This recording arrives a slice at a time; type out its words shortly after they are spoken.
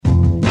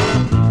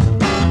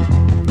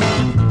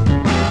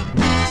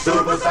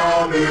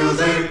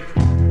music.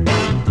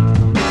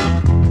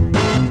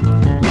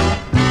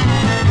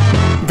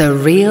 The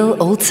real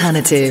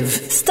alternative.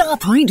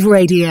 Starpoint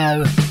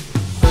Radio.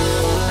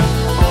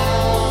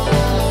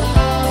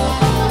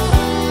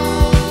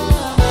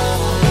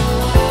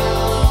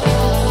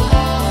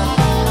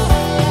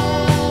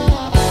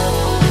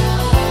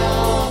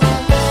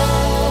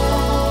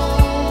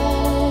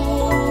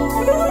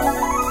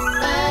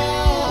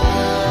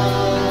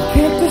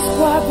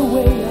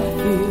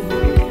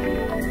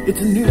 It's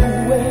a new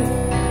way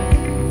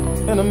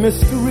and a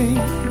mystery.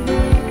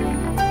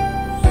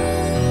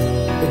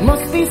 It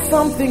must be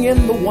something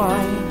in the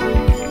wine,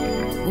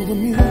 or the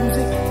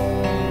music,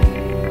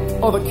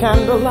 or the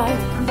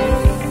candlelight.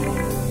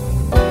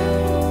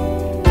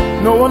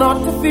 No one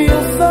ought to feel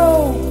so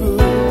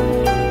good,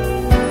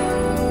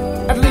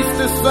 at least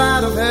this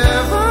side of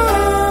heaven.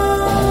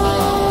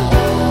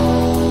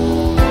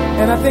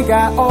 And I think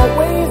I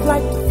always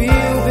like to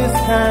feel this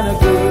kind of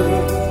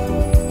good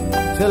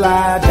till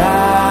I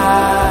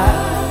die,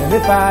 and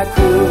if I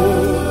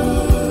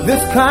could,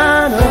 this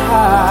kind of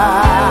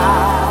high.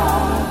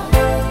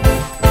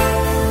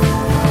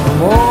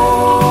 Amour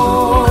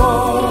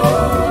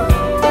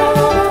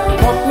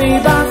caught me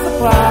by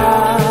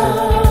surprise.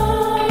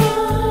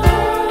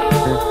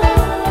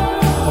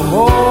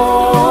 Amour,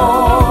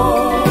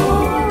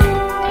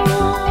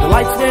 the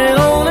lights went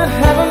on at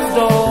heaven's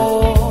door.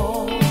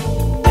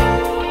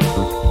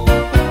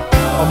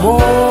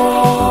 Amour,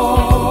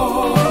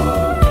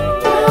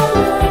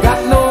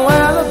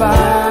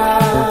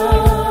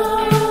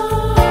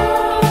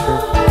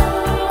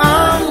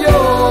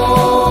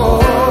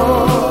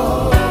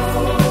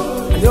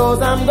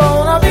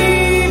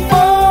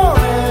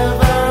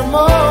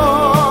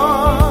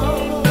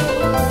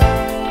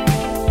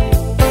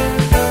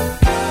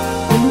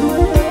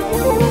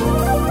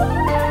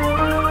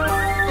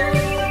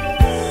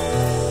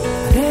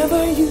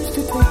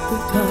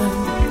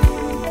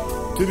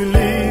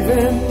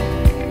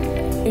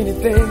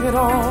 at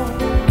all.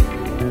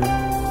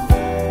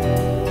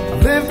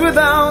 I've lived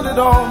without it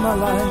all my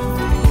life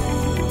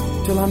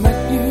till I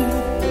met you.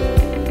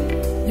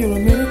 You're a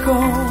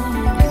miracle,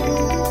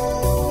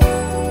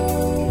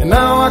 and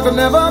now I could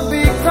never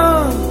be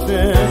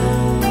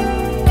content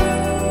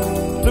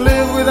to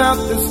live without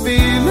this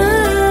feeling.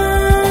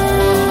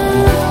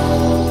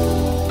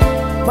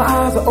 My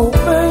eyes are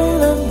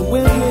open and the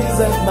wind is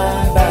at my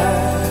back.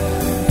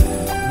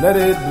 Let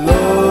it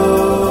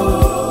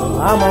blow,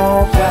 I'm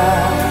on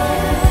fire.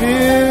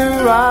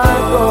 Here I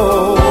go.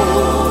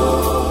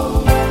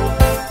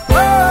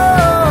 Oh,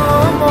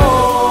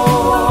 Amour,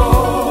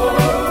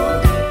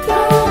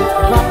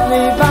 got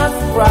me by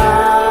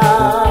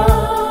surprise.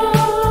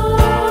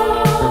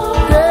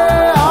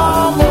 Yeah,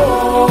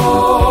 Amour.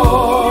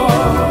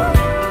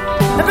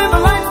 And then the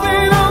lights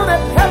went on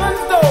at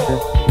heaven's door.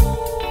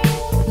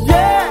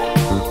 Yeah,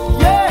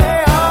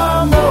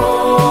 yeah,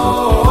 Amour.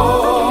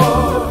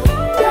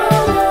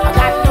 I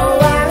got no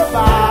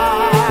alibi.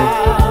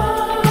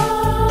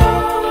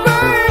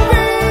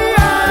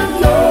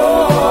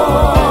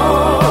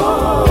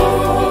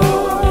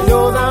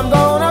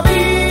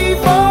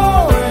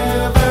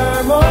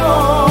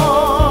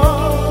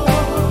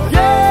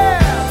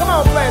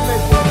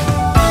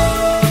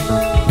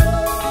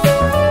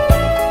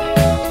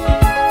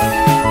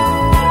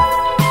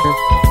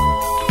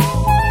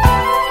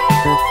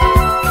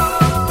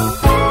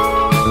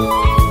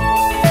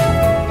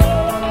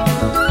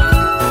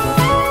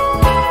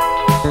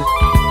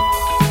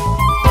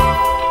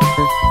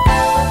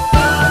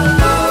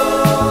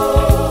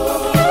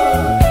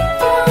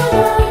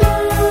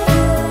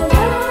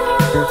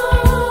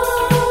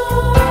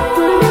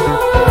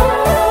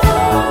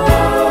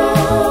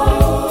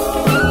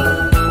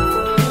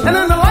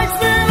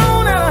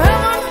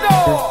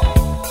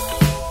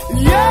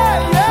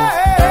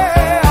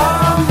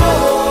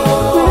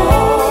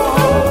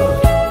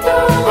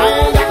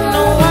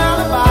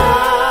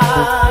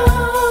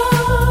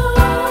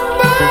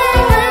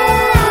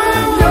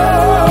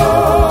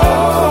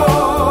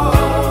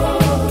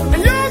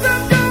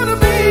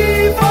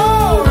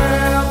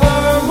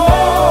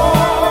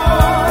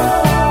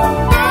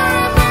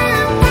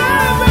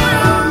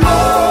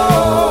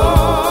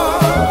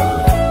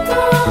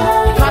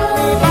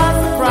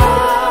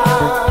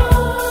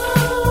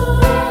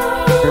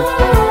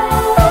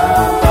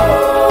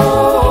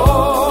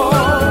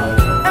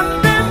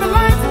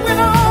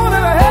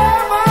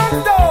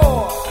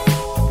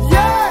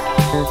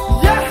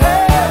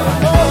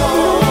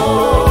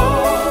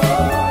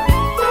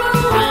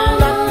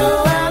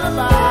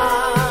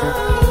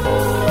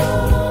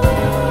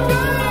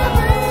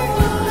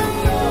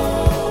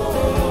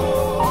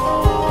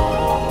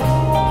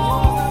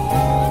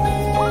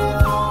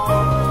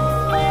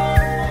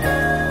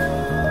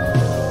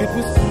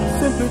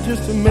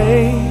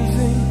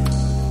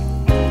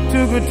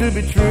 good to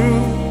be true.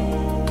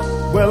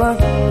 Well, I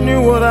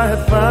knew what I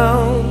had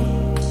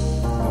found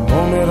the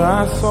moment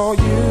I saw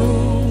you.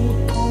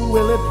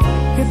 Well, it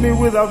hit me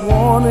without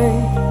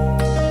warning,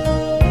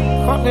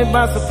 caught me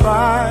by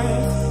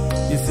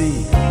surprise. You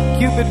see,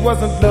 Cupid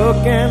wasn't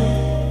looking,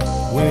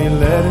 when he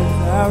let his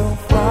arrow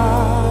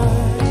fly.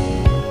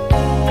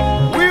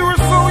 We were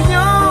so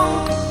young,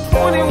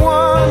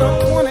 21 or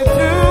 22.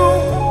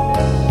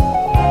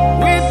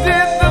 We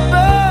did the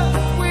best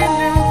we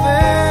knew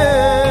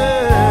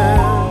then.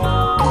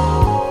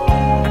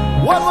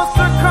 What was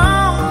to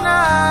come,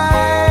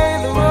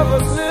 neither of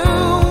us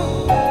knew.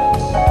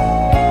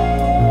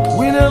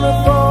 We never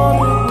thought it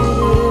would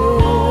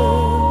end.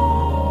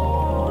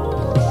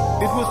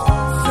 It was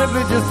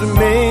simply just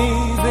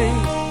amazing.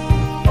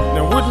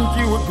 Now wouldn't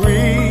you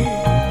agree?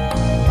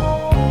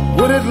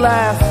 Would it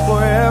last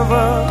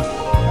forever?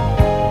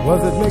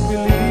 Was it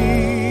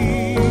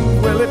make-believe?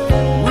 Well, it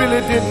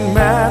really didn't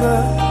matter.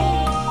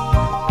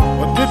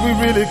 Or did we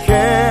really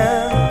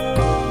care?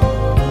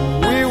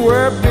 We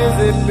were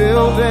busy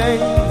building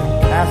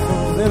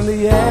castles in the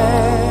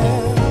air.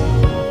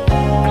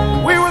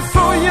 We were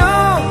so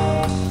young,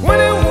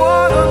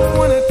 21 or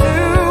 22.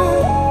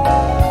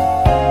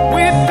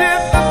 We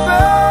did the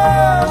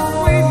best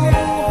we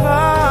knew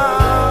how.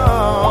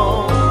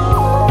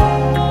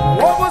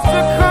 What was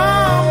to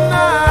come,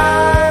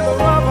 neither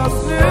of us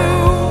knew.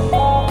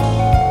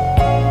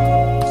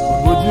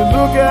 Would you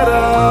look at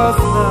us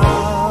now?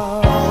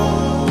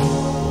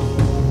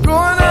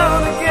 Going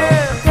out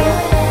again,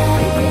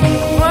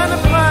 trying to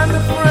find a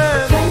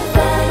friend.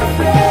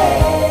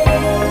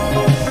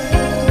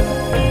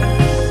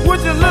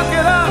 Would you look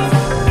at us,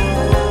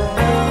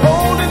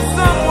 holding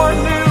someone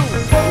new,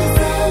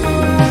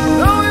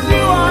 knowing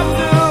you are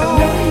too?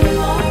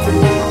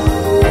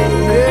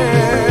 Yeah.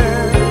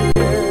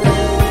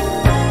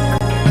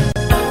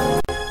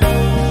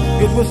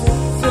 It was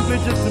simply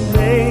just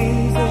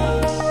amazing,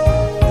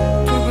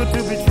 too good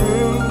to be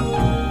true.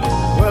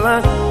 Well, I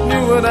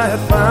knew what I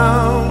had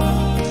found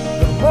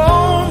the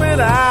moment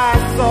I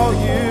saw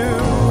you.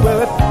 Well,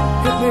 it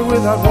hit me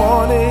without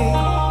warning,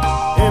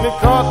 and it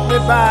caught me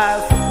by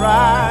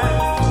surprise.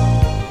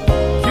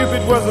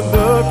 Cupid wasn't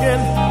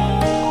looking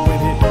when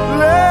he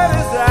let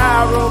his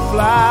arrow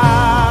fly.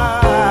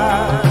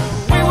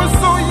 We were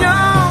so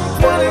young,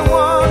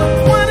 21 or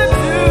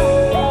 22.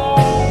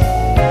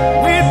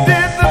 We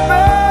did the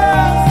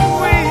best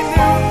we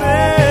knew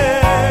then.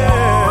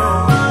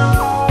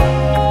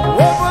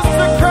 What was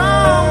to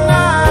come,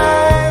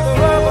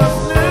 neither of us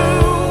knew.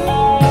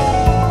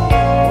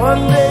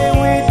 One day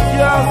we'd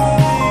just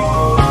be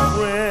good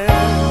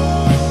friends.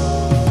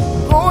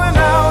 Going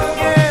out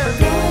again,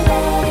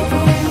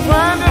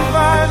 trying to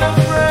find a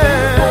friend.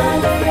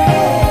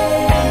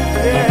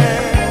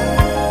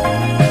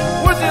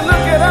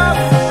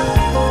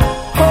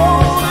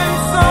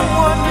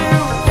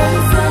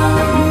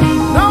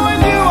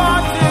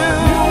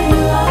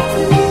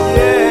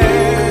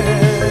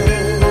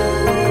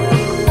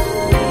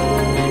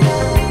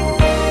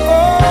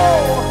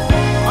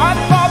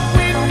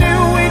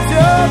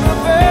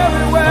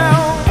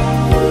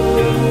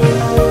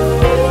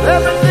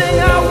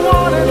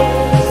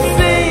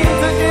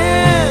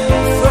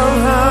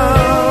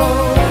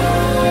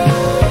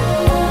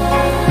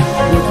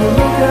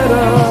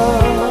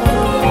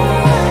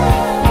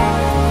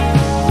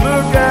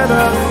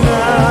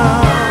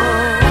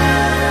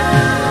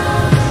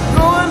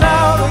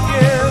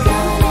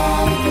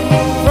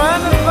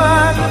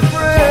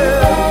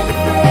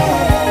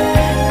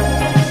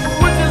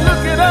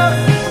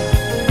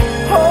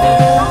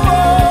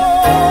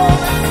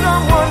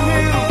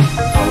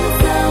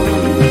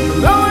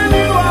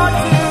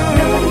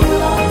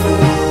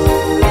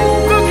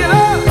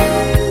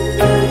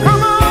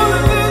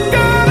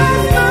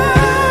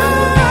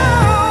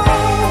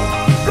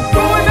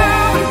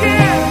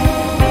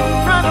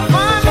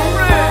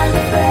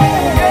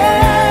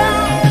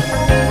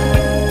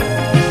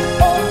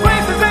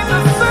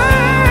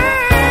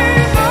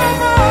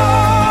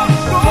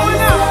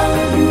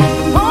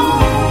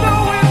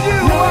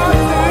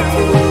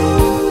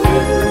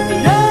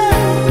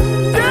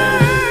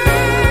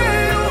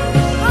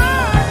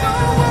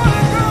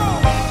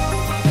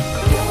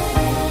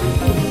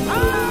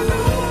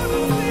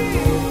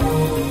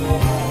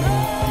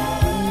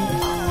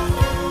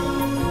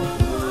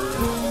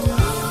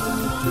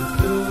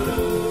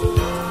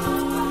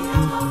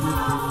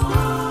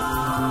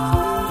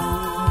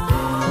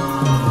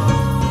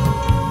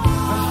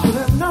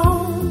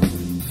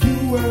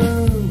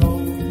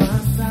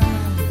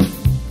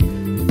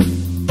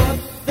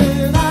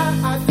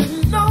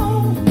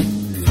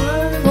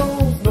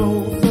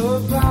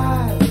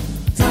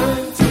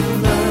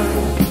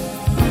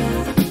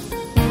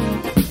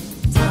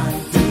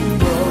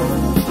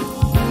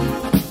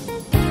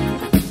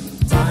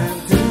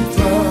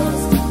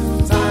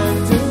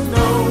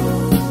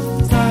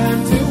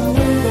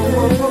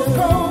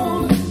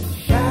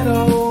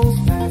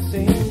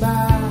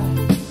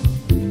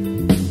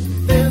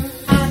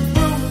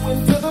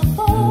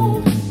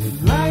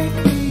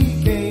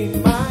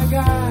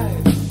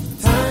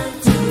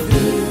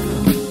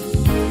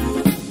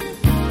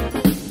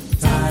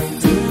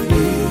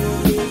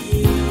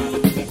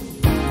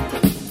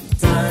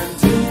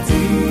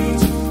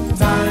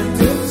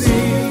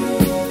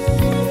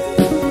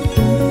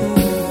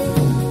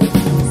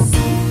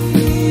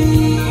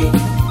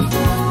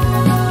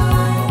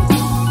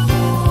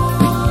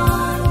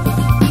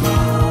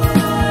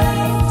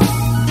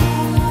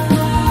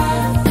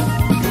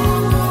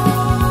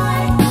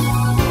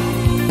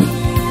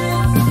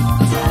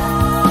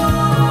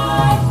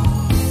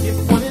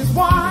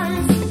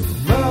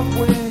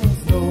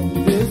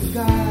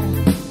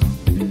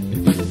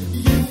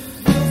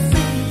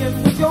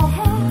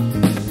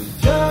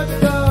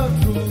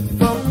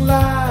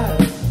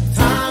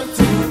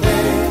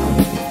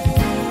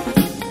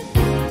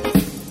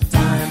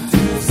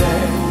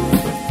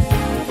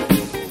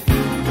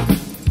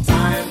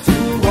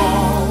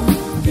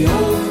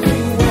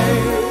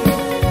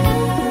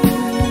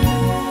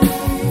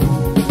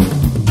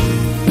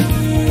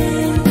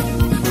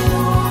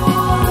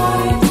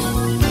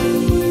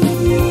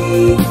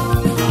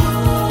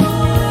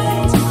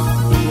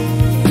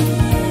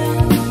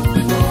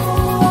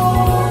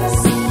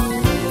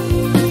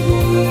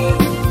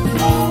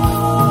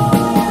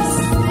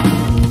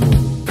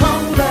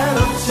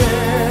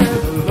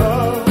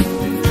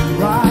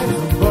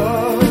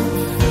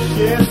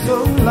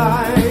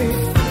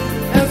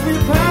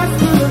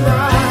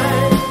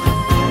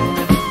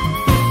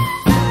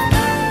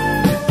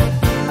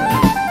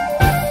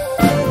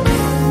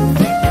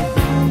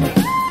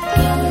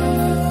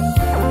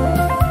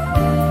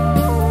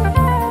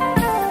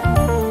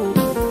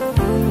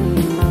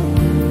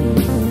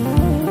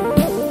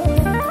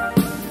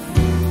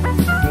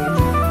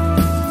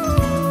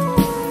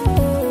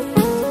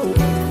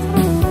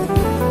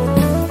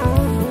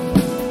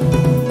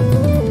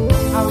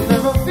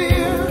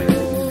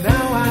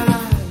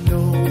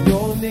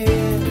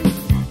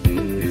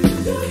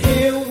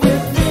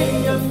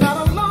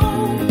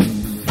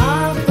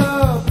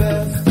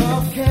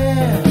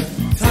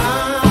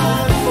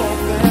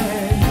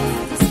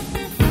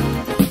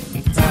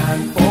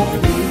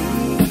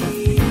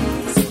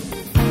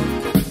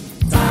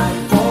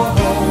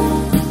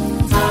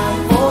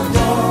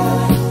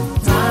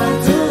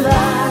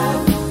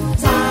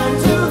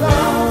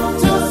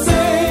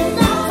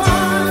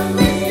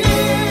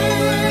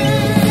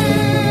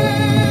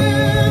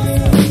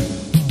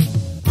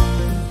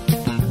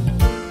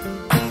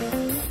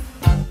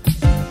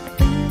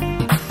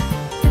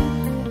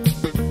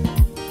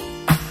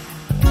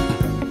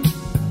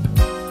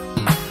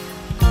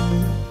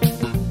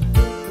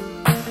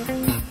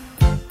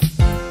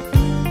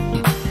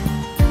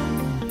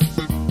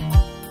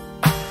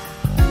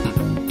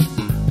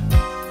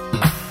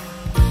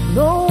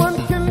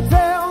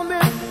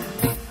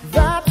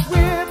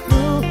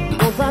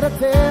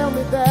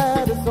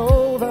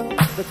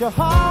 your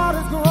heart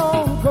has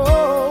grown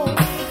cold.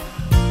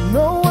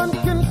 No one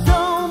can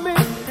show me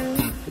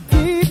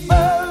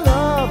deeper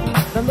love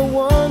than the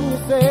one you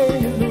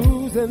say you're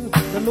losing,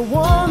 than the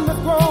one that's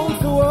grown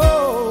so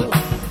old.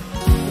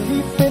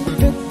 Keep it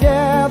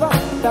together,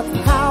 that's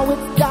how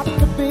it's got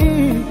to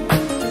be.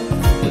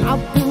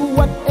 I'll do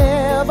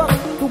whatever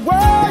the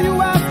world you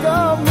ask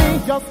of me,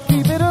 just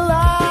keep it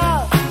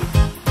alive.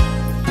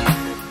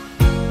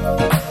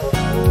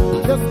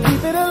 Just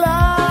keep it alive.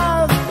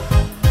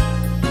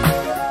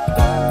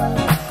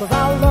 'Cause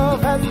our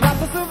love has got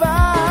to survive.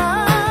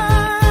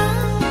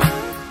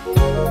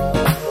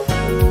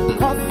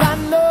 'Cause I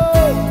know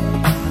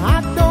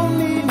I don't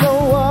need no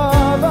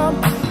other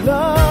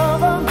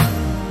lover.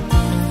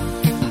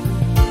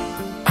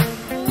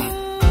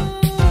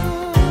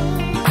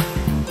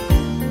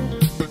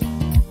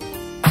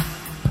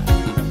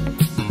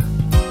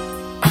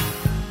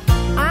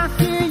 I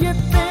hear you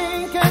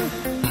thinking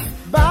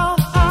about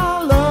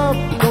our love.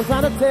 Don't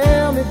try to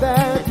tell me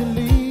that you're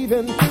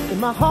leaving. In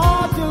my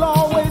heart you'll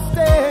always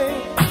stay.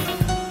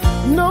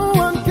 No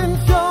one can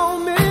show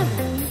me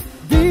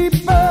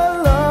deeper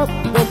love.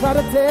 Don't try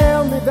to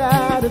tell me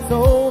that it's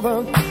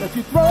over, that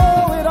you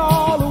throw it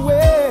all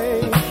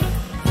away.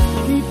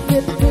 Keep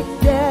it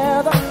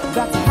together,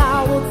 that's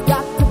how it's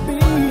got to be.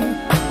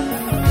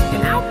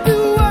 And I'll do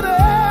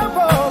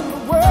whatever the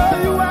world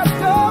you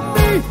ask of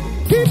me.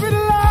 Keep it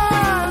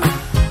alive.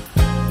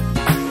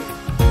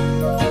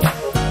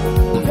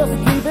 Just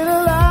keep it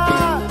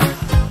alive.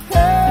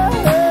 Hey,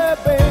 hey,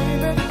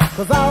 baby.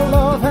 'Cause our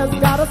love has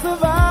gotta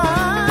survive.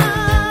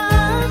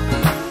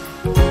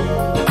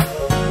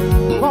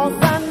 'Cause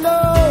I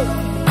know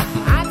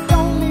I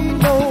don't need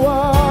no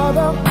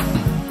other.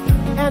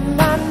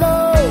 And I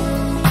know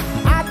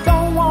I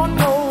don't want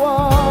no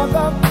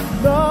other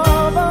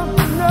lover,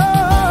 no.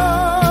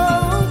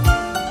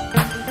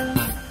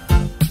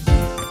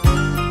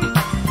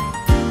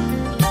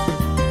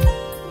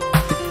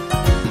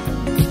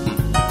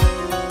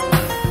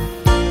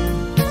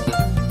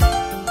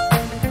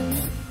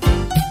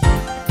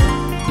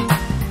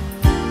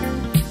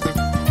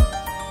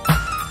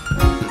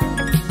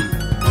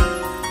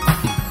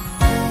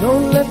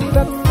 Don't let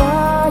that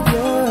fire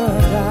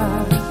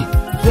die.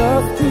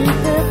 Just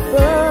keep it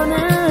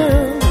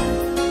burning.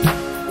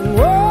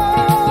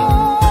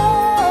 Whoa,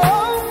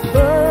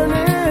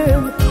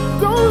 burning.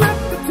 Don't let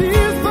the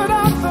tears put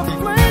out the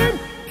flame.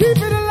 Keep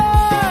it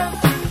alive.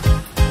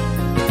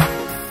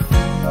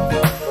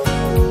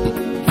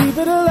 Keep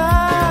it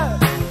alive.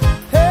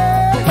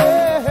 Hey,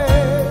 hey,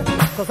 hey.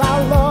 'Cause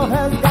our love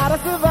has gotta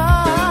survive.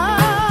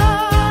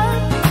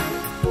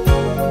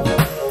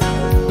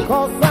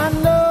 'Cause I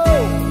know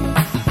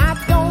I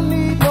don't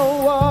need no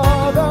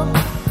other.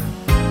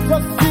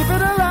 Just keep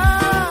it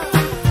alive.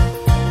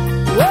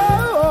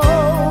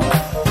 Whoa,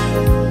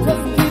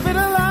 just keep it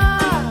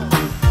alive.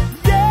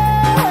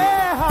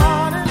 Yeah,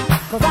 honey,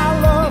 'cause our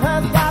love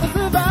has got to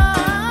survive.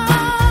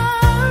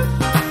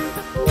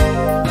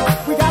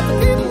 We got to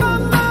keep our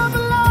love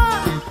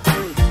alive.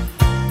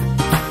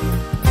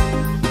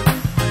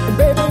 And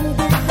baby,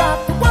 we got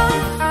to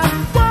work at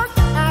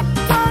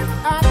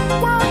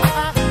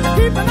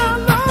keeping our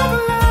love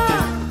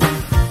alive.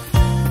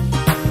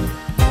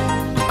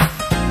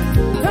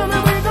 Tell me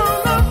we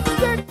gonna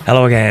stick.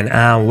 Hello again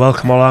and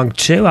welcome along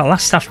to our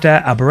last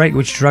after a break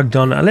which dragged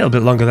on a little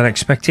bit longer than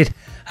expected.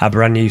 Our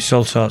brand new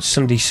Soulsorts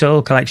Sunday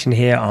Soul collection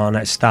here on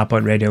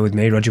Starpoint Radio with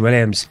me, Roger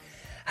Williams.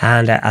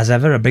 And as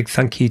ever, a big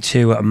thank you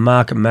to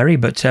Mark Merry,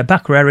 but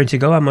back raring to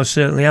go, I most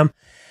certainly am.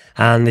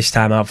 And this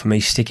time out for me,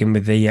 sticking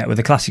with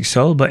the classic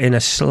soul, but in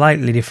a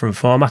slightly different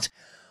format.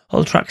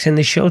 All tracks in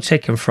this show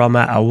taken from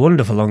a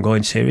wonderful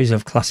ongoing series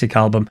of classic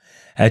album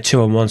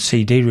 2-on-1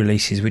 CD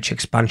releases, which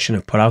Expansion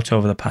have put out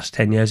over the past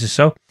 10 years or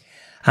so.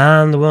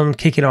 And the one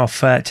kicking off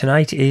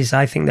tonight is,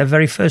 I think, their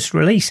very first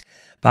release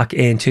back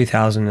in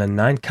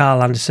 2009,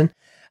 Carl Anderson,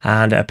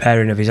 and a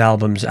pairing of his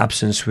albums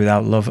Absence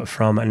Without Love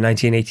from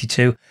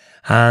 1982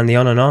 and the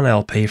On and On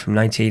LP from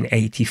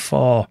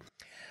 1984.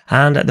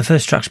 And the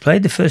first tracks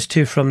played, the first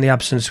two from the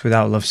Absence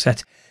Without Love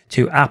set,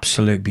 two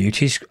absolute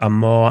beauties,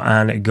 Amour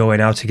and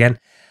Going Out Again.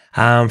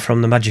 And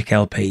from the Magic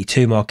LP,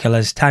 two more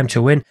killers, Time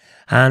to Win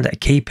and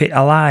Keep It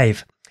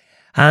Alive.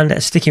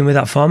 And sticking with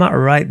that format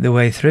right the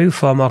way through,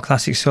 four more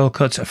classic soul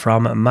cuts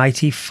from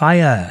Mighty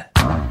Fire.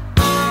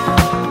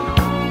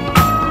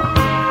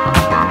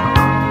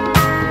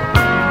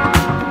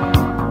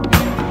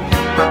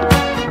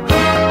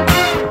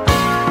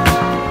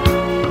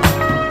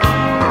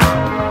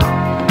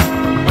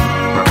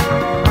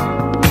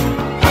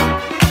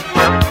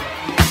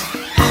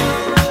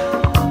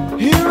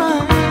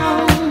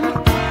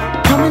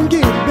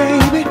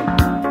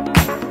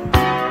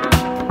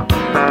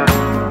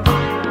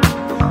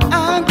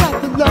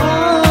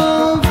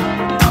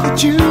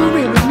 You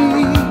really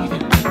need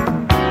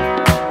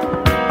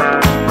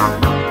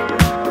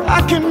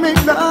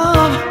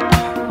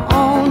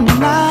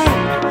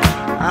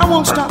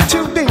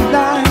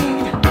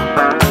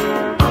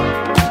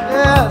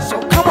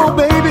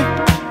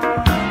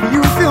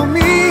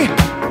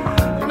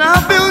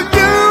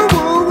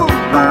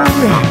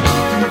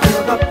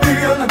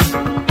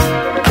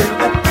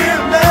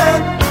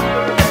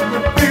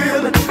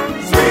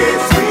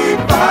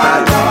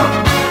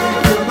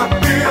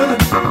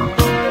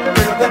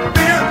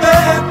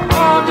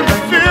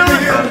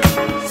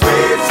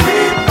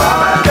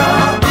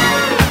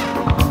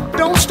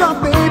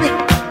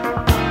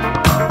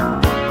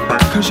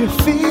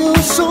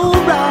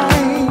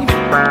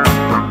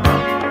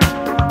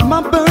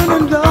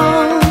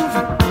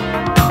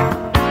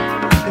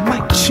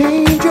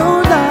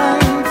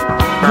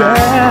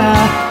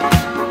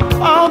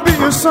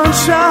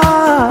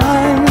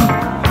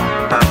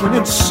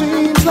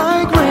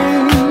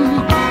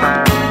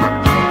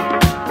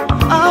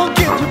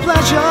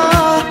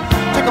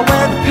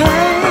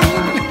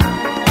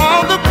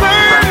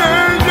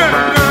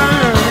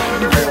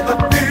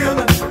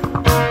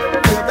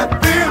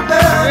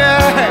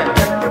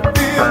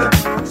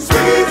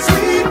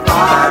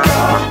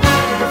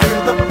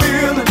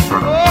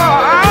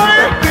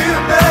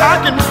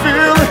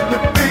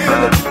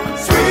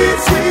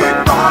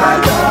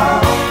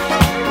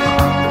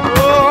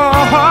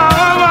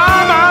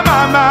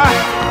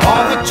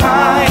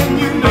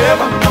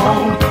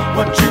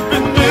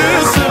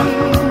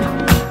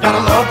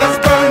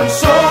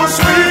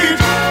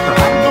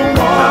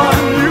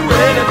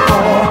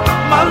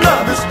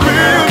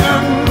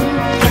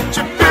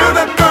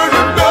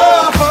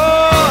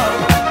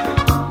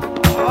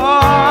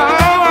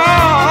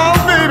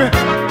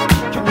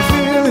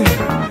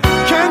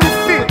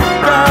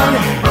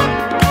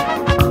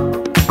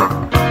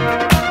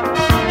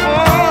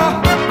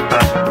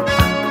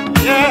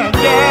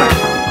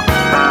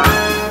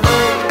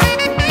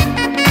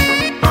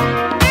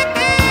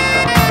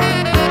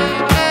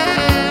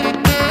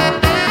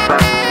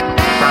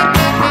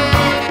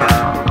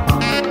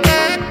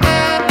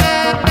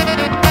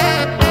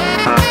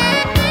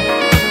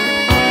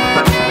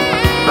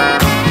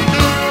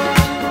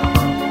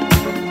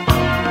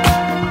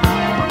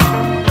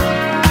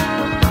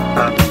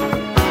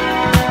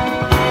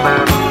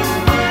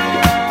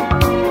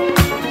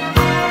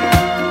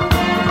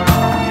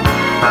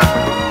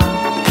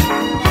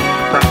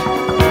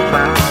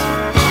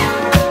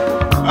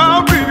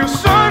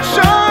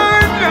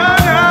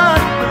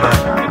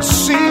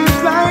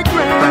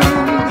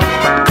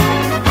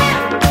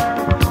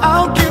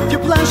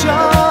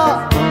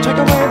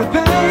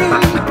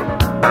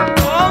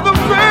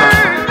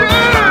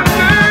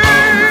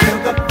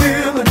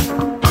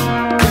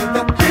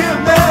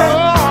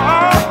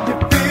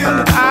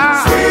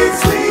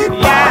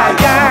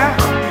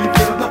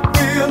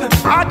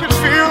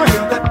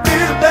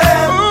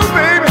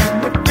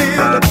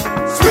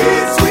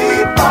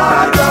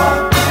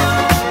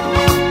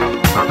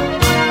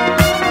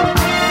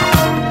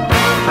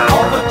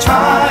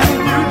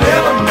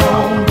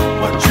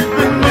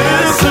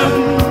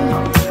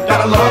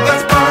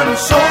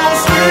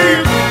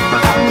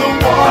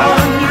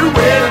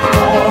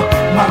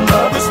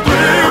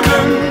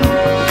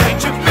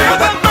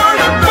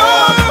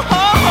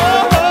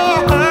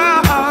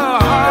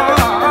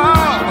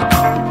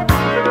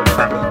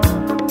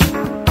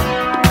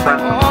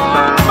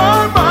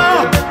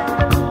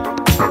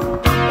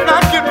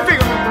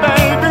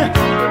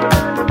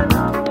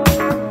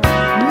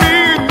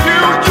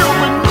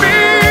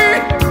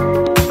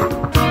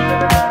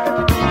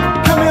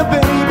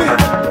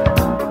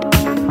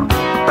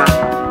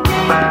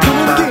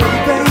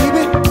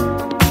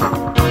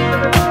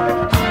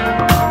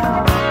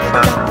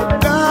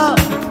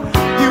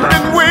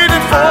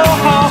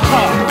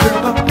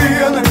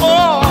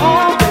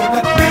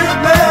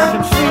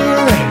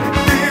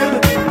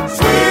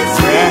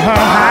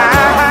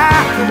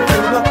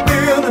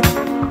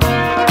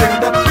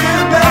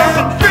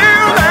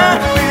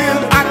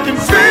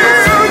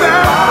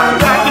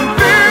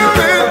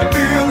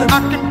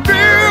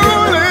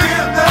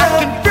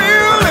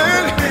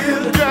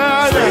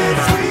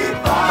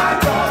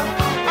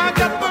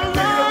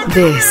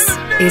This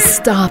is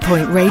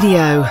Starpoint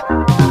Radio.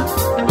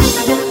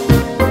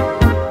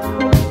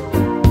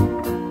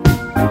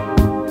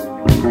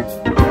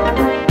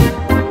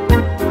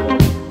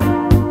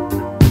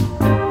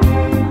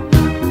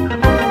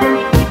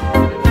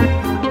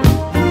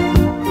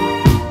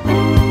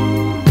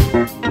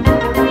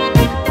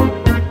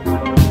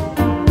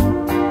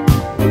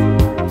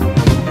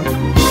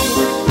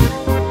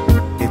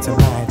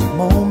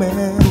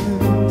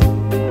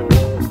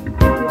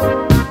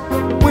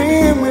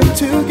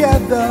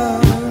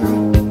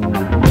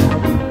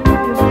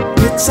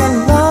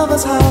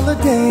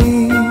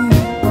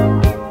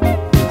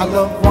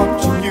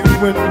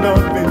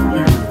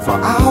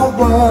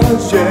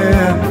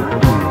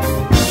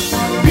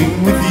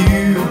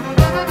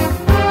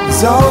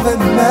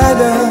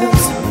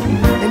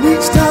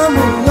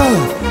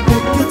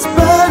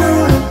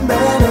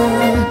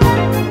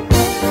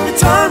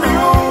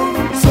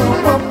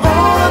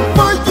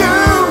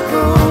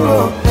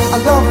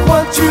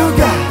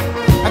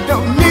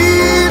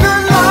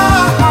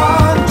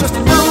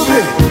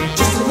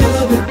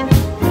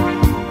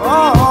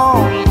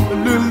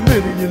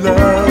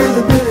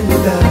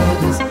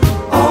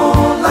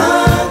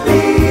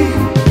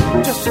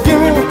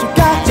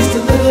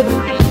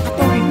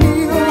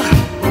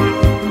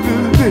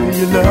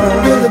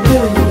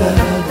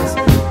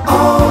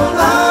 All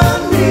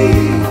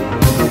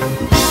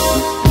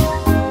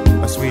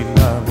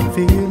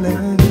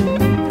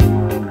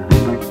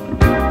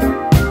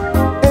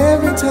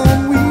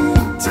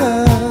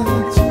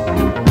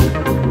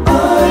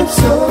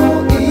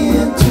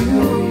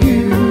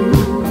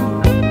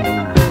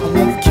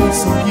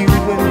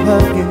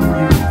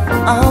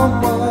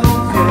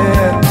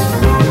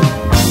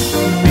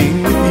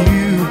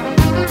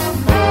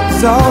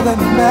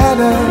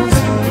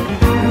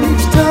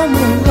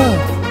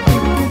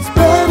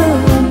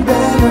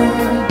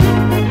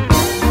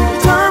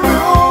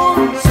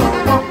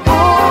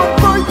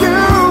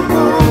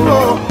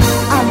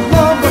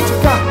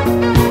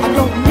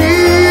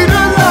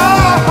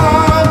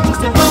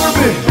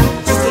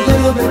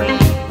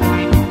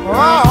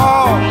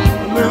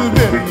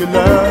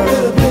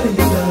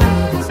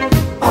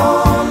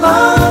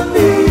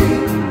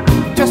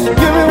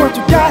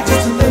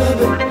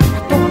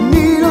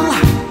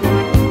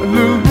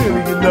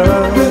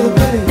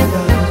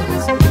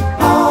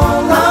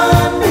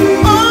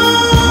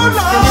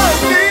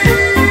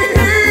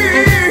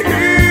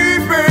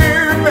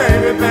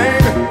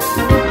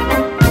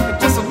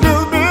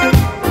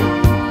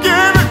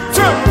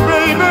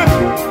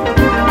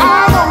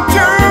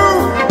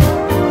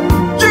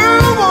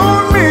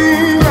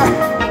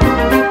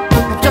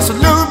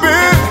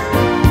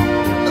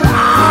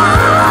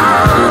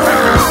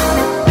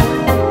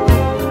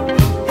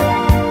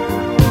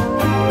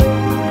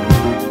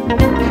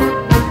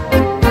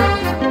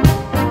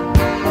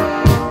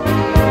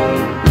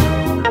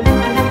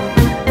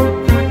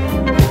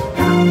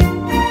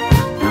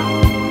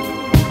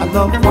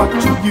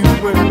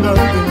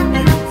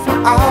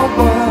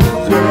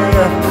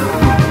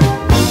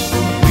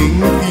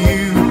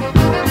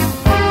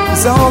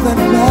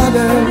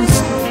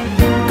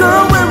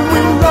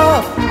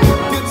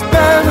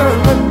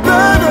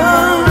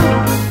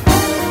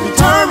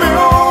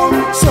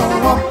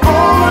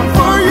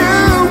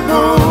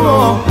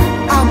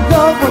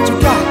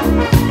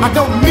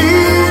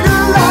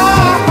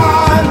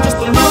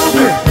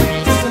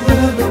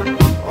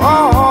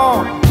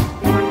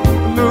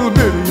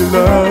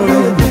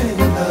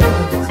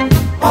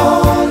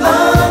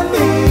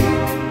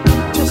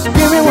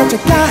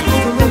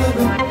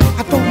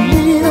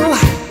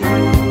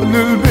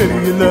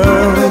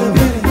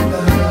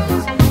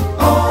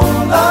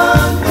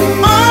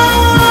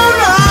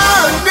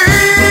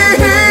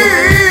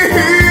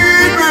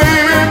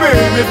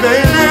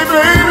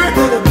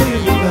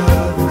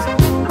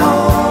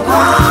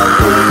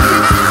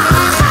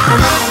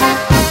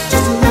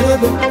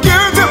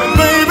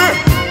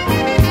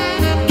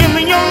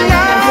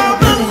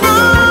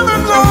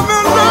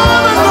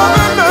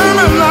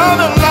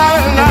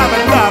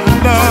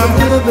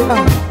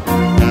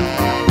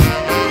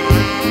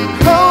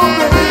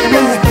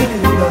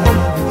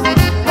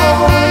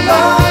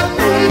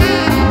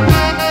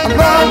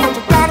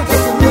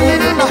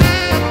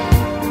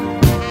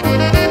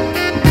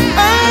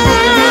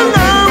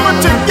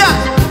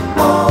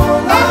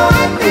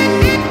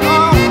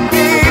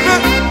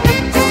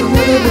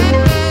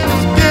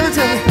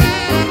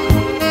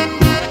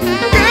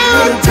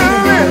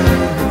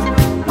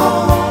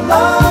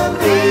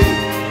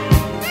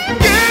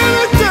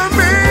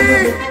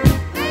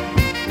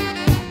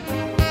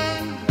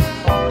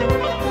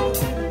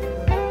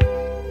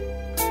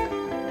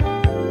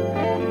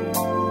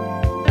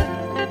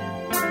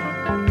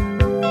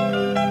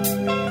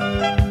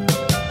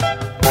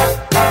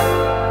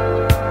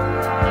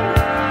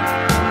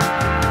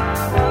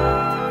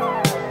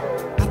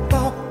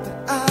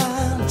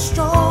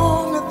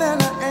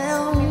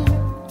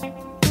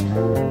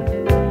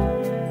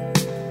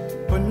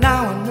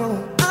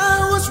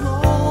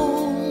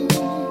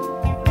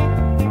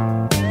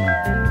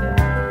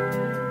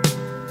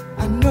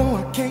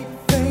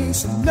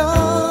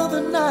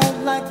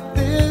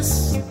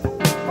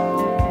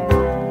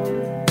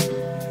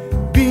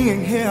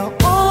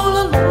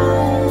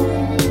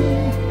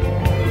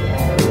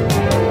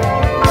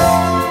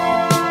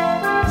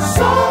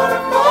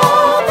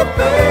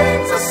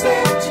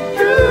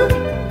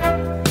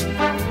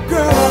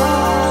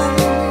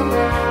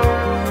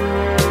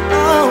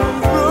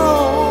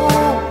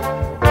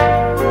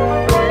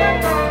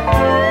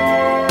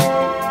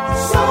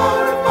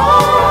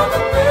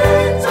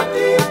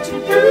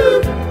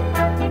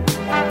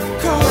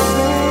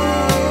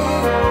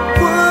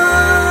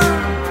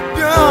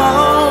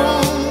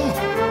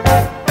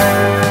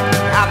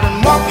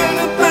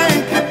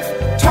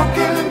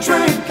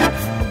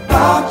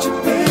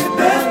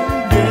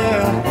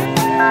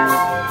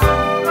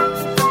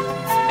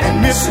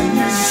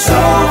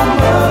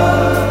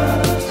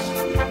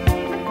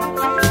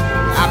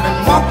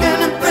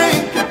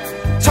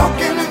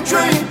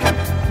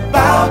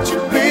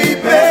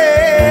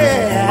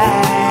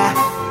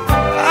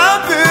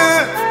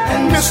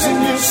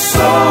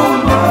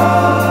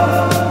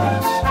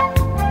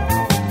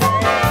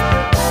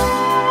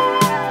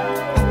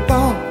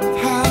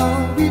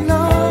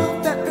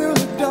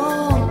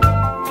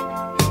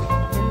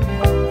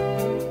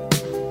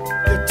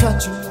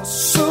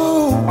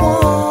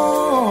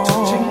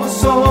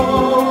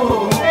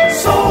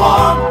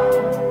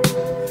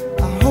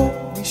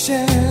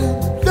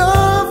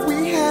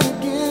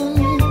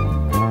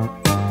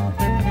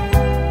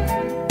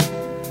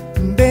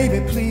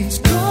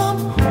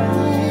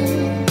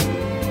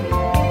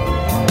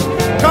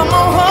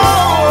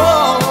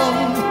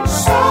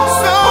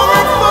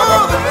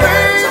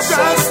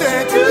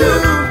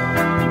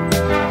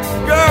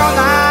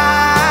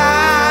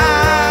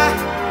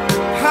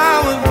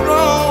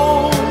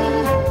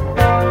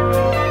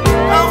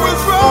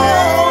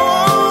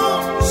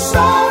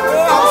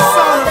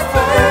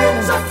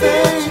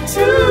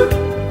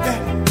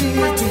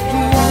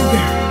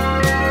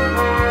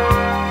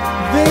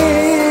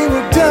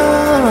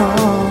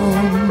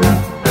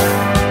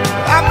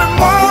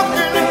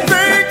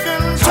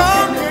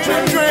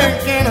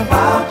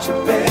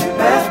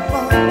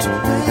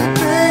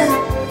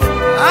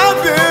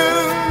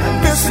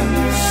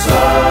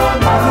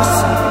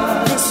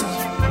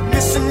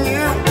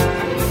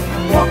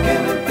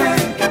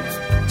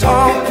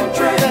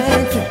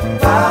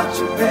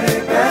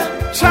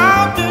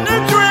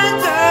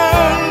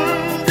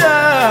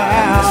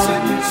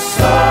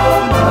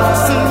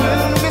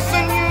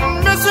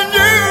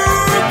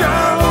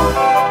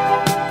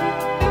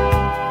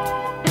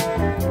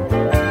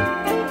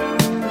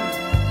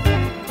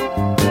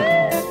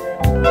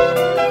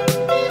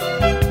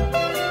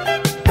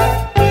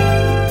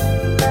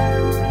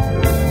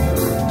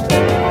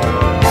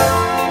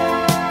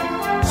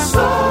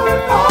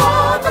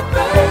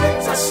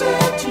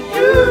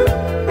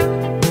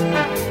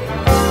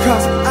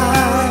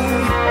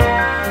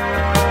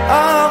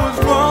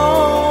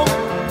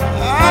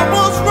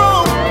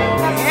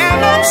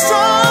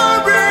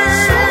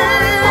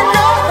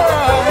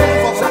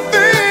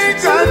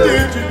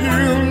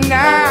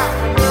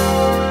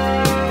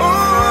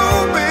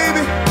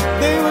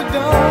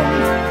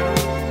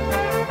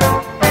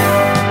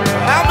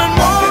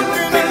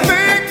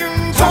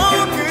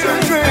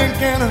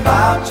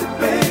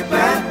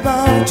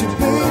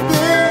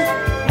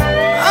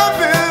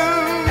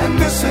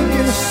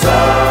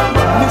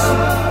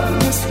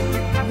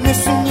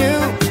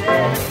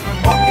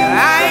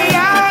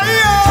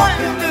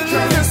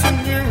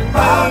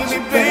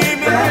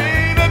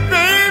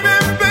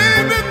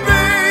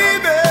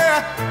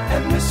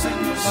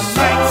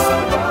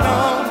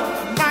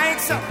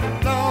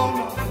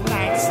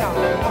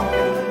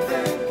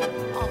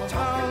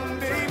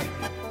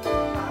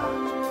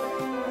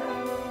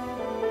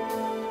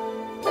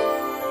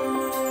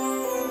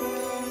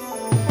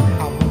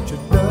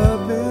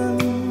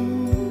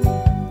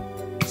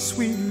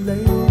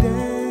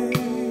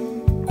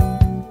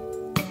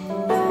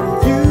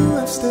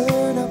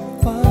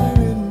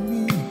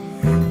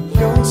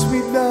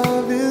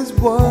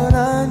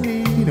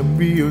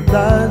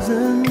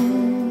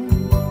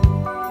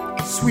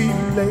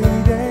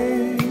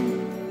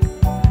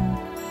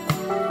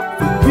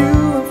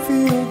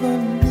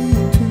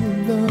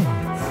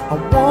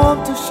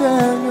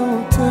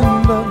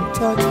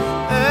Touch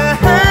a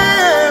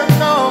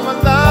hand all my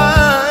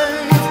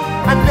life.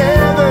 I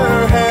never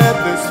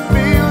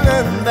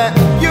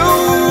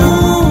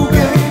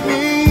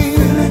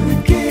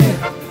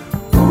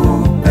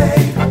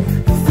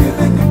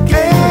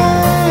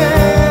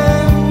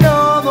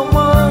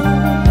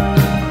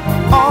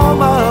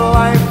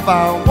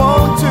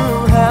to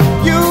have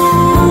you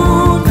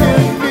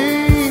near me.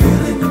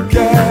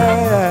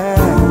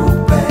 Yeah.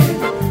 Ooh,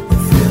 baby,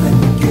 I'm feeling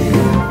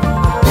again.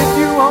 If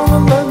you all the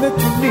love that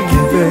you need,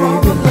 baby,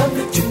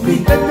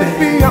 let me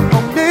be your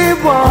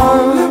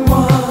only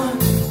one.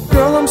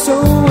 Girl, I'm so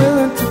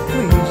willing to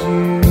please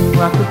you.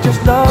 I could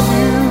just love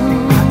you.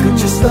 I could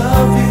just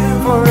love you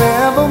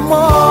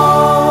forevermore.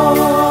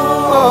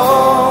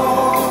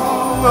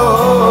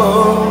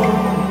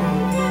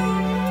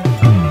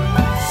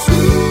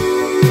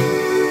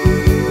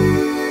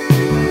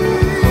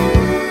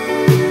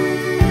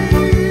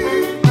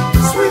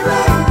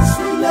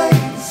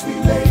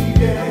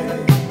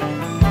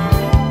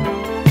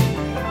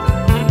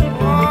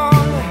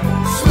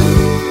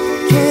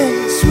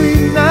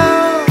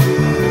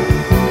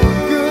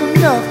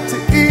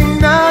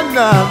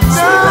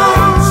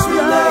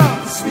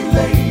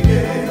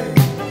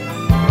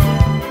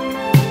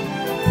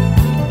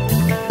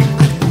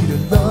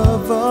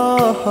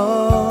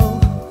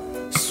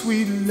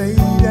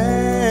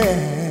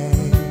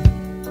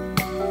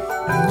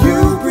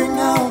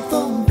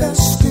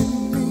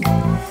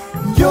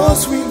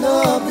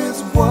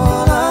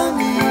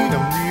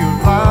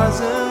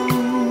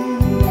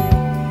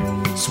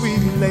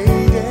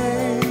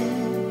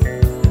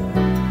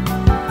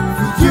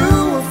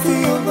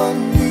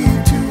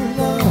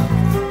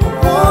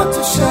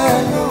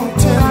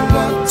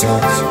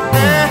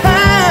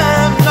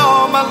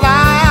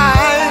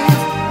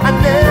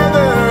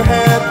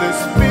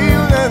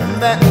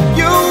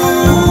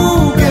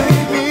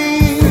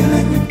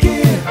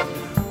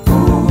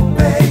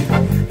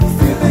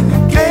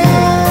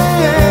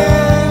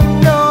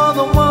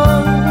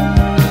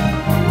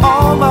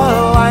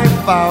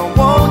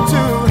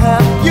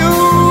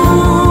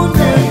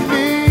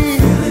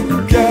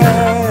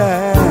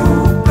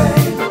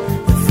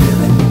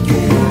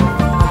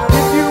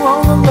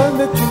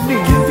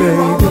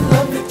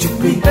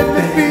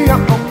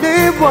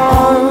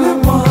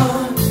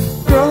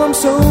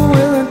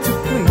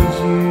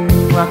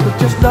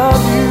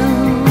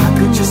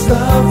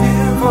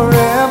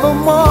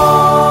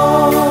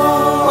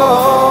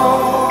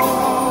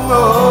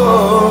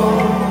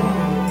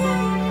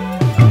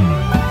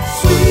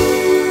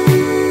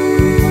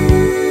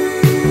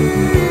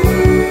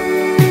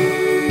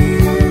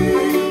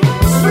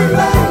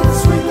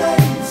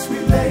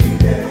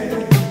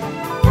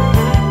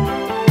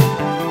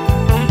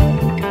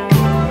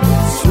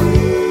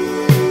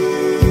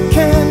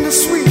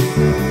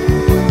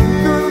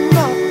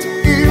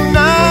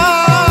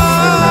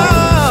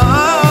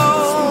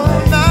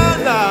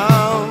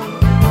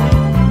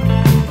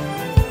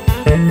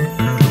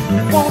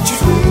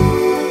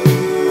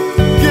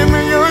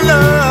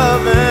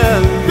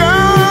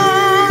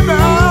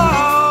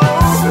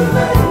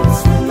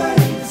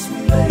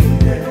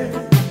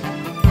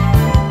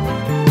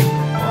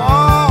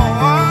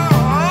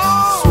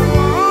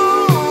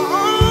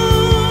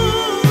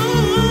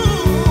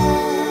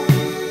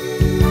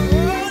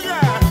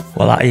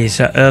 That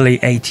is early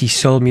 80s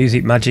soul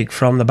music magic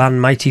from the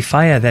band Mighty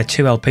Fire. Their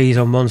 2 LPs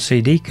on 1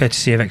 CD,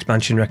 courtesy of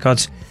Expansion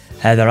Records.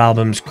 Their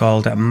album's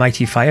called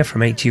Mighty Fire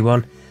from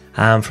 81,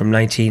 and from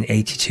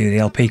 1982 the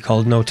LP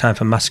called No Time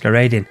for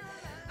Masquerading.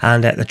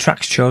 And the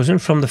tracks chosen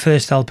from the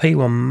first LP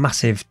were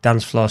massive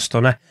dance floor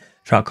stunner,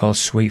 a track called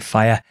Sweet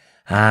Fire,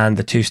 and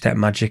the 2-step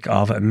magic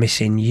of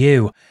Missing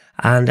You.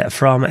 And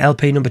from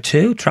LP number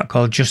 2, a track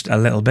called Just a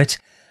Little Bit,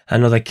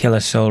 another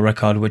killer soul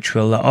record which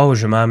will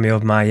always remind me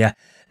of my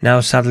now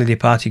sadly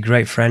departed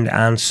great friend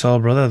and soul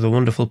brother, the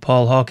wonderful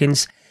Paul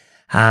Hawkins,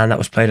 and that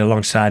was played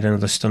alongside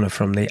another stunner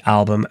from the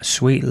album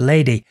Sweet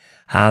Lady,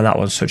 and that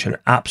was such an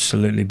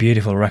absolutely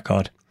beautiful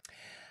record.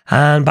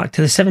 And back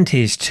to the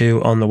 70s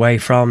to On the Way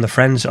from the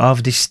Friends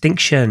of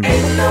Distinction.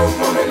 Ain't no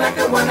woman like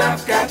the one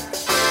I've got.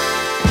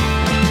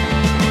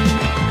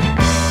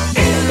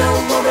 Ain't no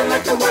woman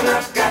like the one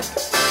I've got.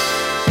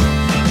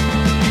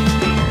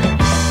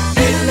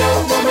 Ain't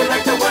no woman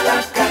like the one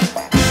I've got.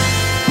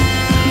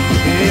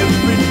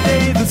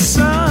 The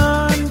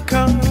sun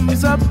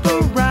comes up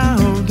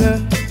around her.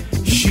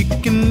 She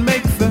can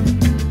make the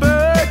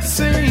birds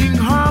sing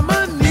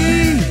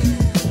harmony,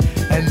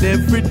 and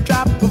every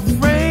drop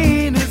of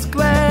rain is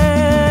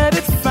glad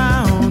it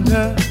found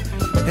her.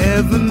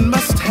 Heaven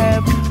must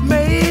have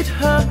made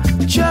her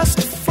just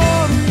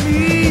for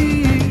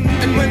me.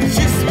 And when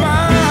she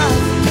smiles,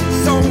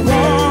 so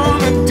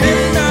warm and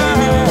tender,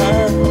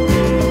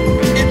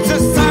 it's a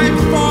sight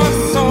for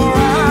sore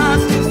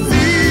eyes to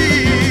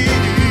see.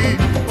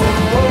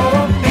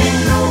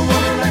 Ain't no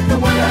woman like the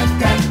one I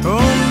got.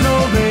 Oh no,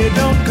 they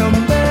don't come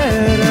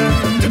better.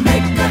 To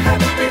make her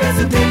happy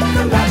doesn't take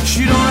a lot.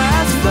 She don't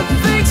ask for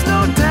things, no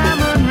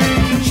diamond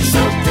ring.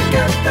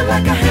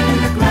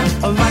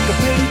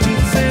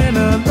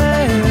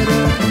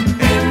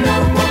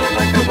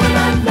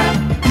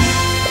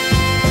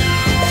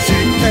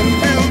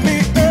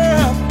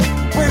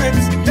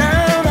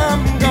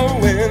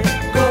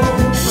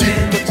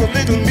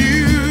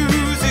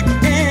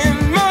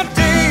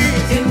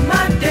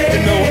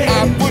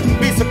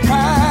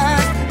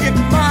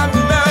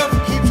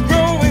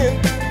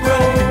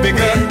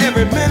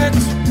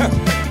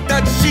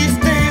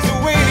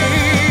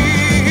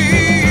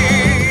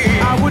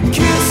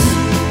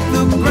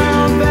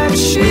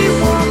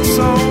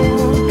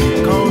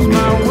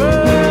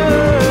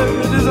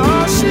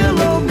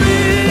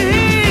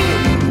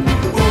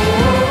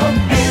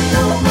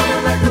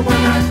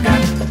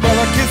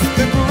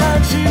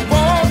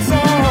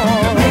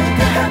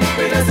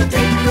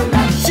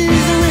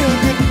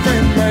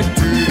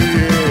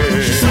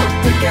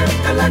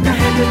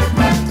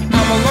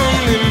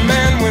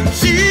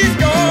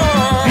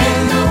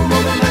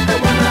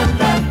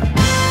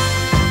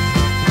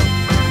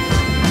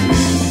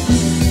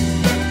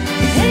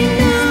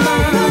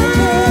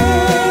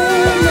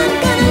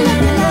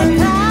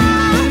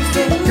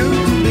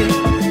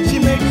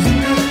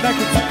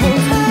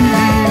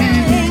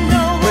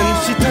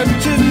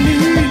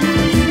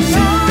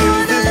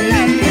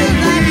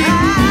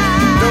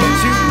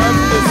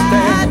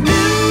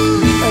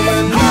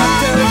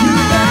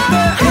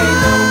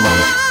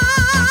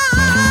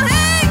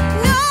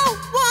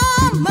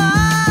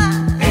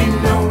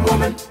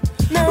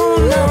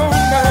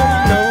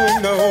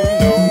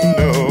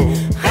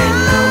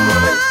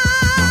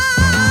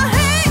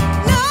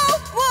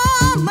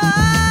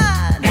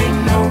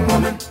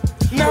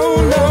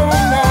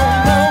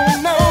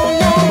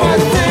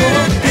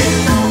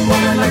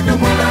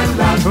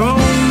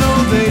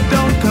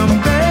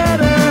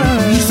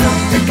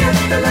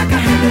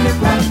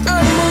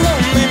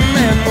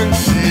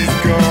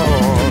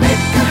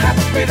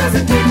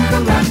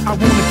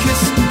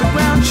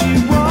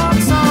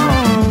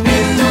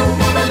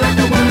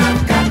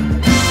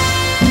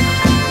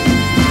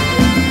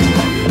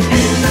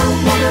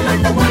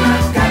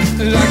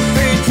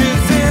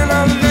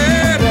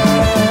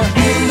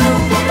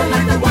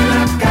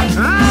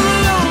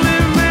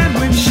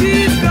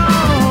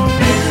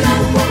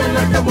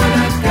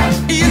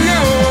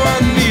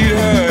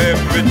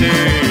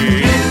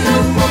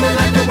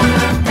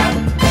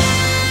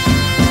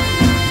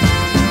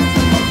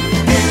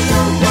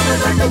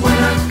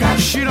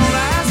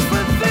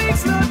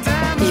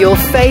 Your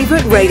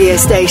favourite radio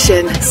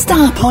station,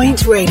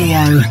 Starpoint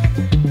Radio.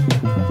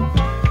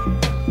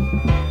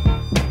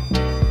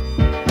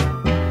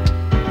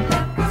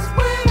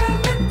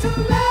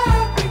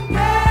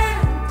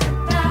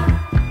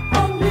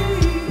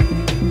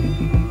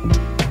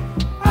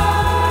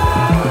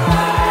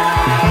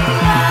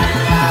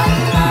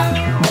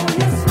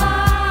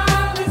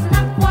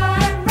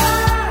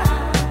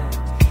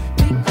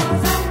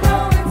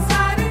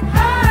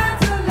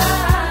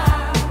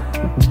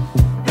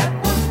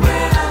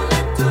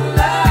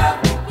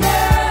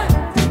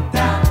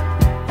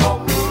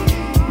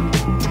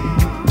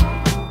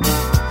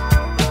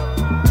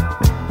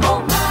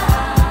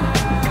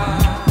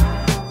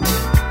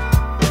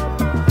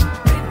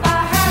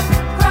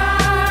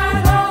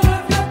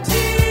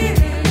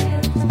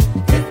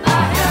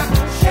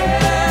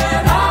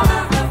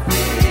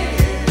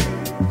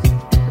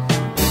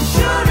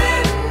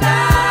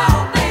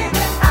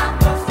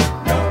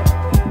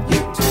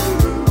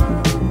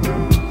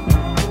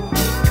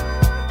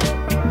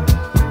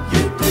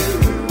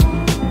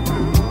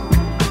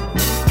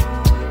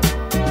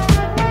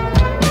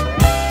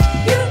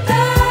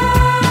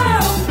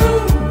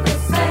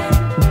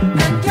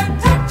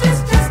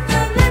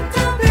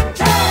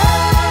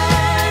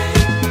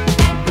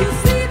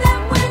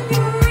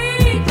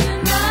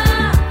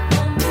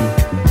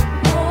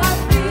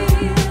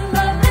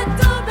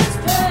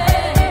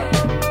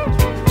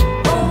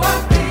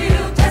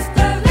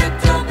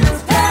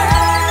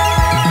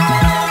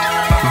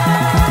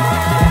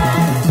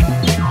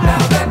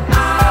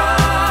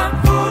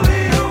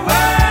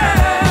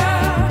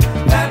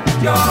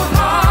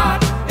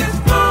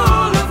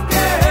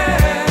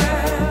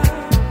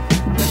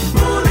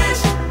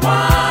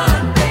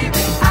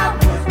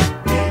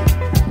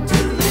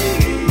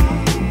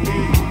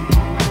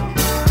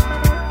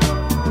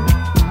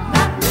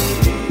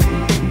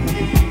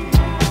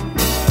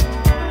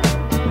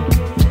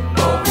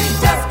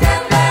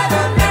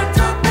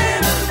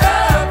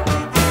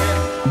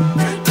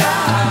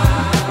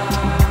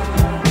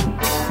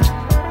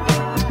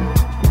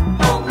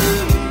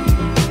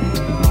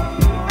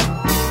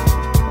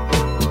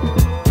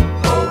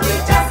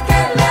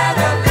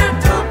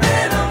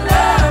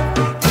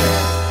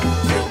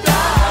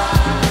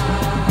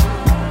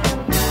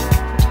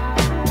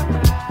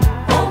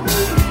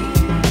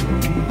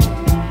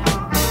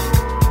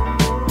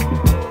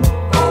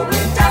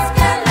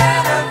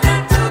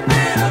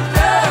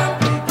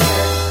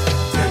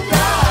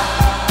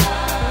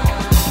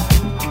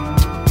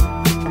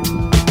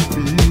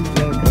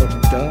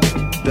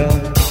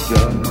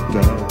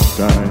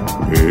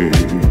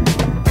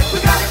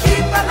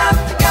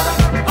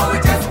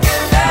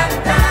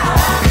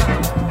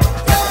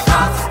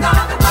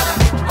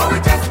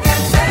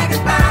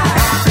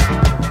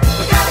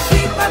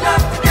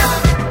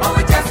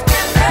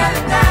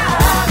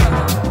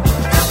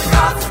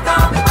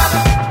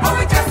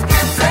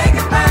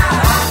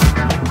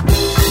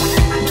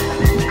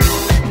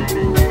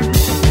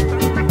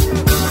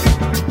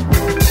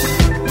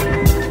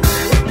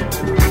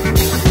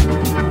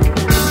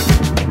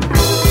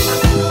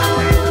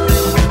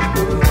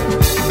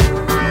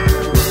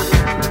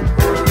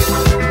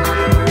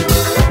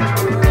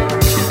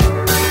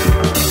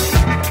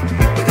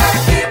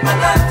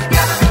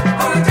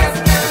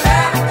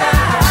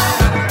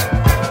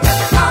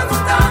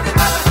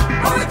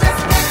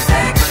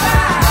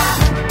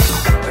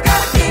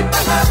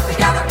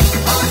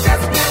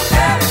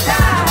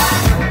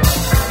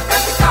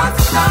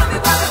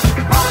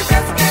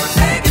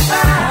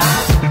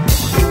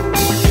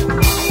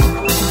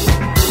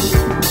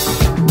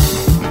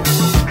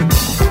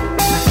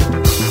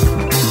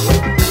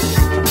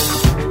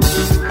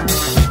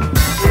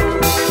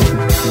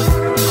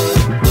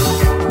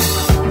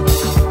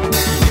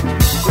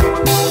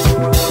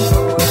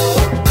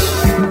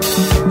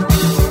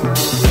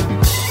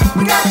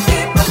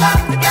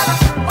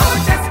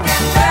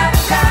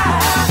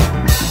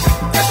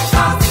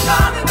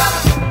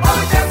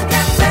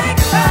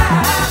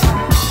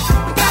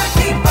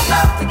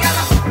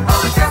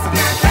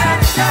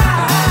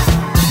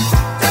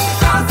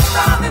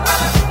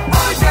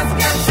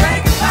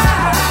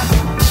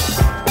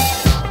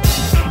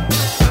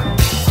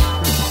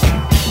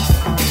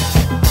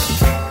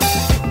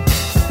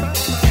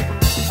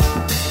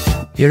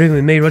 You're in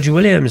with me, Roger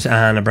Williams,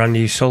 and a brand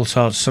new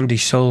Soulsorts Sunday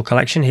Soul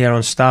collection here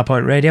on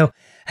Starpoint Radio.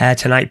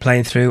 Tonight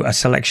playing through a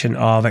selection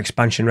of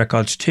Expansion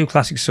Records' 2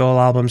 classic soul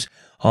albums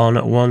on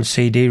 1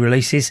 CD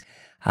releases,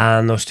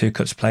 and those 2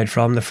 cuts played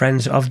from the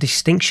Friends of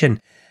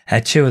Distinction,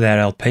 2 of their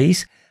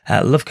LPs,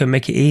 Love Can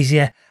Make It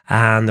Easier,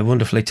 and the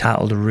wonderfully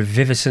titled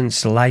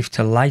Reviviscence Life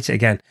to Light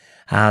Again,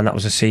 and that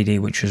was a CD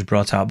which was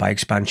brought out by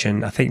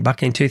Expansion, I think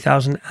back in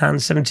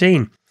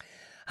 2017.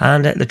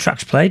 And the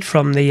tracks played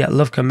from the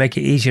Love Can Make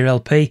It Easier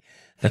LP,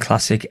 the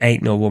classic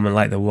Ain't No Woman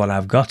Like the One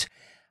I've Got,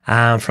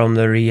 and from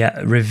the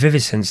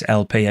Reviviscence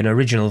LP, an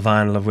original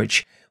vinyl of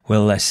which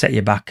will set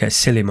you back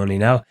silly money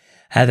now.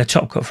 The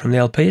top cut from the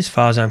LP, as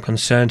far as I'm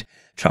concerned,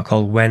 a track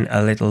called When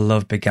a Little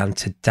Love Began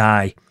to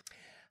Die.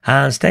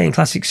 And staying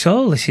classic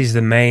soul, this is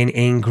The Main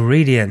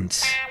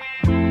Ingredient.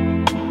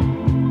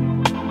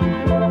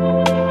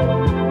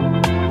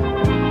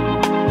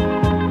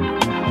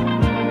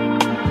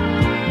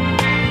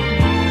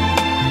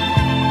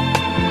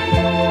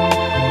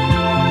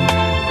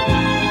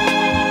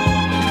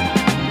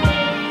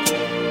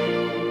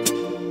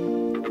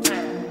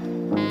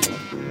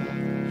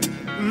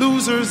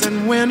 Losers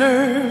and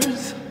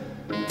winners,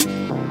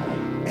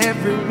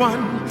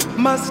 everyone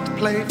must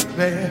play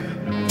fair.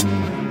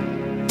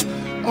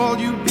 All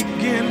you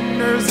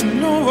beginners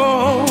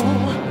know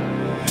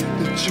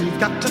that you've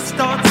got to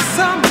start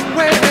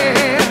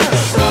somewhere.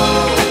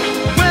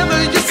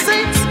 Whether you're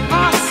saints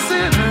or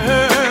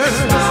sinners,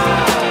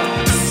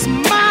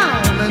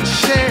 smile and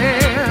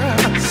share.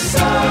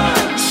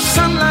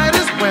 Sunlight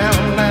as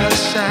well as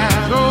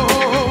shadow.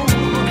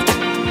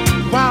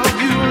 While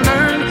you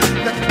learn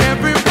that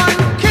everyone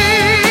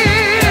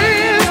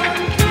cares,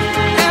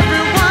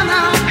 everyone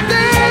out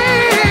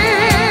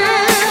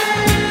there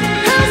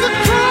has a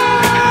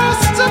cross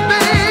to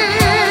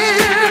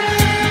bear,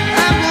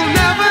 and will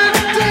never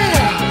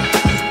dare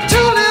to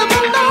live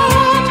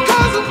alone,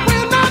 'cause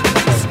we're not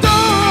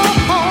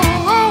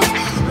stones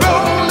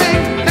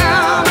rolling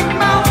down a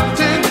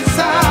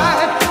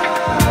mountainside.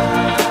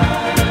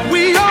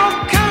 We all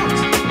count,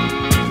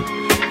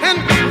 and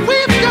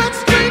we've got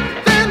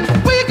strength and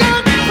we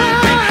got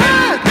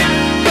pride,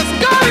 'cause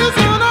God is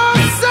on our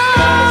side.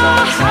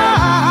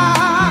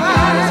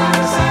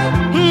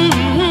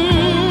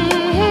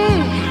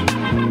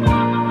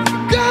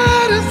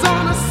 God is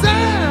on our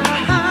side.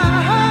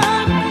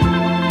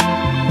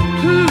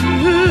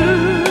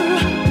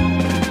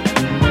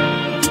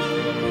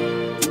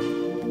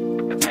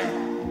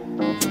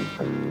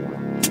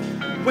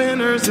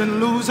 Winners and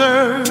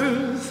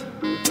losers,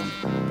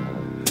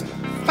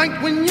 fight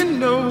when you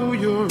know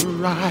you're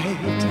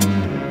right.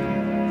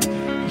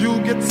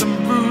 You'll get some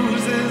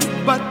bruises,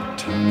 but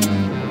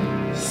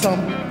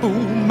some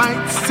fool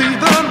might see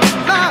the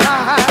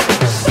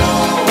light.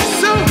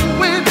 So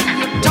when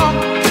you talk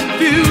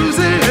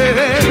confusing,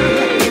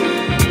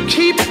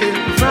 keep it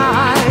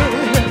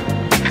right.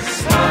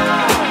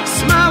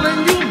 Smile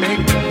and you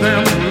make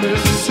them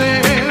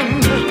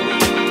listen,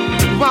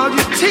 while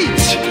you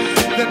teach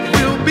that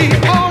we'll be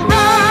alright.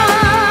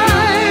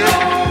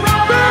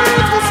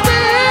 Birds will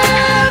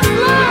stand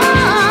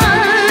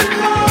light,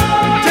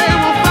 day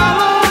will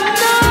follow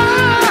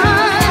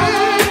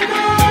night.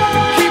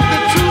 Keep the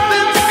truth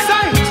in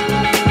sight,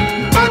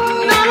 but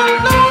not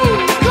alone,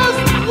 'cause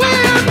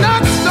we're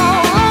not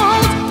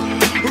stones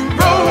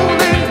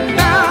rolling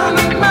down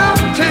a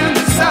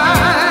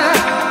mountainside.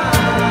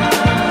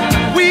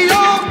 We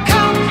all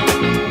count,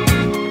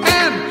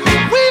 and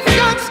we've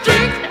got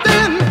strength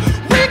and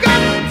we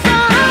got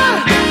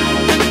pride.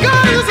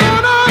 God is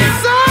on our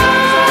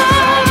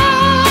side.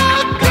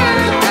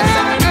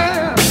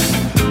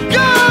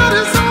 God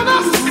is on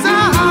our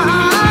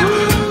side.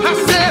 I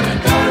said,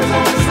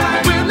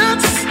 we're not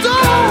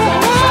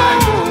stones.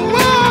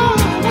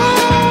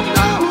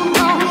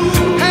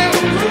 Hey,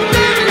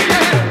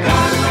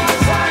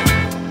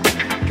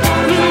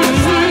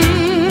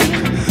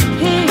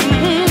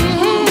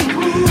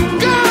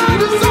 God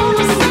is on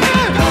our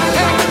side.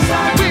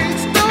 We ain't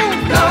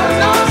stones.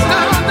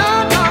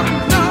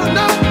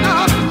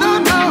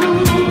 No.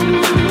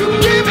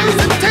 Givers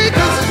and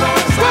takers,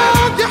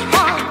 roll your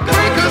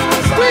heartbreakers.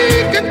 We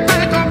can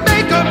make 'em,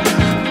 make 'em.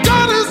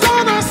 God is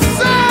on our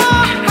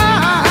side.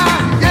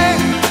 Yeah,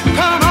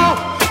 come on.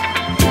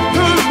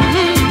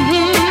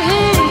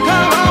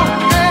 Come on.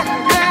 Yeah.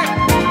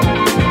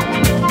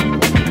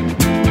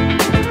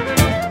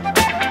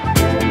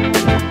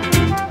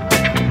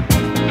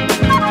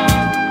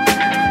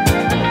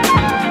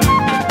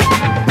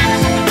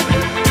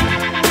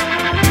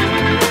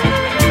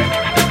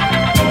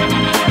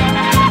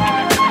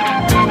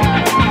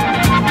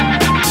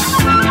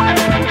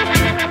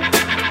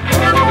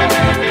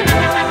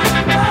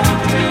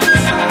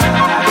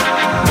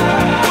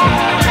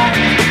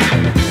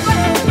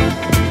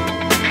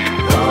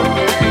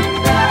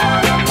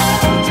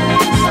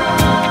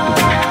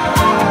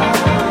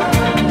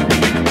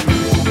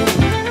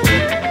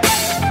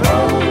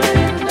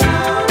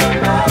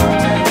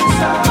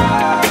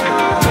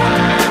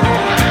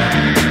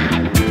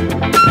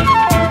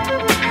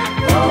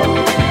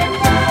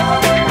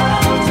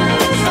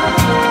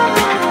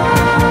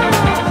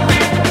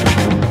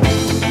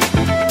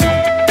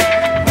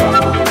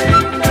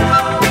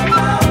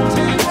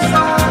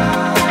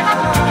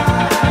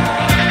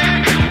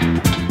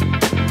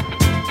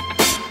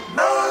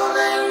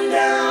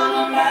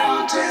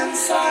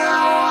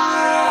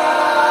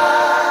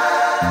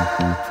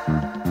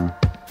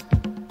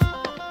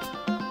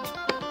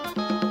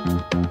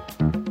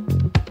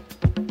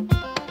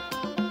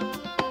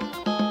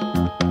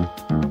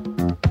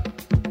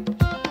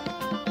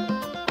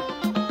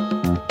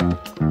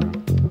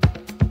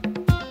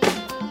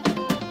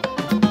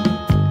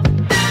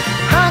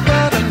 I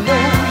gotta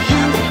know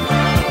you.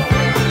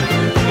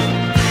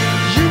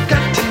 You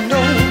got to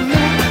know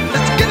me.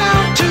 Let's get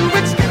out to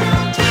it.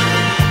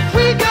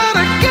 We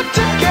gotta get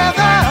together.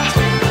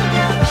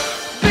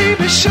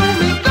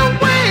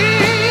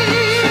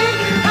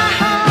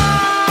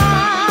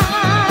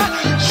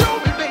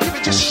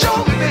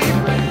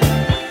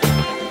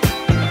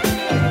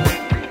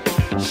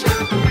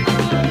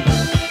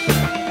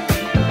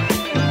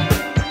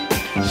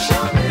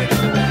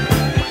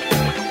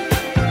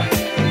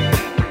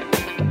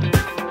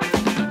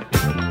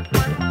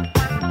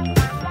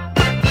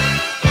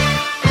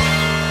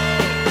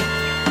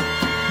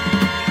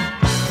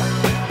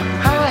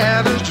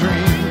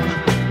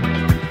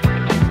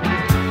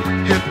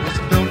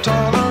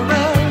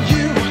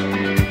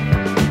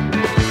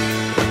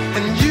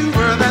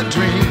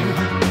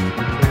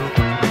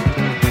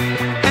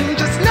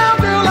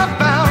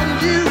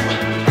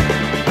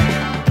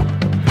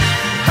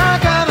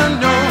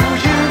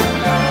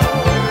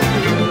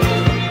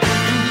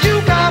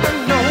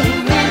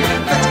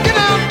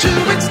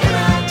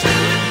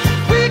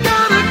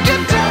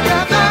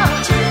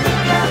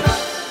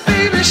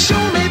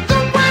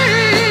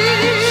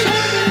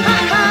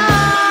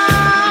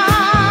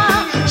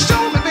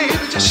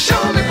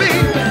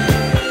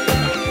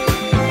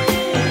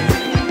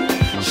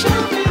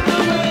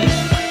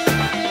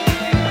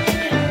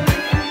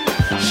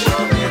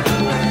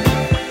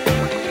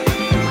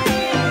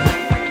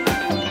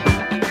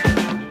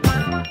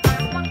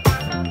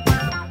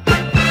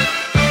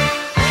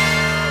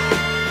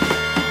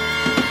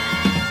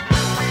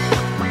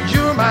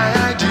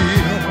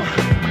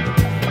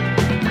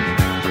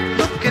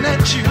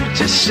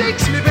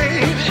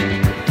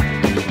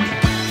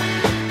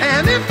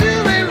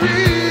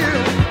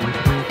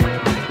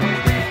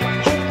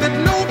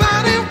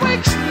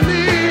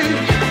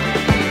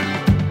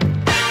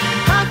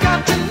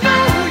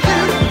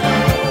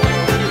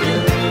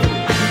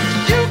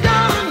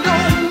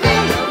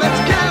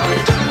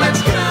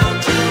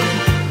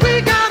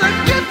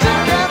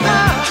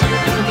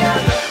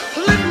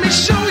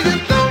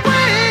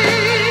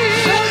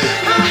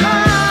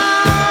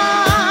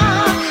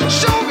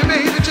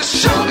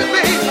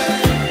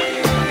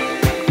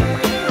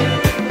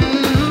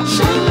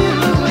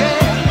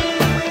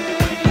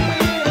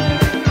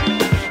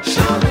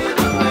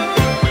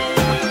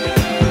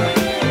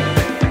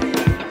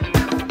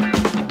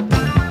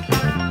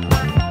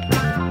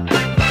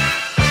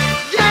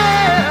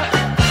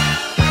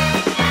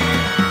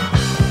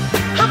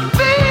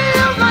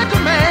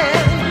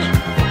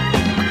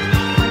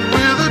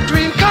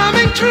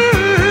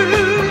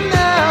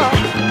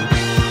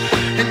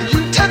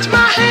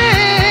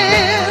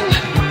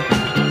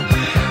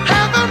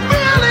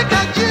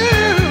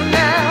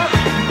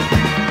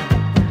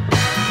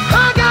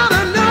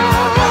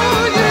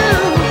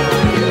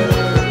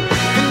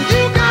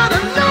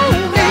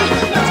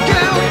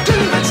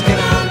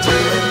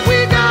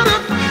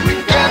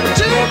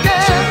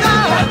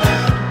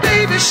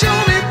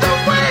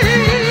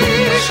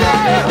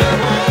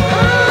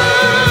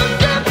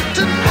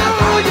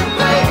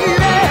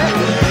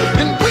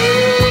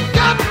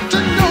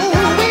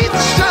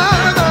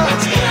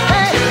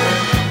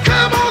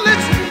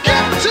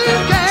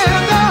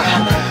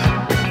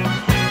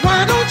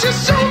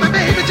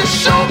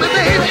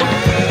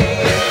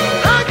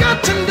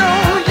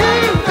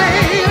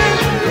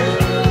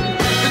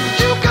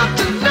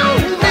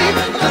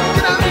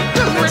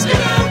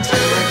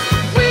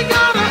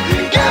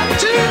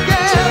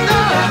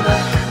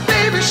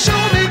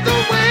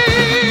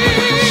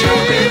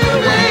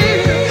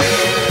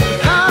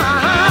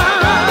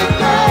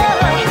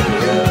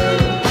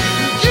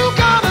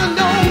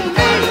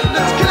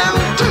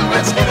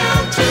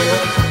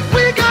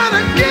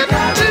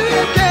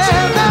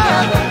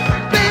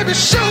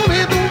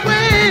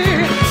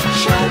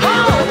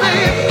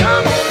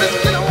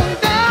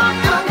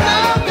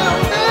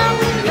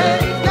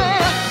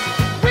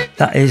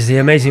 That is the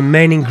amazing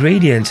Main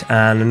Ingredient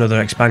and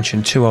another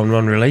expansion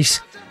 2-on-1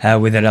 release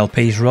with their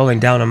LPs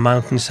Rolling Down on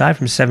Mountainside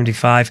from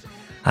 75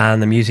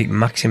 and the Music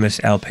Maximus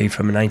LP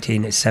from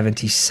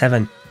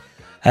 1977.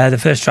 The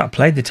first track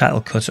played, the title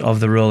cut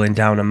of the Rolling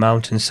Down on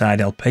Mountainside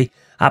LP,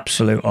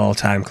 absolute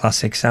all-time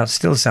classic,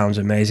 still sounds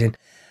amazing,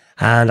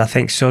 and I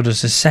think so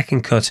does the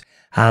second cut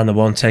and the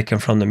one taken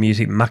from the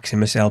Music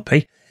Maximus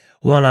LP,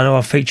 one I know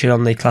I've featured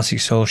on the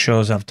classic soul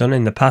shows I've done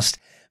in the past,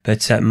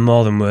 but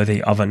more than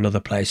worthy of another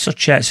play.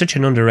 Such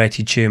an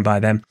underrated tune by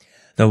them,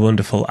 the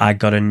wonderful I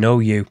Gotta Know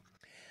You.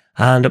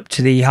 And up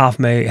to the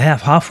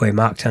halfway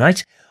mark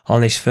tonight on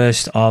this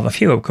first of a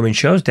few upcoming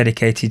shows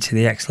dedicated to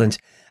the excellent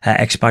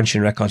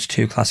Expansion Records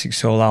 2 classic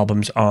soul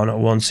albums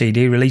on 1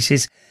 CD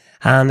releases,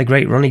 and the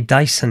great Ronnie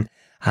Dyson,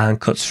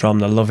 and cuts from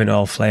the Lovin'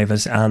 All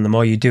Flavours and the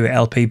More You Do It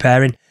LP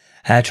pairing,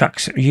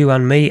 tracks You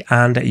and Me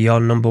and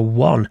Your Number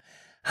One.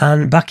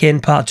 And back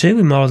in part 2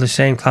 with more of the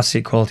same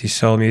classic quality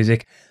soul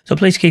music, so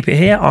please keep it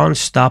here on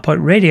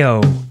Starpoint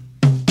Radio.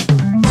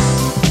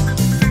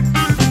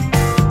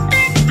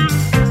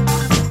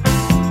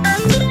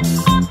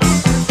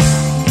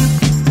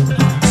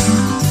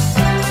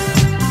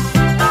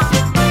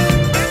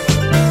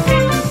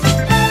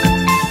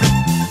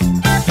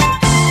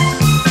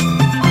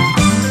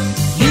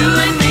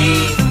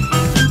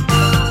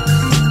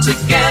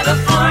 Together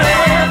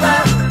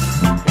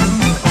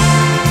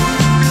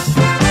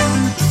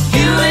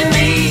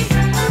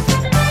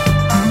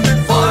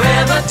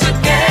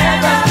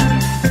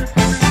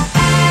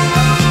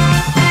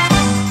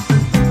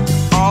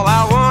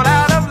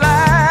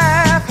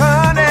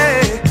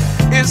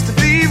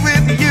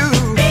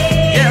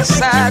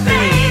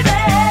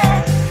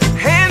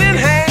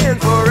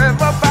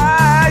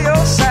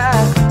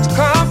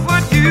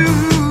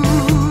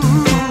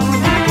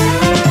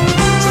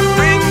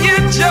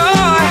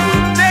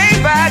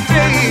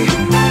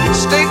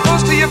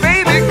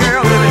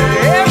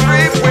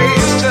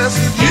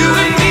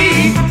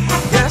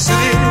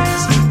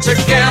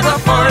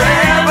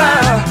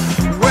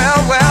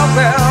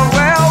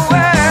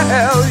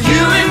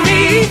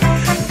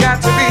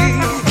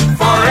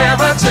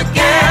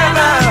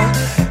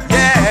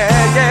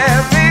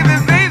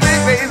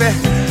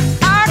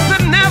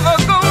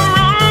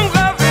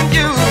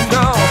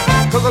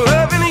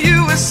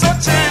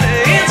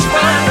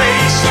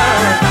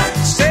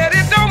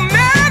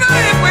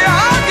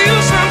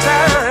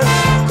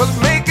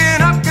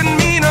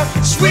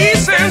sweet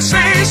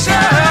sensation.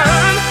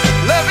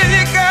 Loving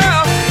you,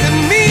 girl, it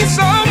means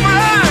so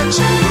much.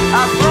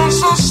 I've grown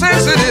so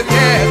sensitive,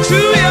 yeah, to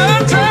your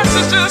touch.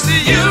 It's just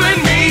you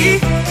and me,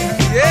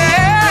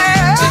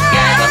 yeah,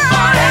 together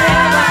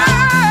forever,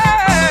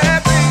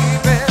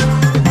 baby.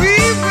 We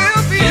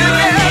will be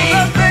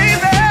together,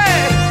 baby,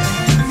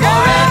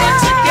 forever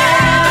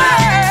together.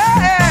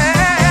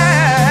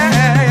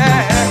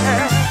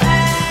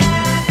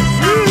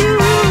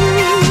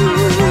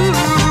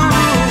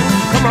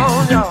 Come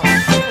on, y'all,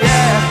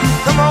 yeah,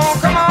 come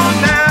on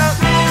now.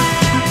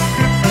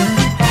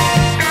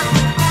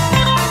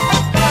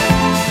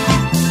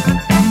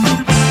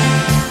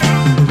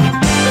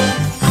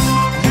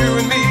 You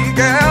and me,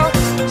 girl,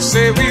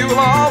 say we will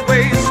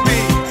always be.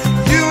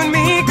 You and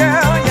me,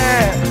 girl,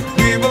 yeah,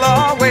 we will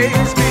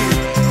always be.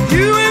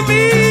 You and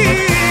me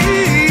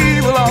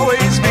will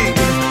always be.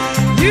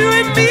 You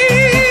and me.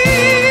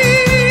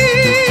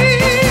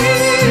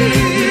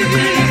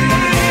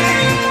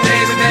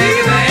 Baby,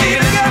 baby, baby,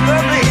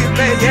 together,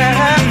 baby,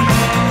 yeah.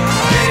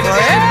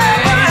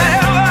 Forever,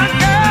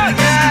 girl,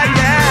 yeah,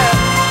 yeah.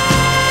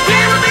 We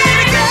will be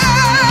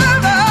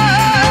together.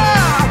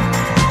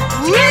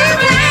 We will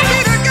be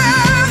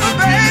together,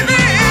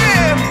 baby.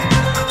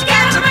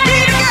 Got to be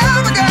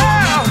together,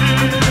 girl.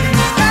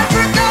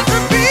 Got to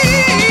be.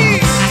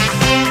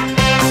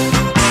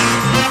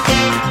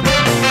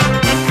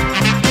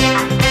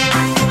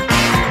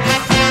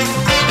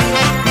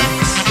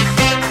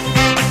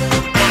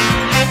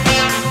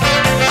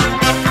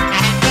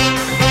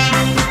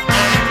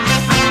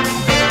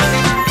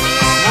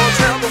 Won't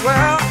tell the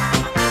world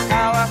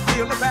how I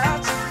feel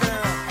about you,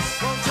 girl.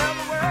 Won't tell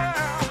the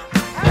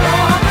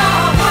world.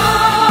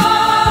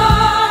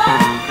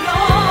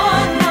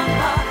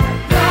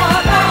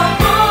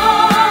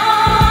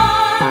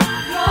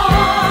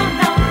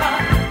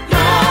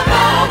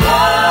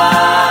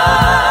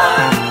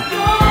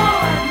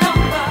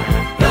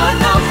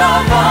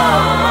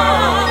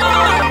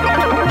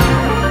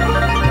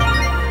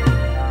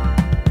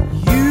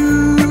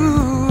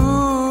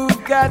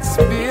 You've got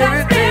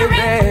spirit,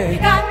 baby.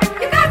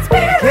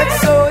 Get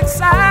so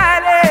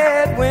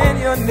excited when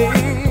you're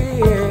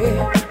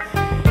near,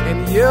 and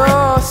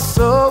you're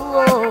so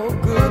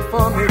good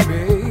for me,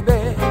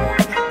 baby.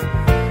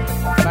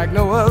 Like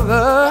no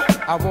other,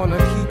 I wanna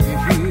keep you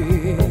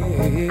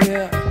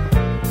here.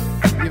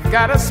 You've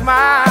got a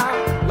smile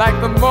like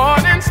the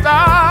morning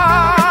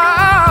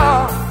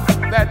star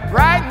that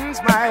brightens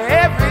my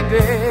every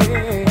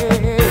day.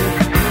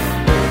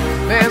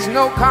 There's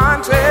no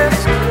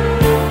contest.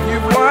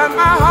 You've won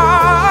my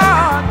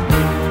heart.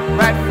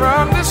 Right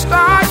from the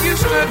start, you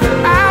stood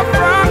out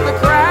from the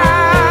crowd.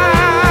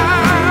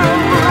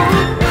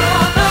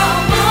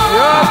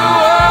 You're the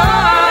one.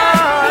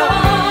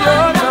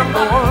 You're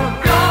number one.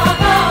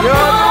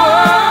 You're the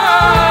one.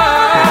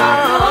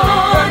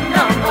 You're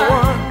number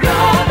one.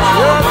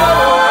 You're the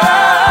one.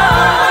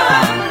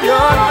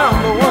 You're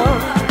number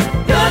one.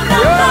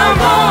 You're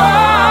number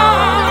one.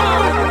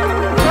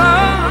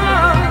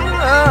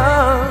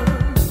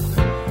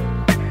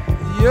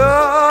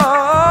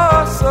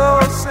 You're so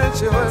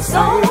sensuous,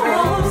 baby.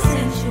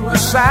 The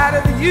sight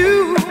of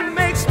you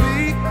makes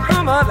me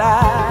come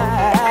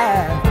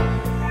alive.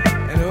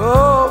 And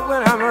oh,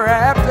 when I'm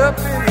wrapped up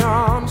in your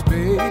arms,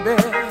 baby,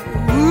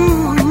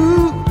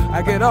 ooh,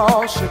 I get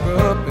all shook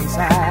up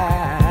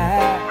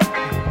inside.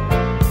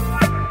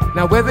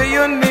 Now whether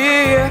you're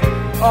near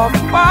or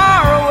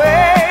far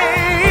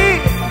away,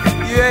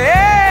 you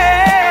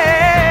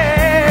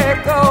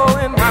echo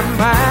in my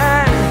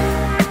mind.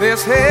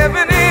 There's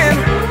heaven in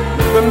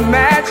the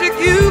magic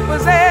you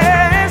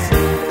possess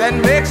that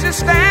makes you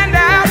stand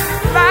out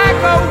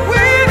like a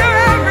winner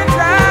every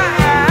time.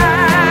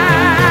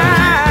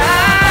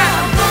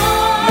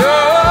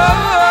 You're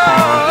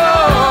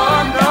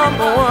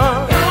number one.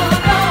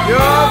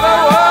 You're the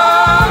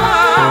one.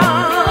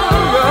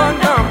 You're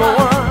number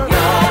one.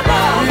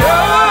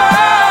 You're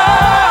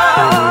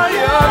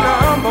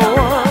number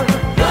one.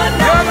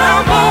 You're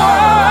number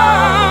one.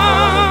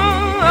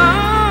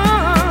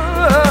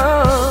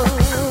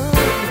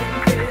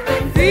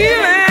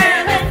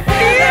 Feelin,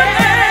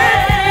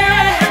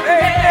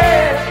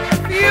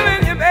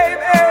 feelin you,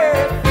 baby.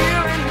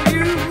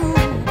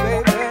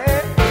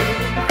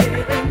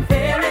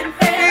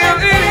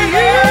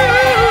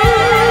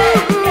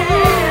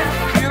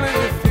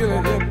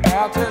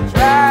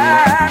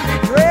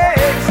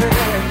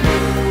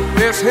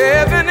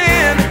 Heaven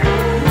in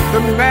the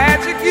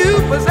magic you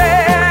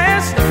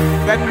possess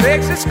that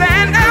makes you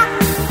stand out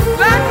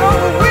like a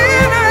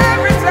winner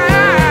every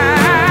time.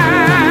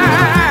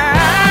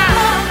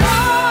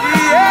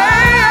 Yeah,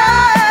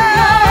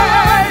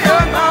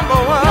 you're number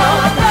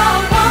one.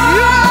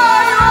 You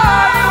are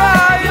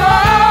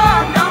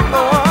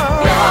number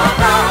one. You're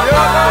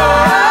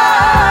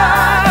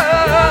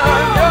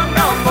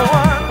number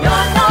one.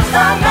 You're number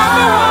one.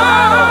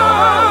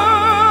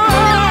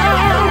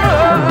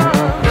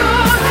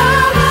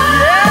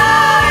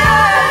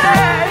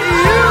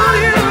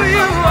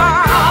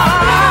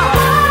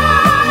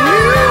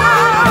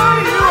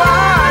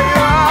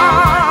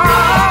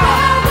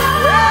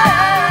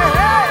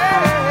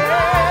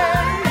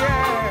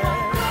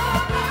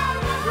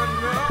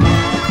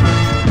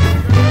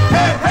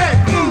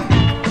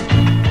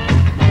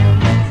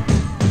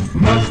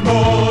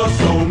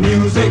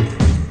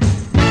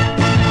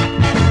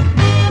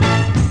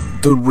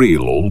 The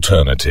real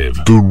alternative.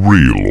 The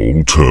real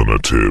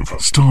alternative.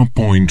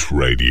 Starpoint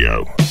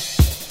Radio.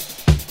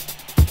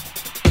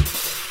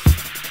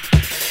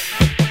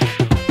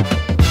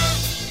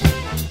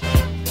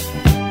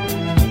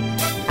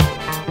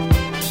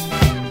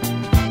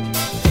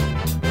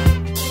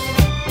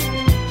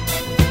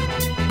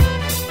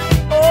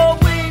 Oh,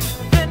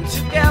 we've been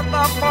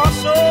together for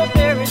so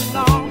very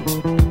long.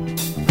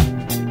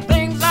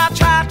 Things I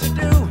tried to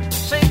do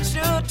seems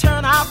to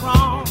turn out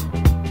wrong.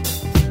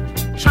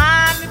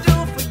 Trying to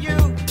do for you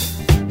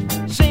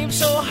seems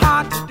so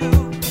hard to do.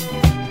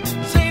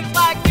 Seems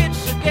like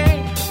it's a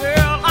game,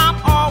 girl, I'm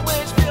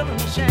always feeling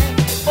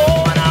ashamed.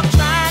 Oh, and I'm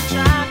trying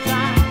to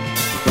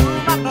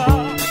prove my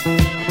love.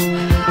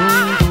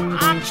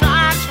 I'm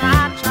trying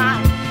to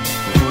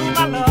prove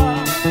my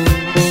love.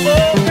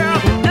 Oh, girl,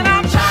 and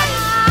I'm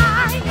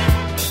trying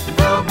to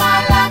prove my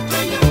love to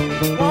you.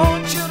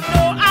 Won't you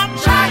know I'm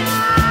trying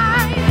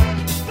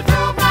to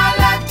prove my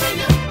love to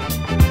you.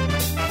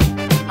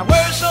 I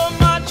worry so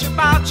much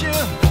about you,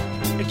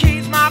 it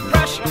keeps my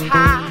pressure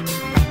high.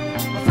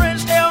 My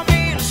friends tell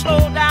me to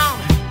slow down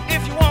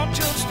if you want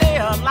to stay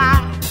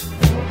alive.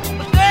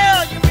 But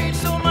still, you mean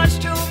so much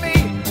to me,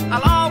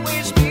 I'll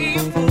always be a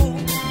fool.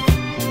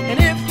 And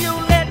if you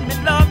let me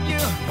love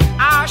you,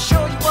 I'll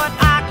show you what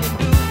I can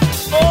do.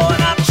 Oh,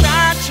 and I'm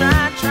trying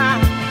to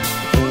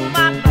prove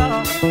my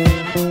love.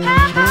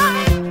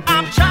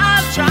 I'm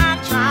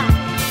trying to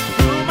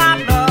prove my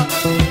love.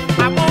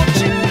 I want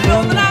you to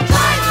know that I'm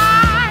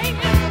trying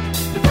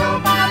to prove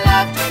my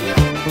love to you.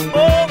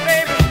 Oh,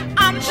 baby,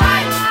 I'm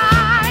trying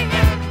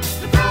to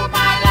prove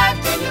my love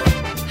to you.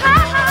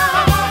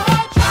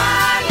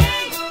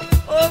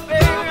 Oh,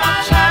 baby,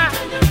 I'm trying.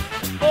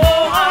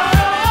 Oh, I'm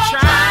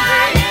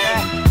trying, baby.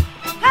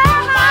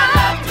 My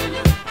love to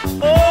you.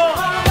 Oh,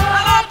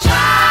 I'm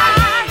trying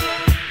to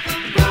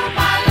prove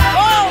my love.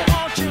 Oh,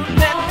 won't you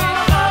let me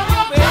love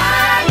you, baby?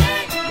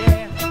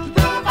 Yeah,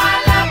 prove my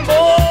love.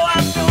 Oh,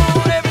 I'm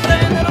doing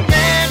everything that a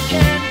man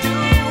can do,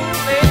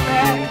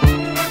 baby.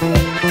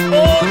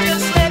 Oh,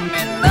 just let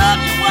me love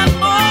you one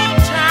more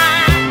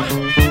time.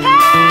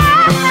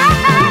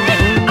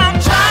 I'm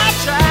trying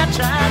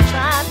to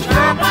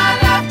prove my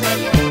love to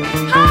you.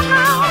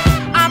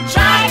 I'm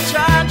trying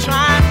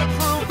to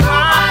prove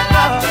my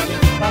love to you.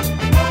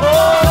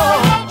 Oh,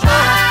 I'm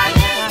trying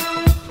to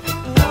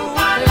prove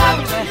my love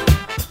to you.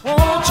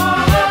 Won't you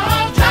let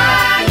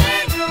me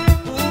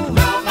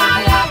prove my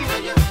love to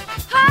you?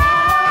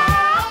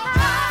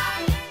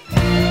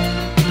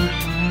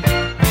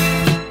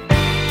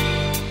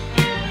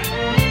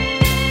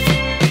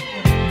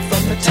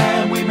 From the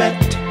time we met,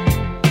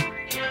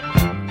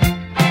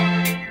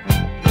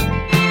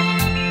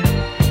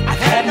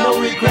 I've had no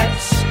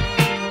regrets.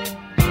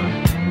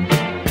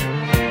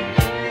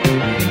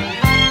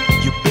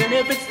 You've been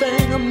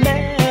everything a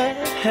man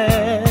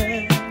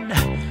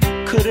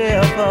could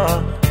ever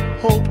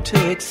hope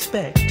to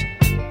expect.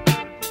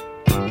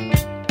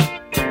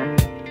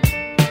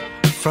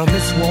 From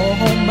this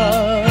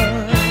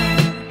woman,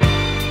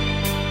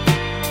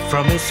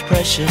 from this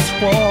precious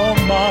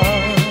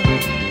woman.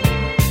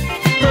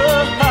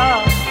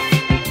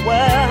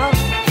 Well,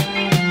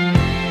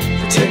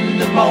 the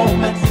tender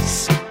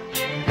moments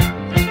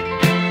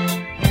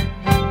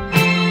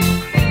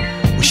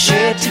we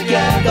shared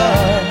together,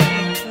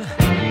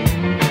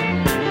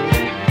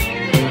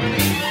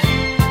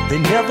 they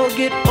never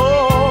get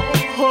old.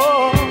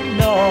 Oh,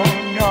 no,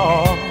 no,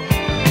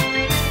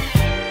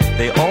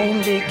 they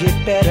only get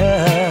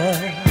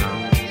better.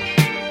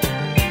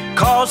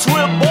 'Cause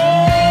we're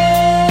born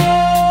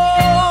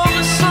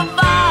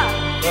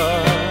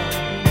survivors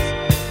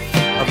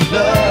of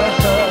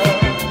love,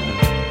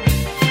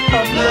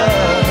 of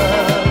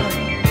love,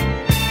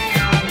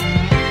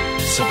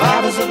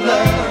 survivors of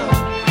love.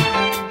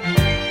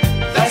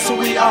 That's who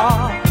we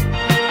are.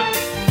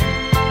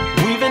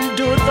 We've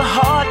endured the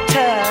hard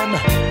time,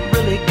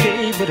 really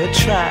gave it a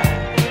try.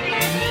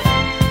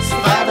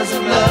 Survivors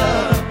of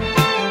love.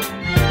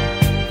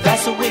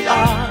 That's who we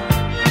are.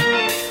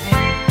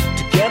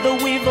 Together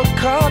we've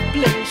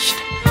accomplished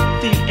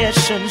the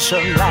essence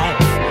of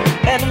life,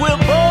 and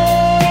we're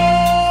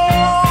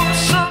born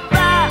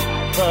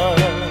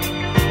survivors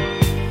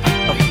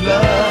of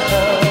love,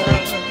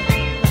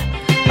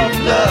 of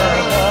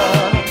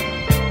love.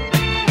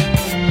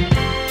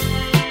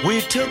 We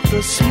took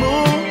the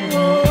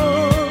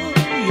smooth,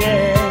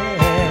 yeah,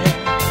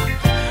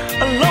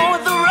 along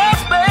with the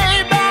rough,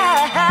 baby,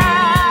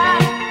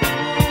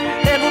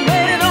 and we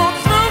made it on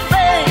through,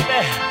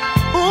 baby.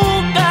 Ooh,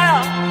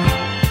 girl,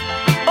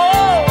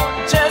 oh,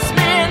 just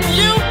me and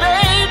you,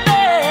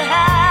 baby.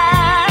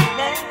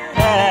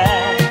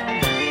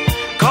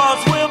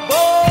 'Cause we're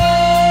born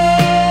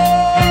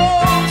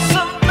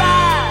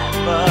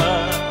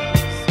survivors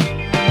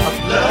of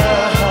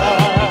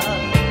love,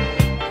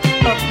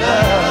 of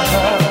love.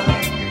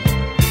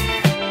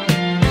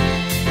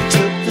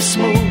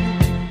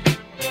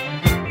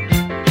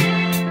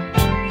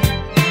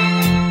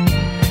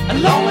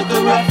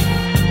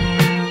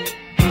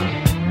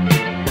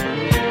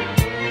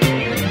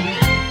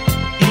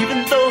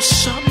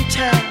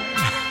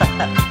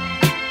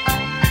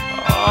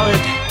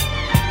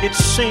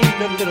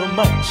 seemed a little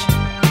much.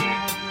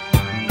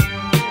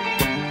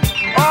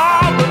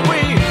 Oh, but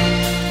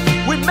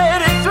we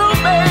made it through,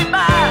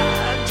 baby,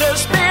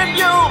 just me and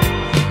you.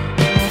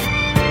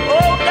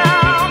 Oh,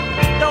 down,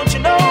 don't you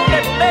know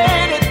that we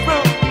made it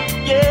through?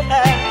 Yeah.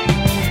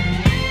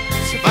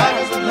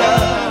 Survivors of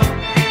love,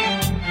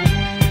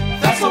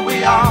 that's what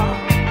we are.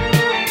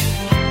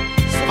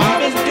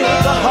 Survivors of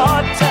love, the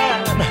hard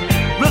time,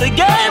 really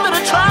gave it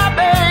a try,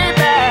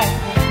 baby.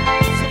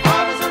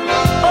 Survivors of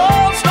love,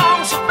 oh, strong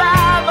survivors.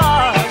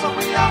 That's what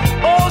we are.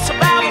 Oh,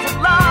 survivors of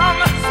love.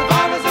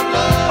 Survivors of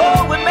love.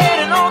 Oh, we made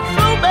it on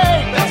through,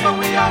 baby. That's what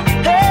we are.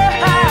 Hey,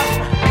 hey.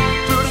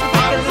 Through the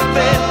thick and the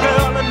thin,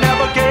 girl, I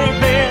never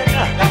gave in.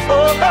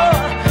 Oh, oh,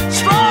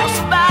 strong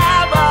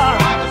survivor.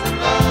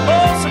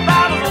 Oh,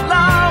 survivors of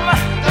love.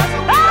 That's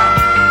what we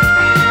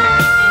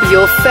are.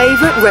 Your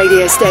favourite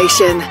radio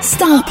station,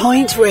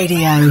 Starpoint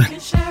Radio.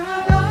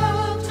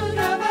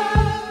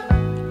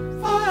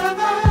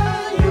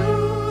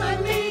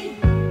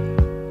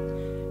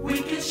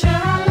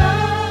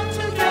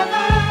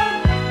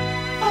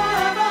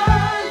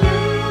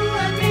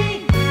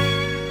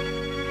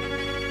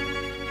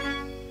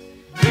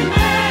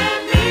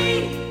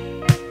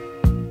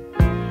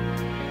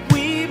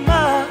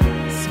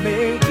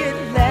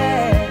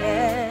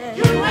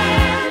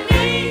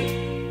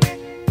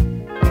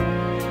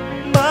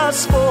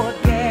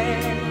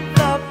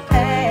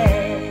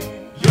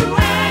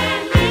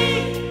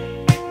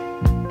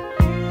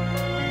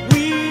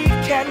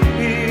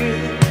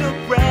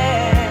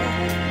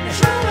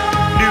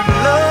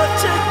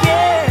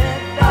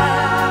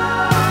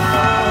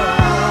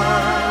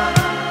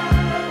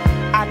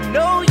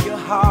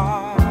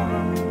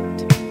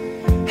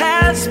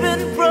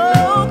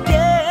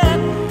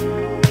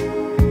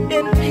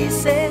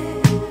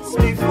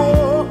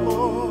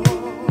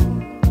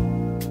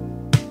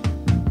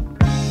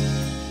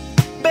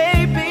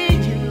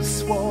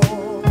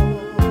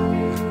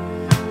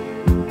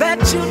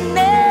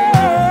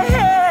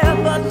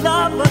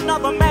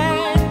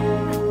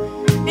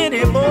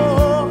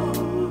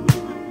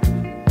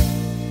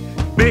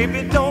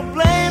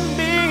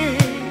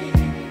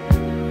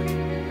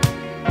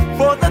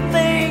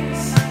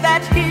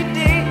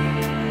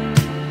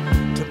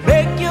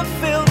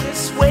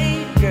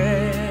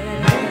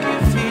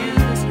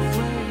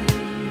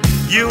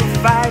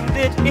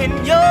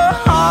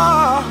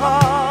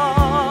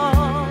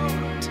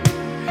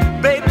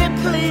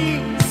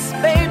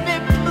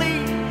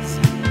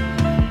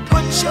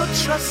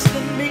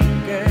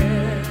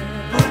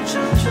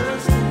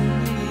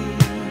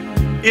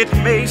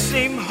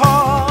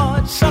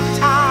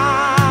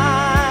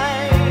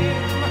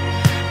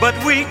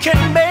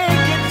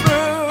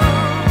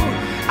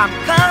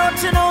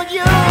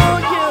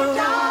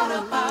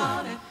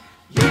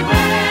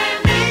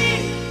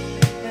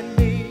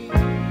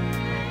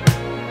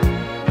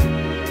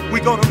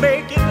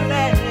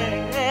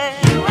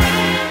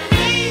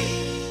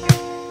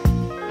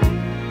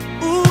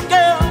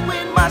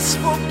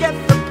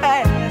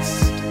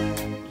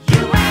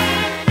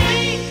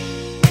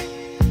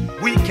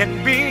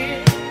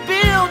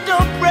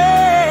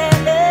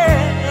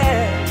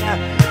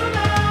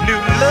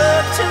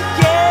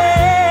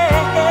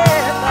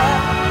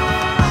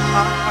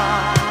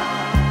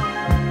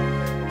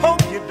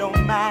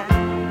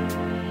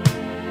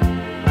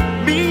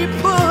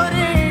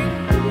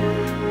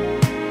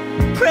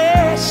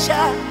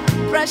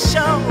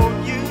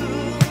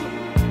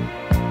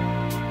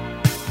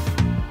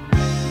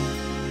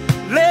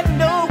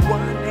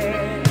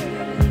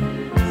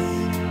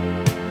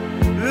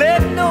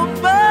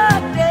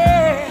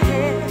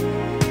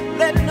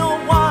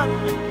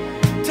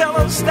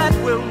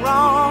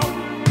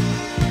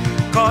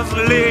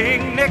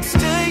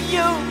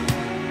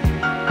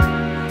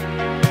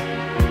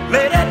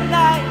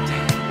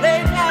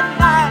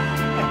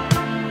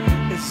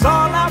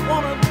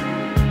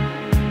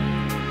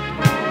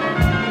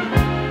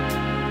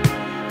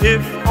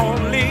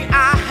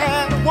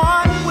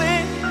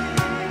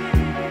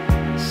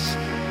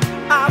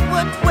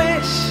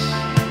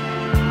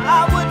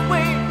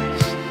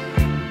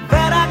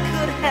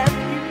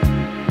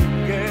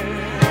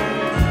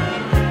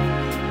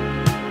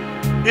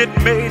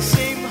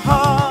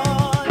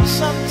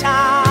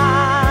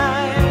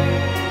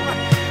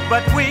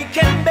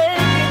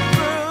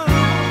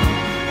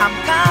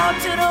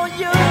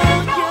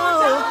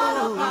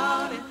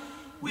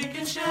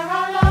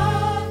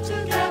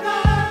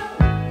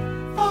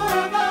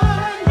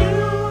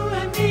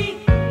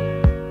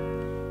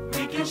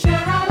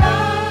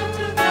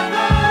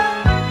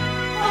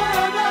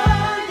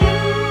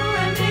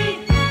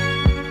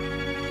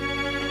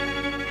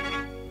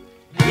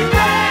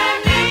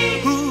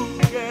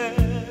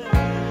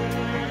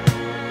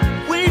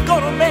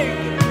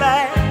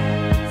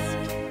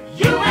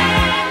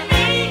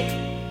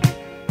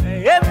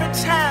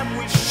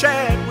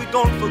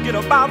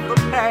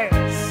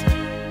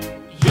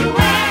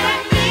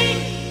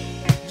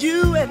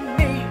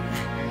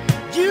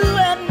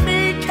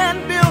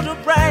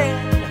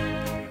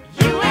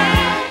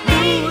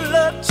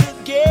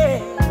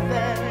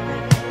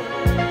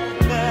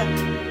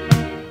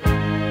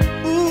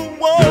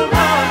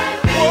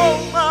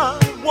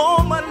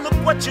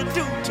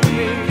 do to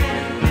me.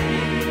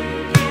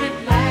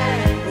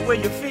 The way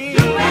you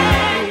feel,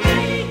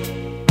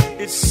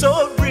 it's so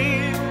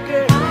real,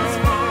 girl.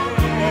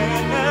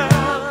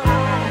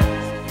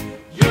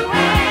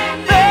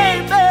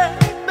 Baby,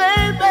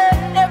 baby,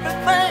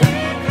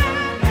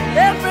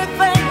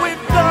 everything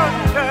we've done,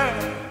 girl,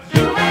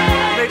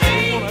 makes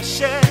me wanna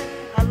share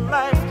our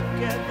life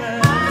together.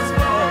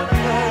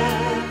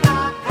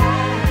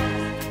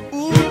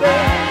 Ooh,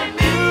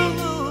 baby,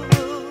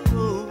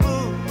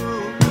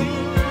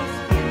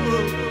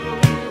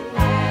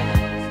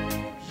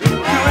 you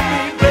and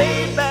me,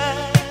 baby.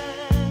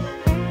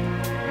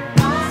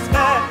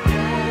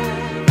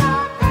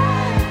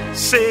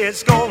 Say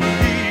it's gonna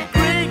be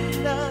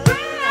greener.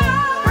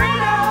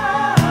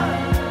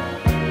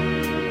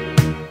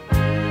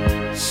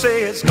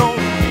 Say it's gonna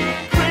be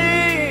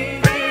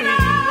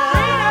greener.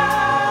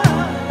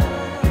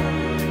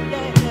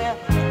 Yeah.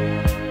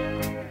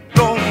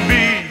 Gonna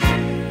be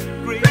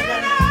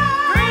greener.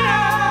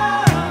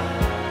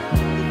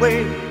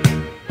 Wait,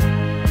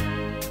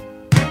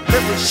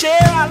 let us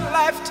share our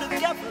life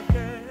together,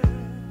 girl.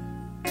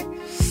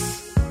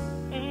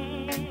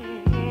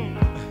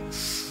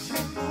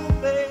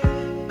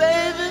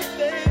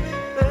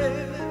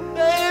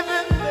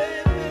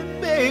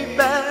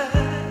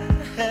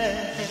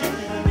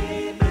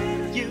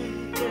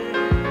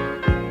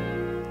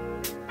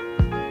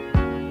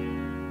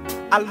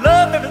 I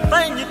love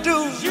everything you do.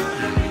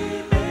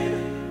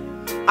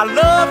 I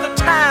love the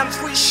times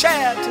we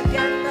share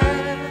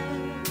together.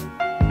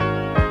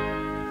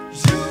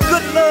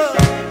 Good love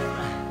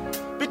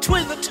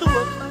between the two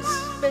of us,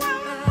 baby,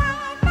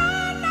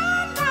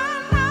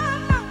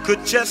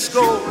 could just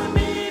go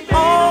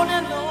on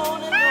and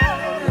on and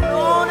on and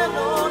on and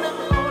on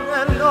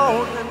and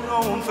on and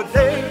on for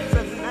days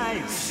and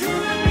nights. You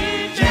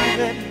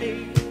and me.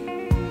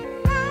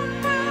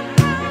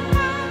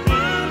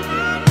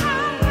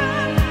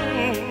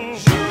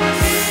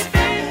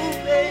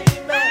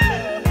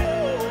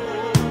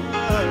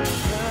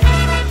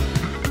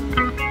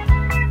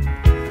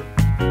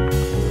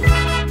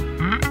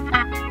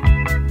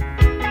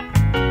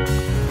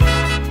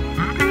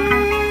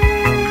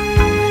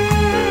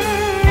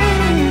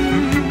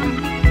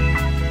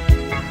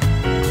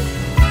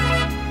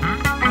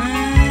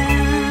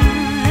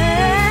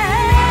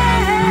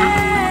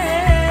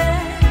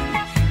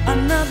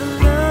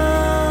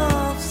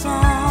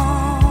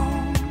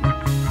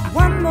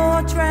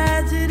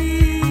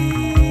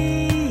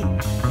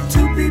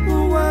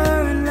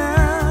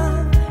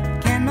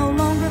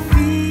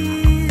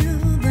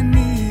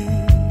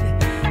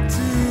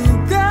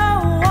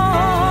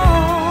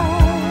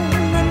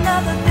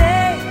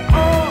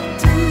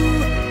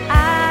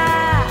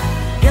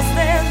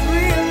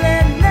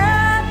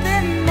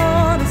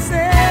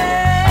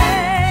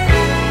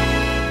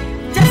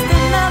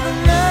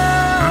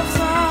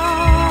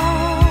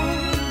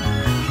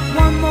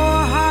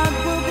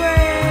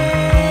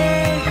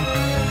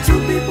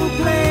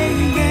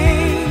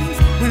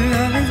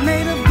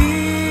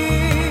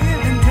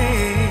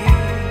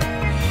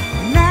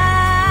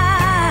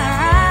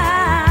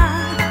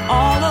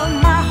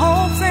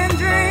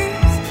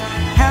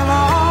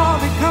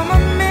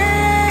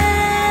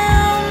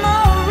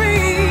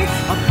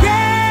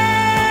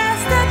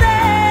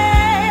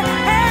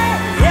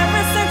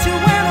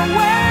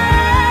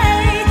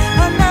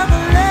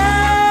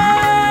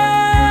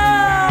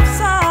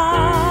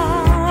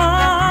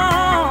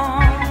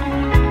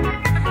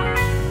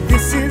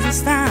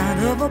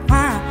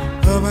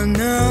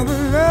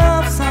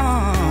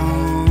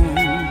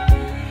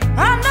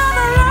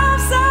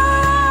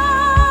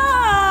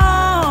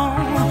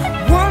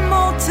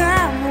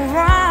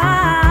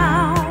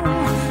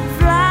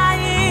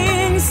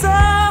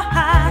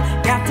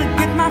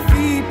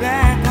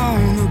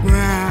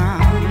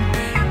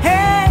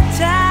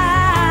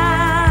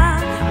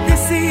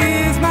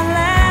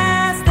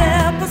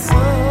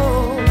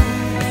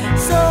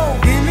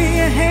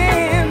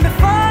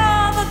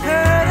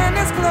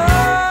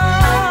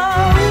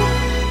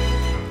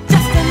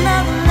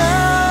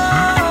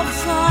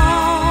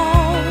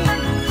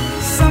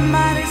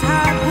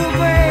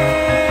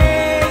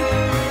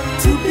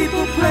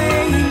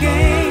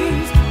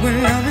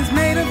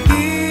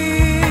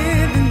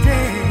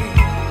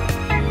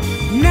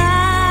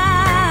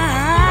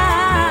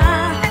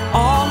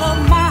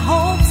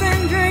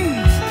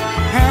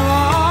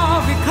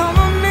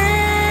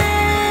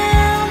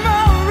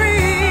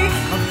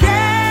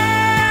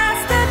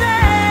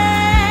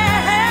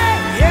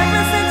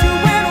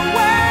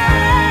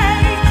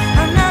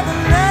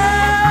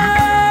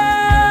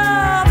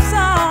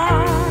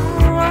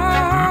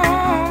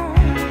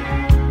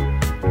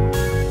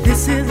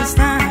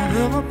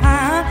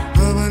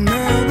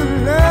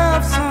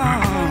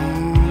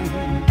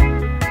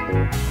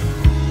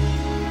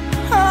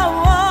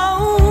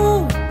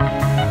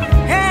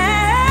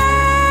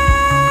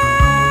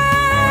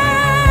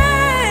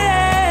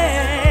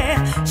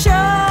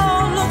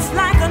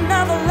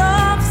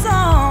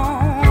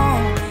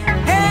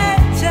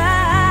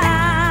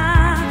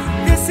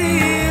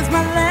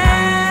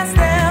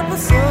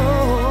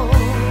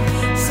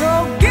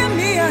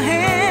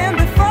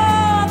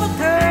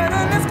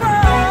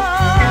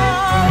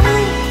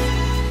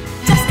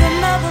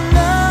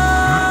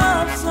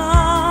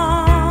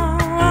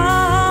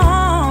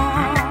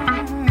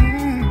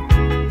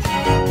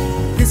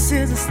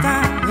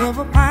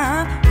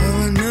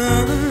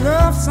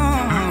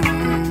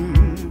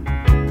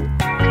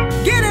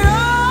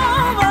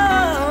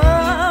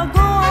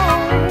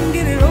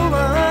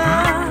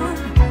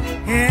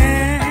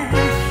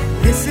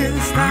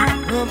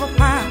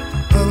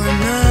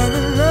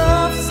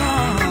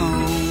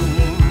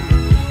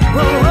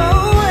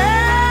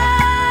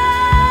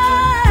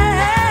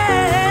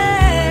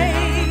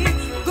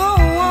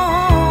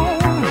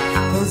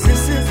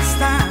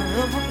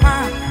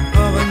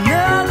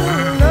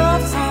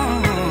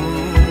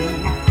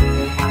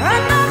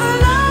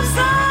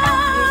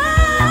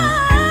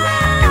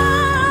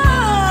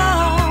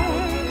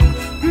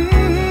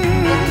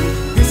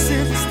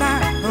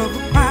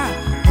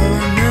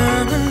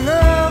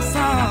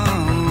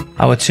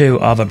 Hour 2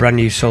 of a brand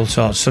new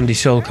Soulsorts Sunday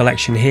Soul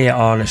collection here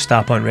on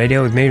Starpoint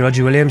Radio with me,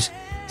 Roger Williams.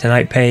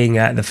 Tonight paying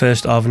the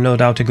first of no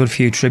doubt a good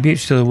few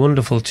tributes to the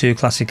wonderful 2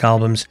 classic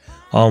albums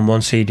on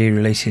 1 CD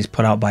releases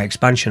put out by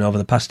Expansion over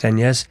the past 10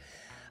 years.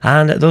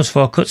 And those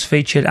 4 cuts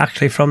featured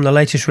actually from the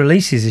latest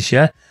releases this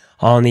year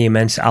on the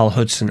immense Al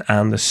Hudson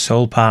and the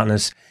Soul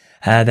Partners.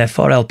 They're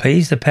 4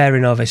 LPs, the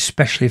pairing of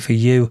Especially For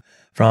You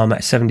from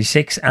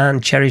 76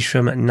 and Cherish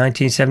from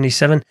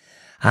 1977,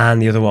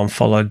 and the other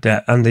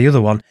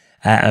one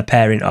a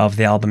pairing of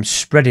the album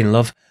Spreading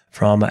Love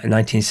from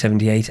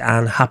 1978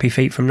 and Happy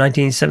Feet from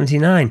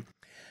 1979.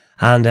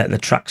 And the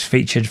tracks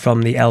featured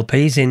from the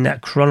LPs in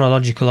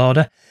chronological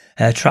order.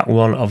 Track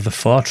 1 of the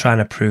 4, Trying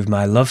to Prove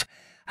My Love,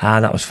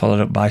 and that was followed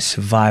up by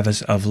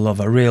Survivors of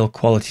Love, a real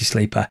quality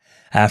sleeper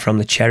from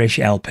the Cherish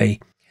LP.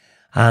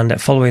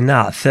 And following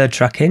that, third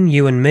track in,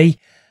 You and Me,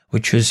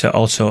 which was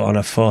also on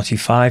a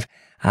 45,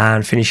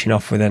 and finishing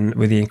off with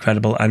the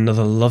incredible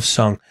Another Love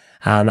Song,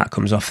 and that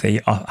comes off the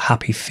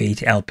Happy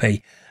Feet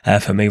LP.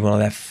 For me, one of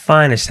their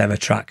finest ever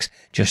tracks,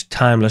 just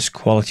timeless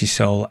quality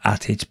soul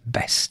at its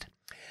best.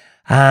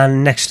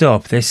 And next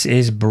up, this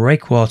is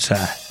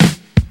Breakwater.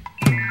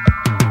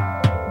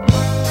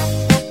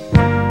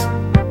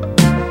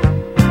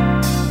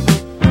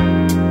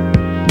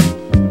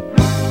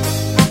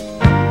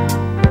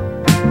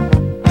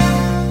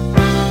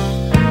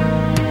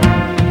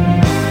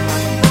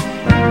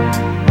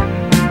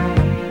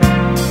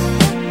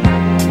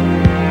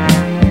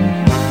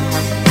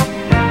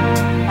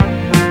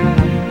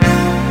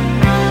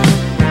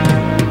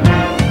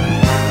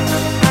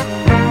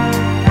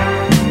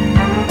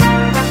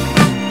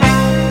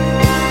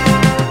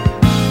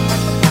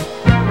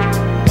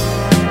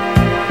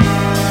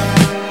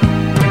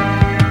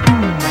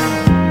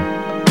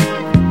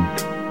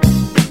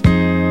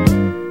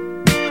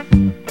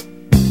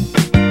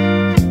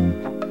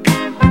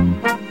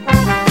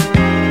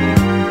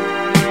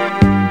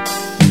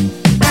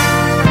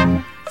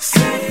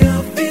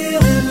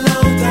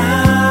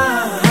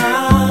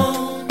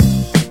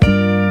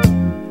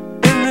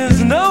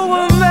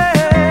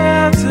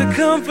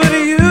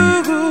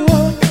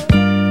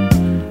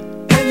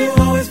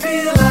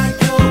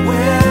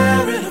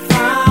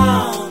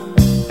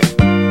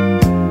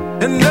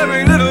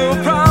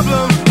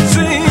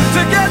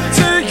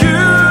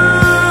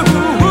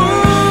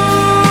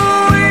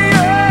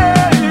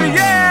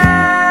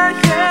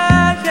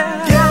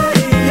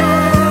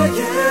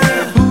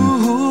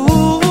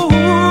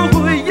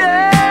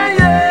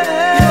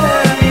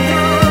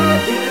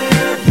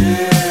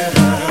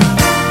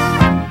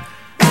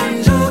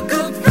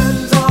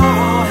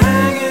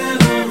 Hanging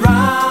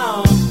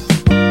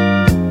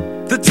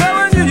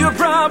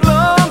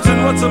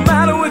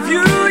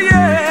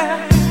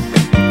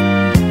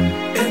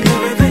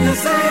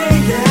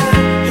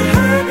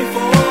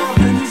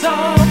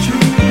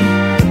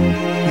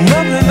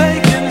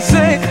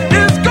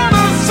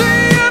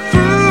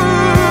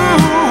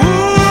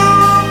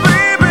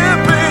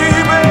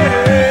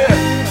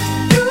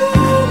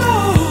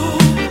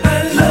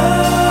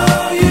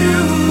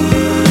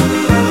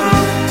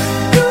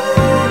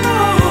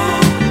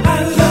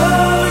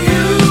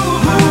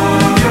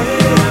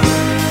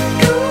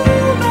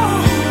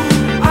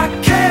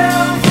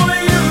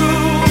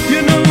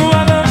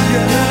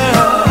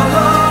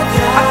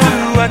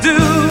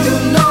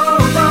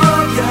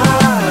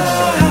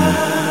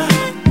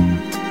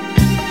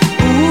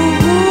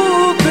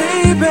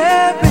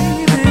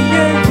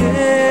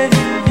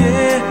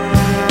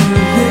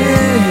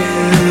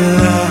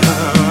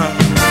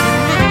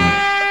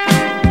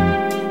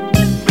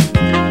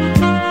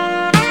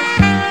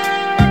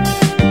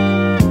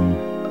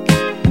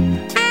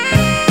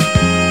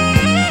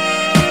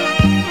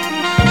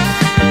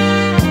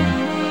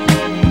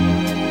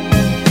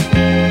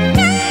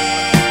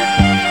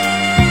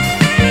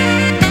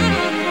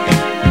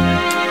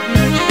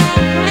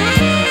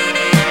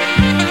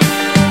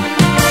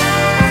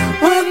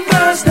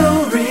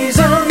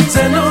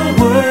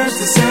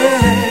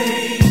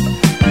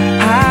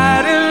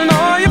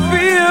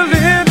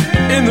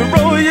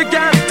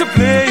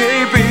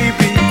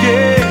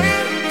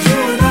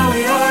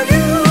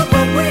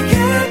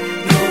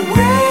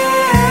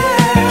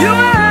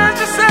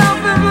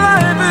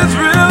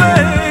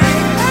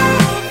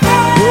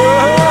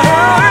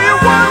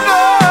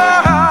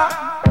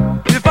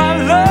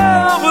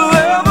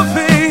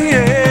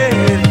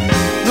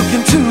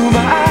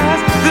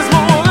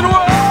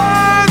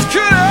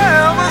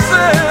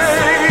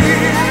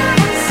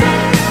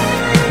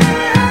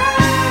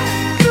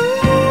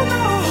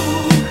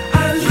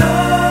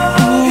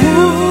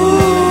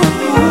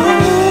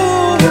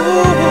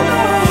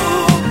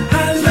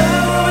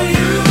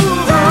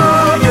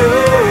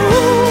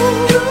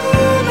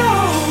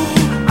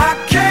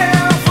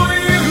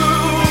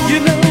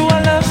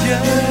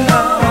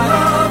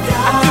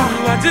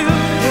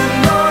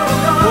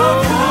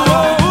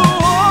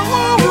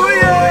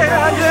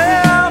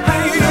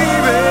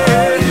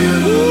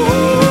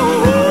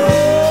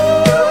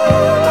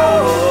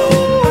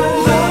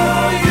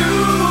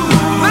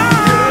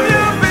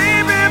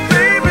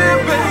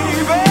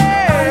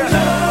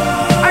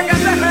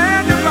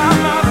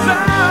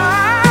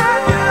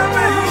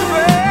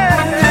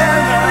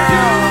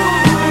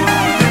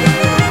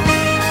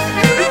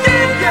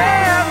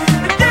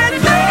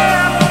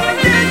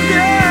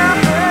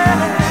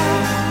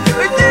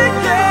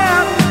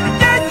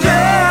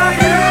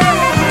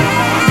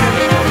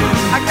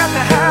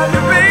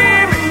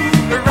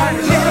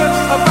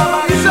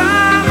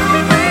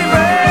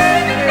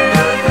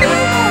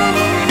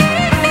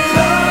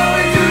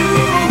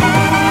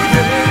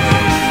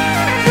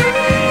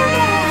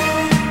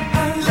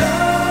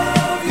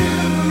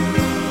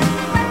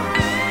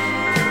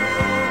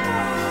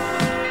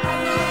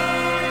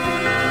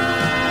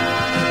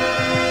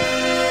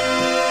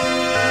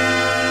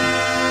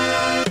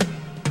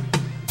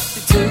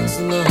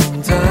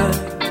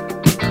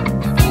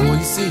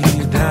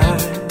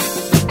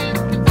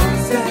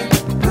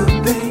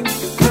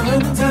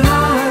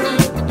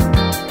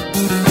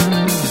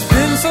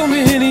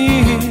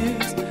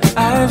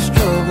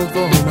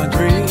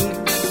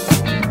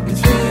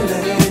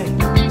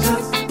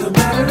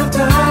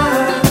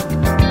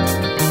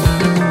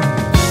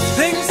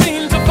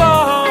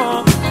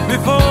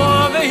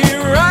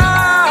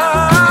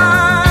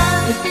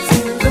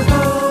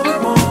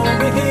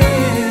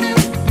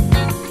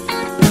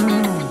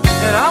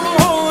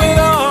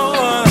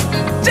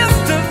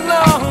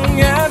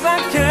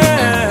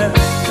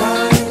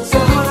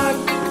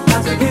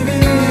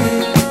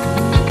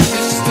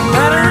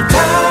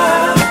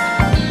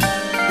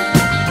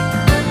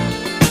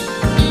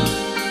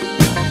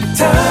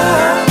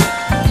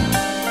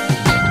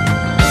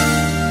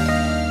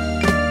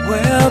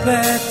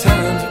bad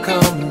times have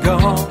come and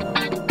gone.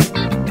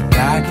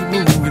 I keep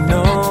moving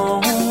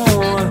on.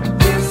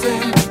 They say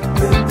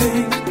good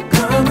things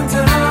come in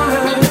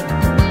time.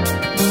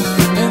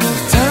 And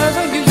those times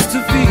I used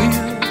to feel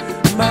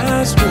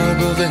my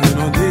struggles ain't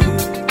no deal.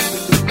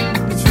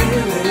 It's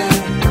really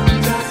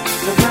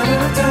just a matter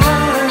of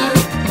time.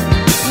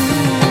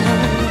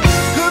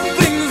 Good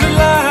things in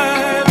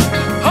life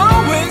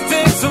always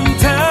take some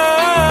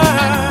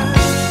time.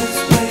 It's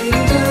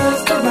waiting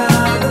just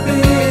around the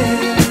bend.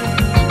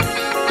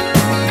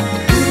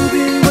 You'll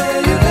be where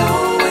you're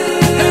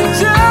going in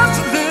just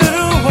a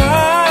little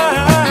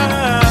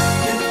while.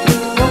 If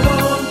you are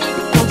one,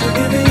 don't you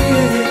give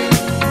in.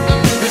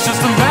 It's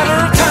just a matter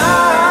of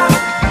time.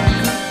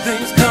 Good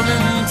things come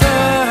in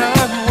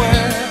time.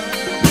 Well,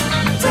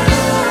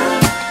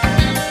 time.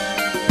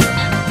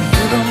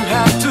 You don't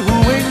have to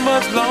wait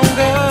much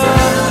longer.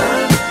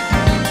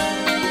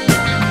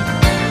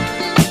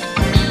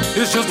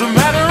 It's just a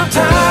matter of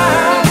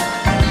time.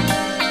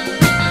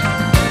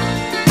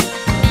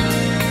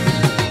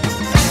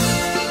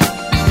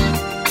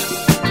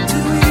 Do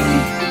we,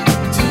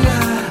 do I?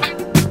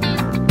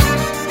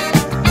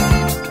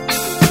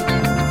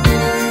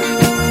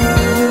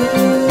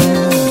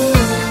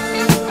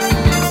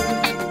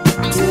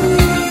 Do we,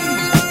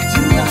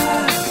 do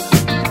I?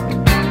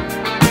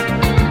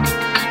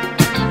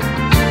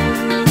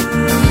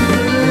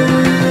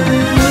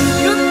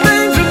 Good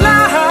things in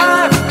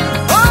life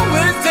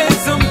always take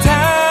some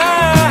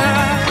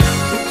time.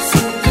 It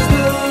seems as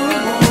though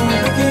it won't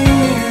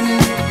begin.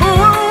 Whoa,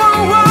 whoa,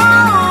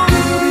 whoa.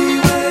 You'll be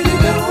where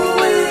you're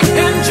going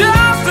in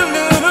just a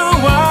little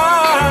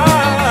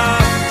while.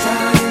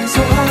 Trying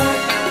so hard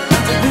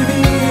not to give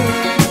in.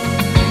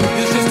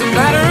 It's just a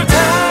matter of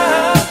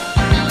time.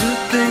 Good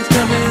things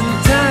come in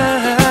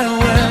time.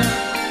 Well,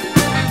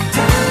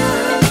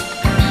 time.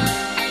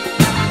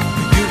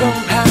 You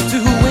don't have to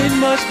wait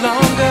much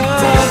longer.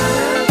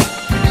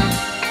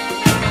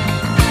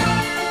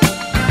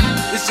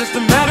 It's just a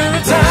matter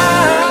of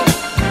time.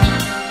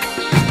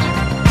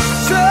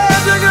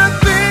 Such a good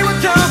thing will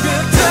come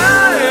in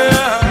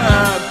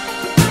time.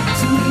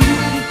 To me,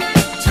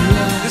 to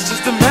us. It's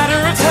just a matter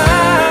of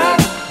time.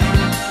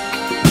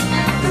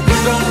 You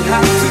don't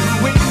have to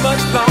wait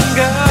much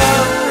longer.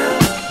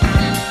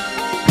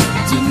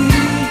 To me,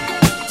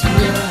 to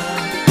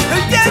us.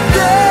 Yeah,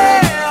 yeah.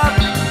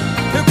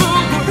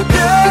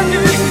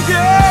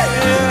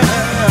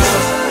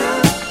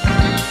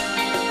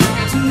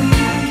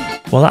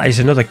 Well, that is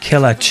another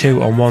killer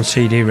 2-on-1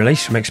 CD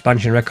release from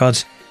Expansion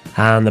Records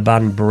and the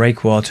band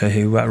Breakwater,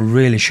 who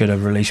really should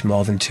have released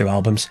more than 2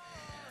 albums.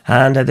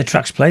 And the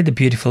tracks played, the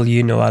beautiful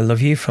You Know I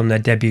Love You from their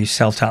debut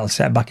self-titled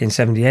set back in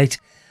 78,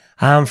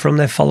 and from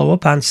their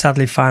follow-up and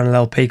sadly final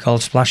LP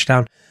called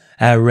Splashdown,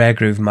 Rare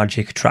Groove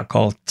Magic, a track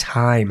called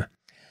Time.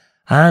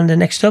 And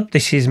next up,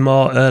 this is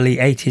more early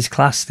 80s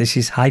class, this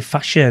is High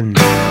Fashion.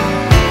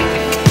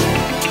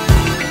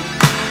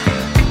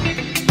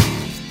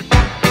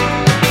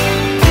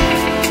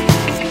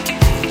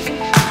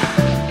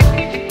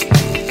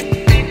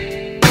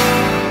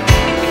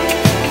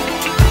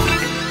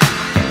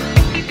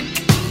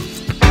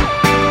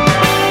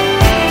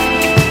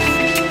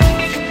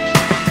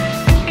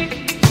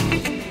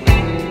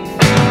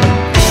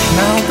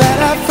 Now that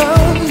I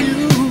found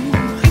you,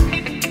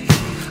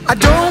 I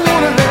don't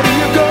wanna let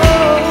you go.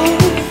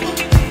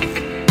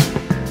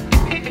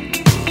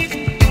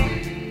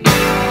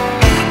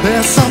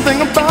 There's something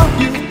about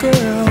you,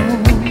 girl.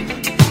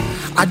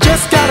 I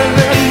just gotta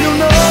let you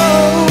know.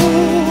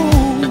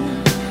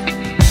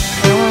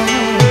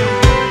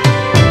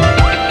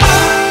 I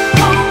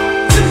want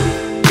to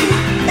be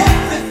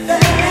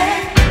everything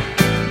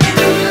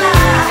in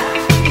life.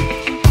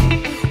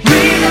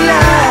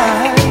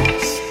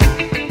 Realize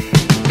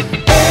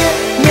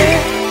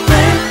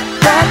anything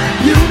that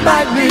you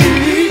might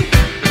need,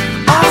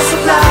 I'll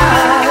supply.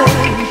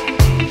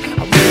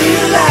 I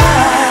realize.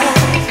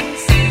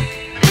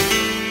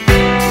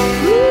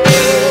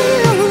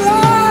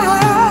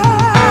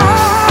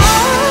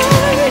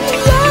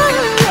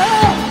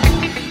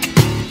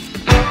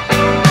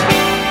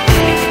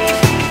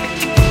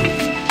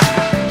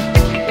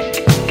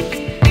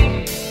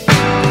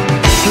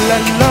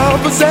 Let love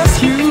possess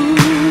you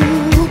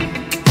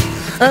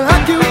and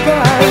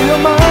occupy your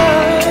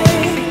mind.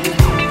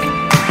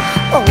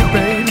 Oh,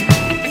 baby,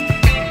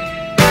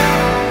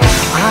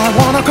 I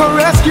wanna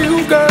caress you,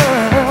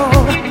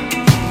 girl,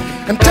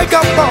 and take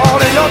up all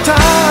of your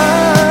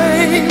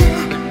time,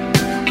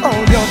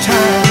 all your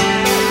time.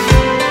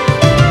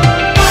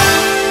 I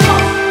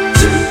want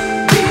to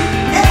be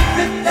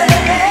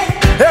everything,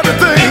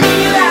 everything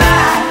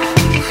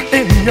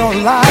in your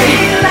life.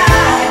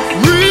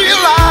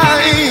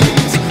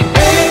 Realize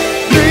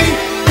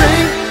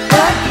anything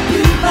that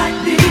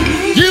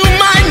you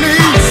might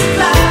need,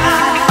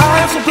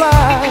 I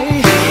supply.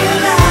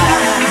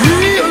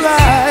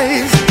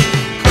 Realize.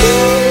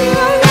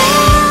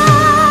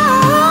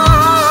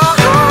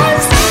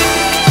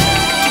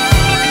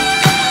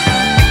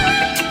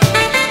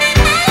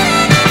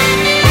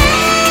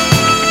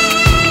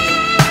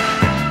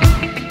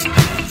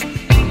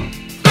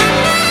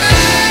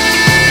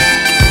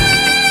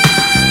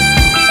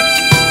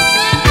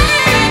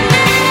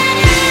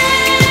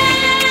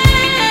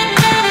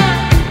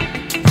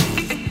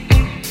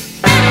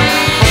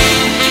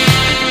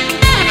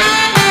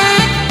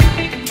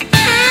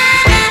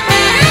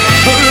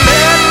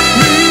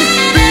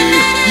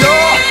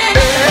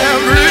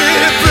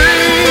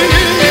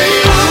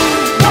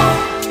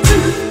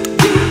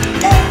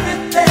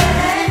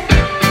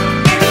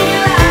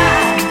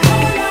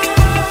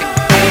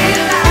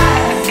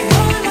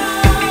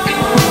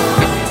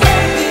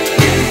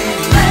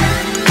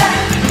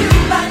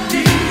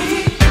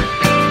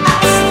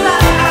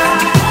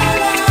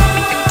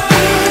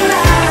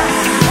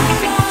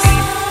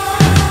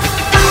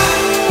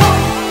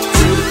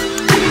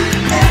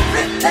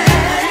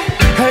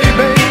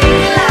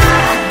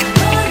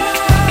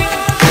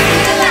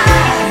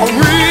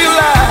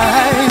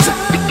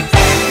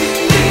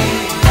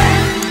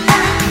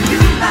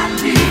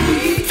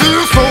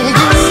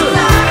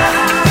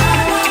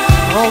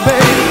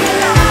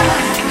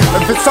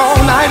 it's all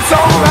night, it's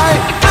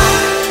alright.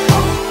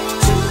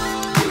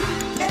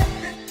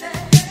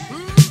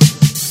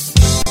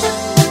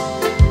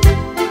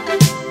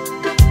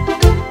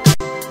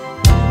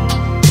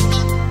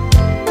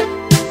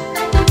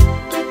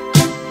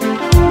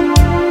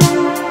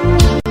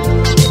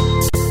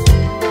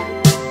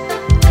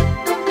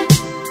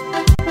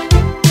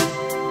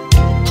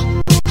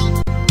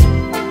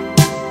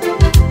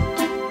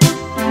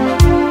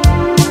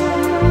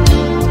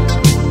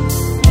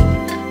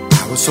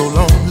 So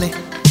lonely,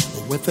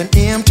 with an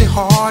empty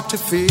heart to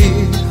fill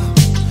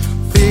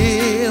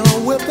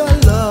with the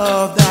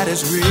love that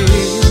is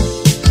real.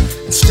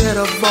 Instead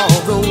of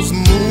all those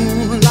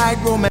moonlight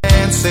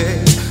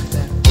romances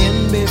that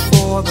end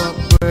before the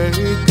break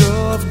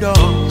of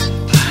dawn.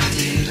 I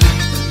did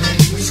like the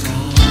memories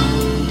gone.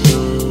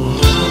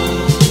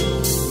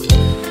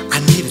 I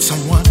needed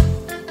someone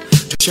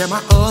to share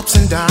my ups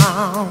and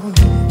downs,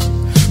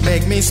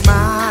 make me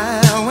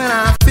smile when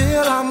I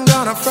feel I'm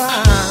gonna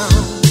frown.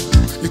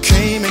 You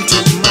came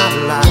into my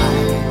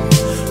life,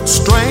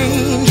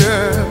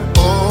 stranger,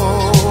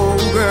 oh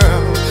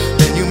girl.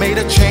 Then you made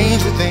a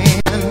change within.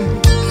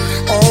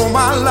 All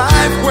my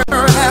life,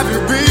 where have you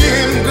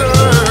been,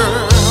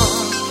 girl?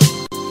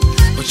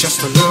 With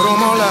just a little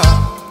more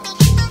love,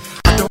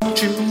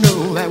 don't you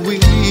know that we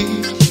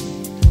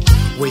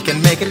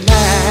can make it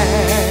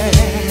last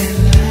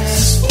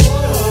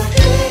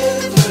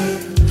forever?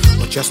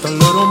 With just a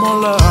little more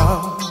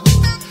love,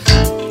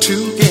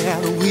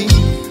 together we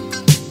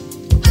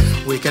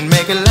can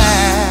make it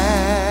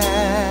last.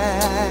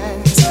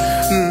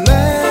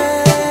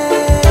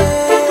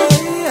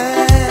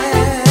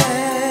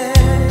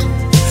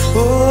 Oh.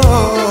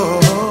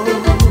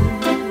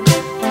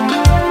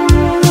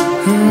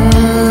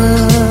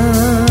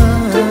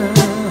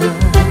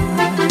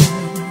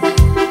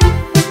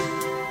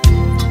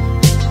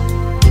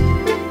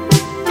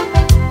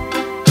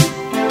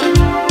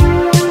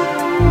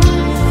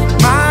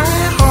 My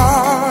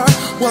heart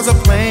was a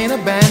plain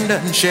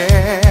abandoned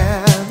shell.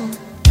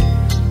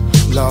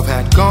 Love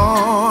had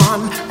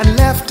gone and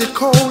left it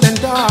cold and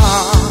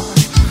dark.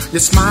 Your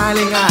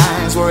smiling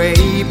eyes were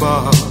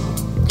able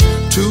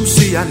to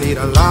see I need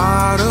a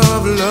lot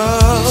of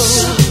love.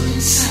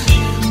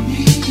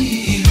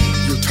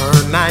 You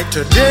turn night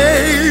to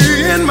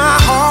day in my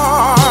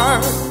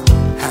heart.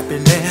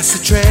 Happiness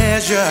a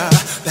treasure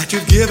that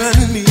you've given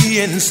me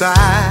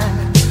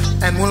inside,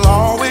 and will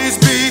always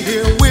be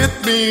here with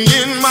me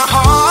in my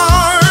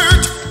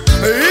heart,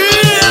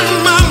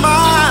 in my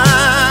mind.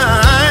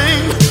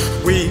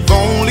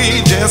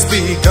 Just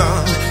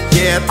begun,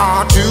 yet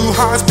our two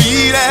hearts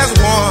beat as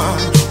one.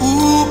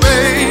 Ooh,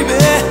 baby,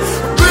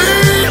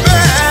 baby,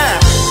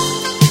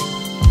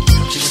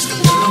 just a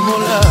little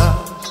more love.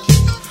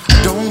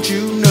 Don't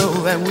you know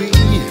that we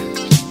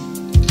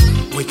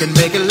can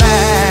make it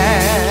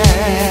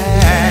last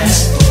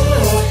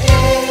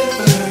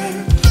forever?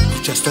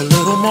 Just a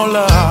little more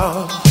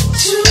love.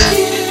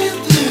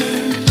 Together,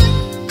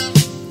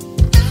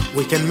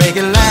 we can make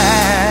it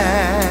last.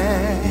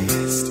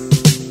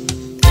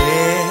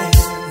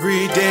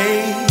 Every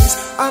day's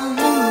a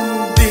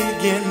new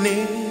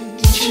beginning.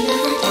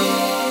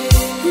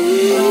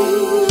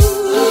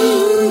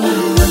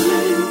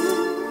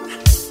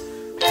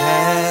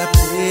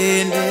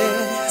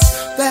 Happiness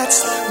that's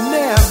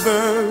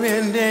never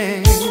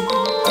ending.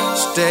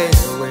 Stay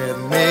with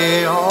me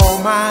all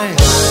my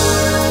life.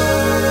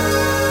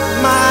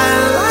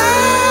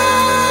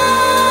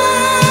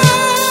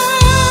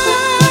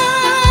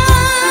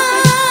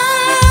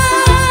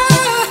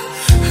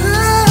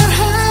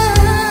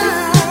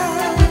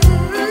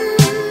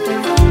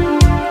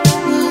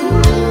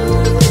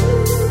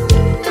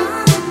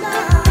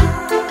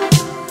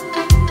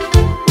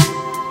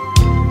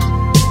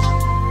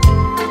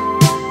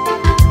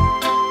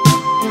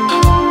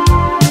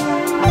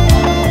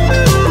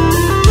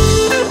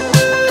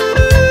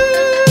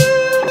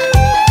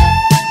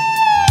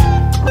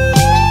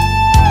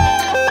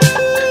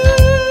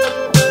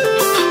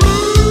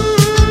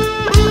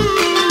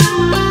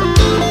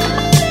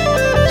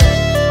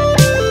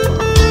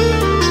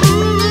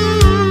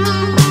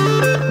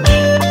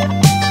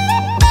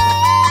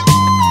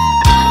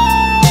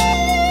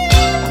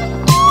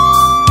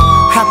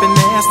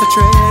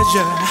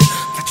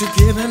 That you've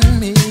given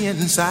me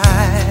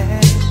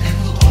inside, and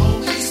will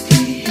always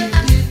be here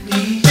with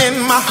me in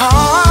my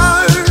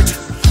heart,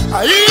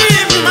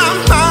 in my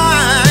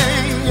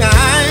mind.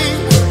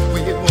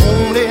 We've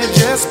only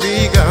just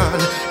begun,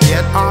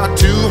 yet our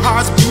two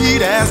hearts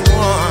beat as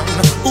one.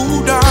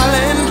 Ooh,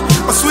 darling,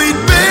 my sweet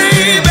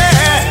baby,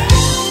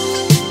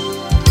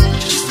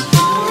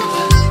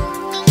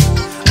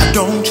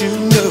 don't you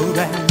know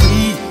that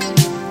we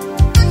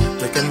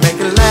can make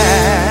it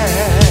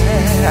last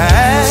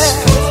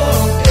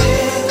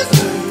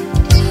forever?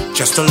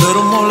 Just a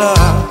little more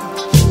love.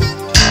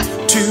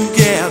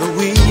 Together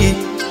we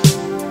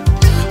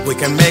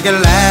can make it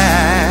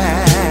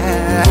last.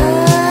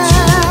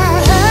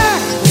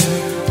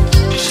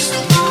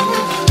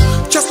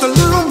 Just a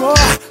little more.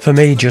 For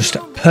me, just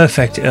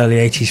perfect early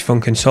 80s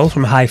funk and soul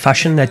from High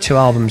Fashion, their 2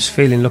 albums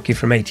Feelin Lucky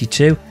from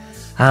 82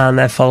 and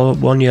their follow-up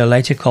 1 year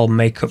later called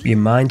Make Up Your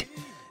Mind.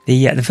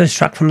 The first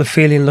track from the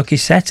Feelin Lucky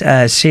set,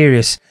 a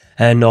serious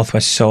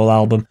Northwest Soul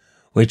album,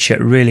 which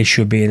really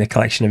should be in the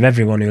collection of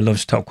everyone who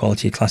loves top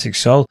quality classic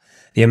soul.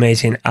 The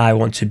amazing I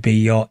Want to Be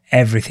Your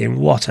Everything.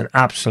 What an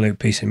absolute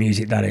piece of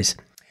music that is.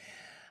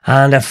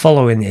 And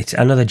following it,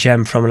 another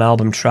gem from an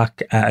album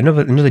track,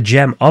 another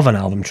gem of an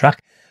album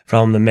track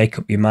from the Make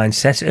Up Your Mind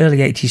set, early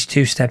 80s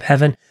two-step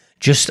heaven,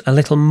 Just a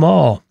Little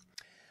More.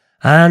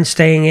 And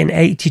staying in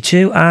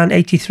 82 and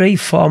 83,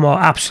 4 more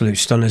absolute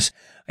stunners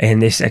in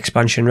this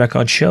expansion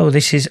record show.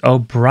 This is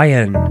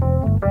O'Brien.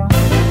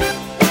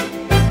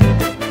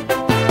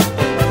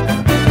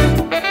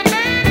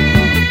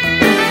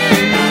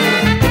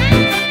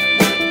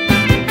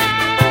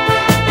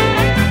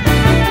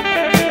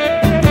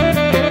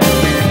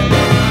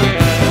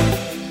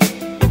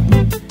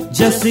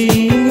 Just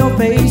seeing your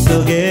face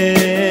again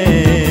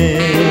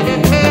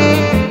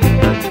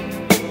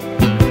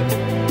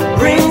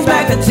brings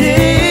back the tears.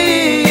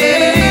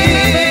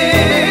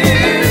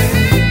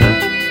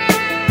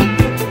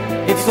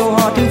 It's so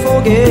hard to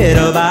forget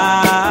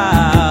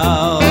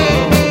about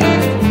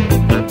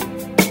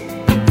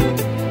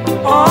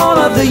all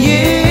of the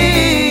years.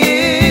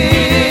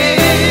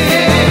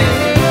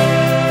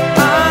 I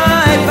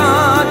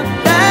thought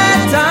that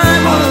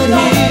time would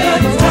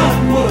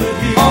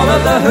heal all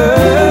of the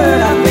hurt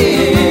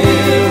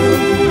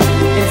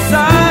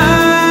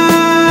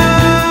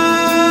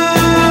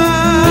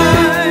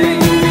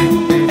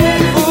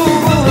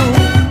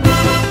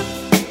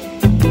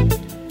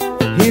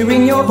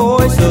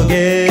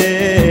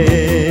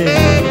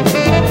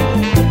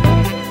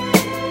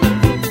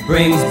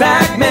brings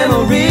back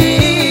memories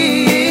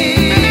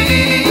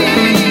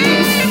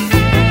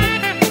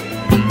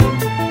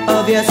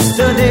of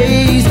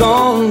yesterdays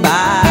gone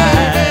by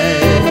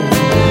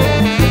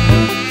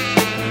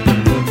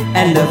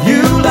and of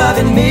you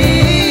loving me.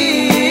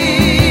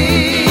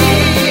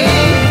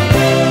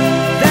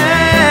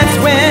 That's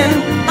when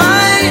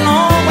I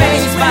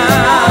always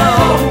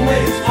found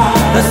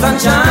the sun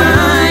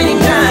shining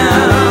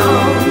down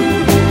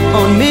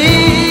on me.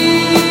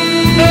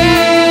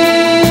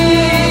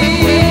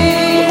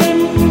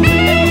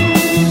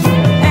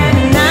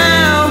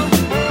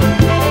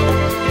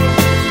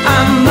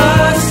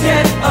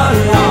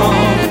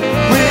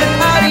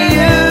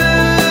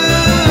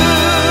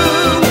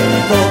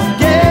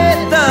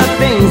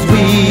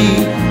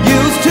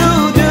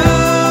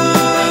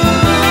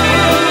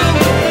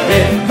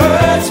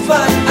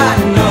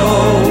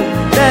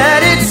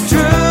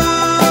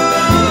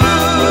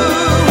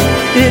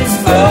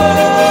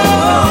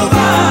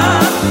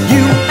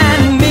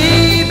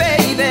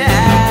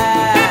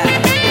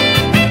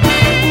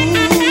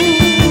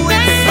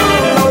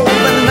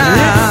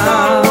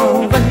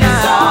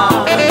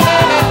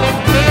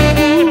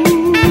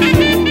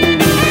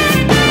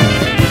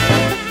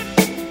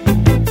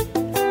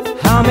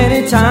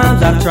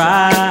 Times I've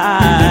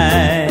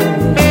tried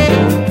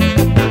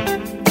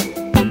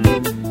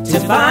to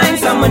find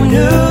someone new.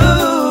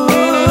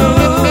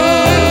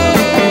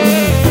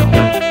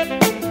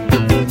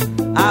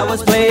 I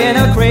was playing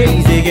a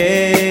crazy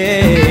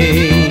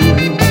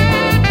game,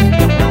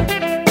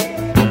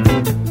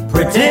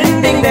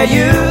 pretending that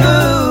you,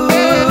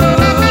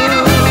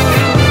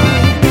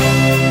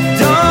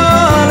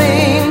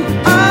 darling,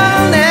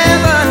 I'll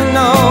never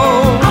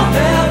know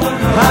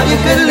how you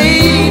could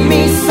leave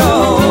me so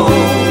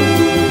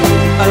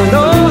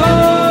alone.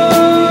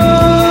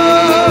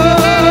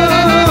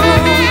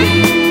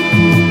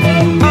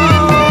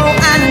 Oh,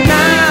 and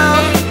now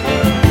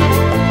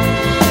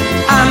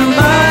I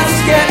must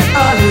get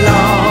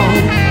along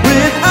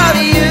without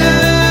you.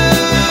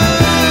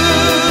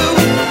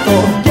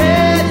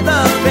 Forget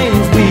the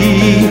things we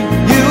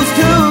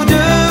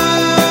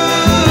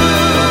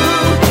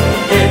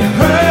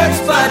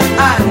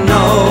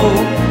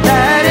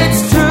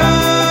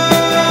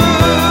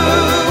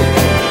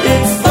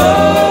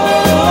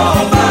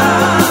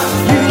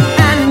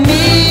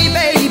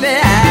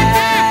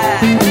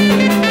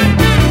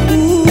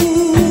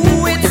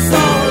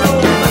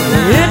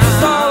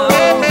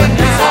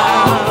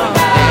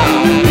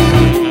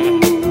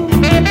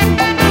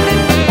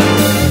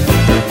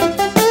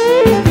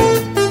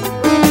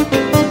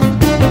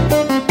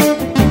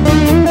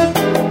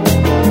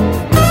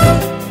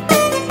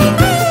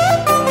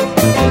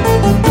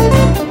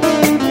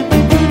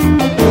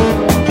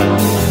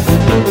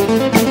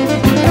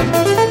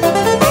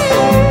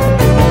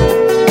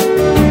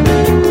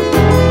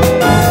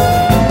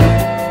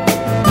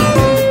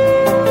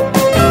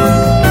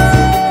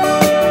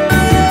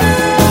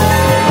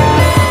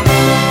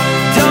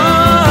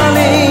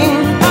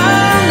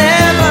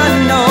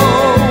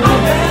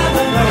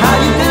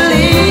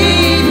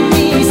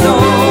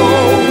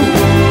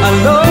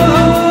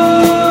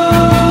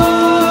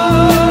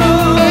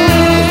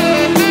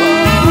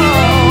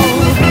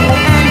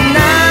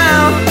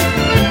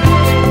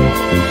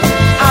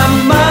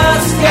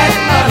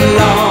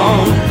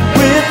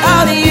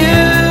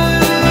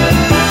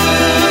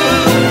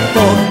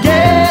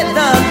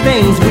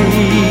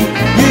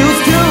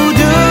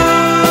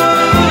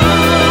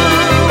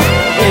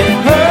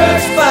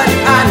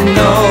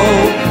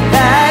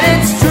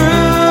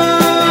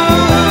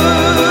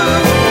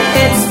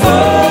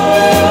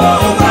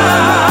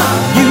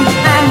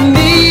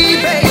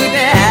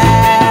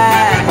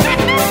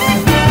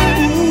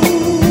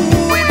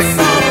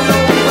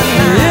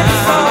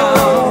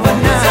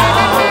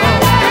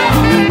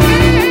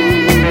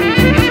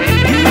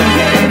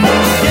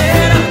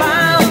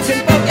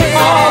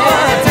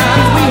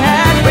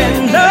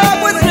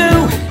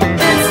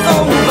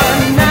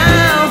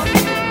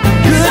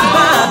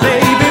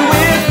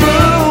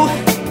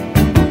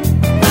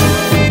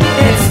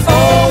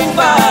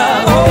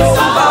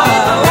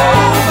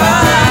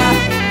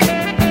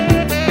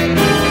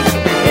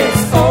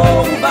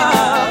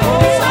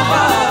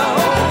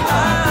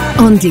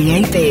on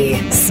DAB,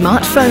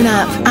 smartphone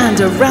app,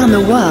 and around the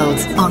world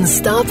on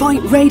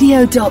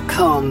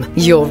starpointradio.com.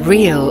 Your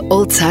real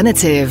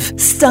alternative.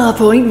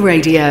 Starpoint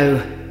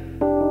Radio.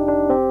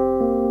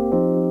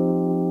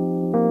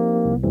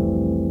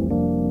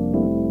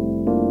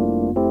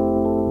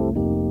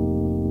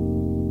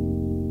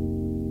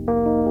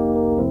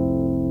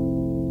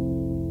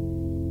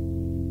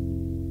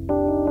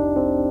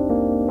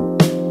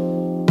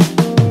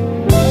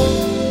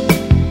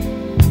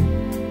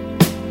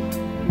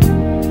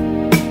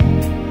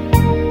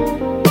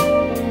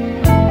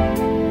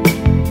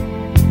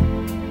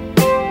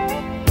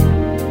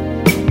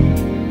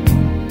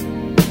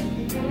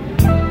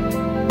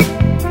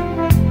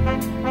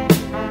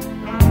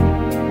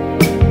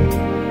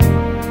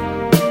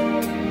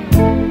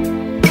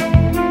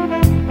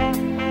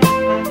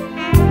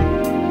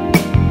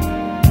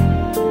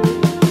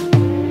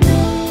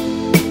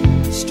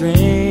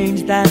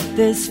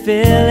 This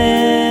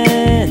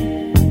feeling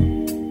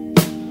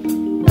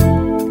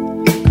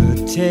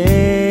could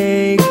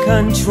take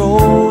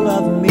control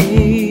of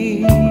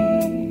me.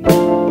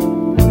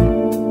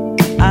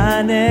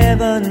 I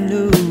never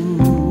knew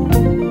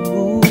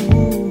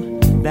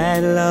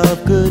that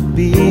love could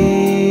be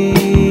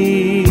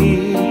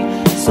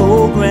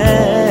so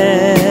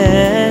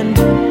grand.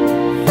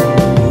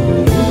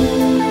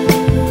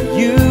 For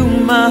you,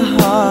 my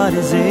heart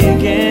is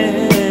aching.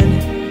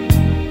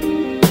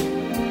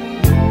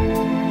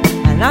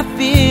 I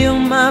feel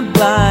my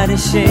body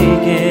shaking.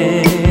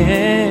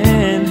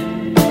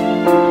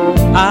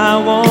 I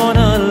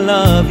wanna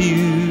love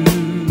you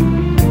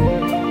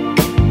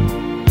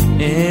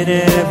in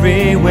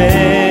every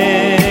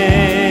way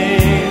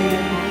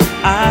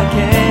I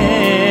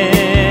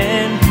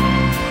can.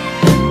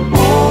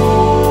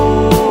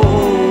 Oh,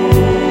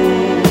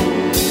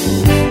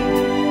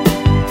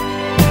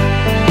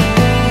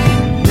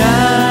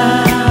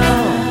 now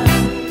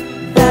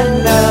that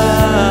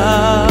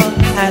love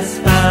has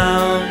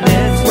found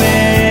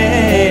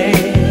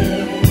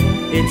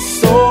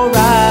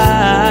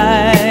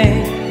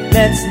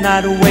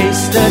not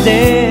waste a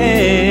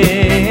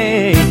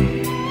day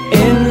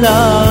in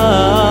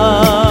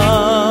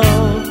love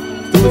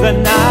through the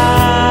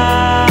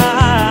night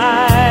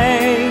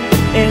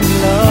in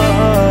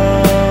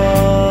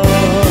love.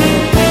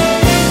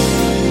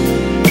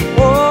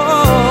 Oh,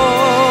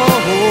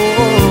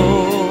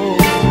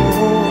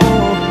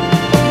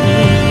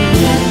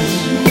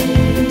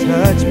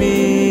 touch me,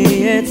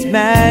 it's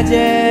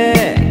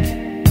magic.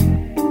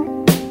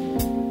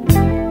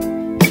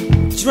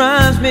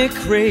 Drives me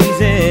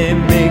crazy,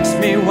 makes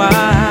me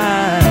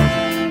wild.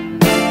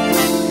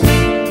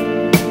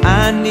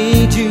 I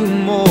need you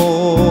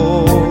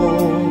more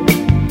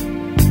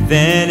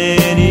than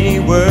any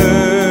words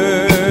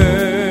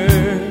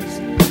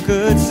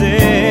could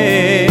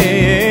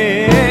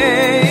say.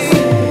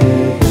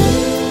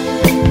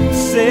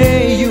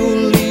 Say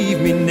you'll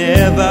leave me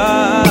never.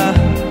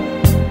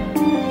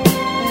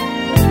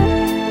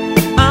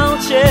 I'll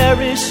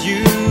cherish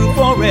you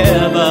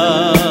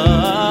forever.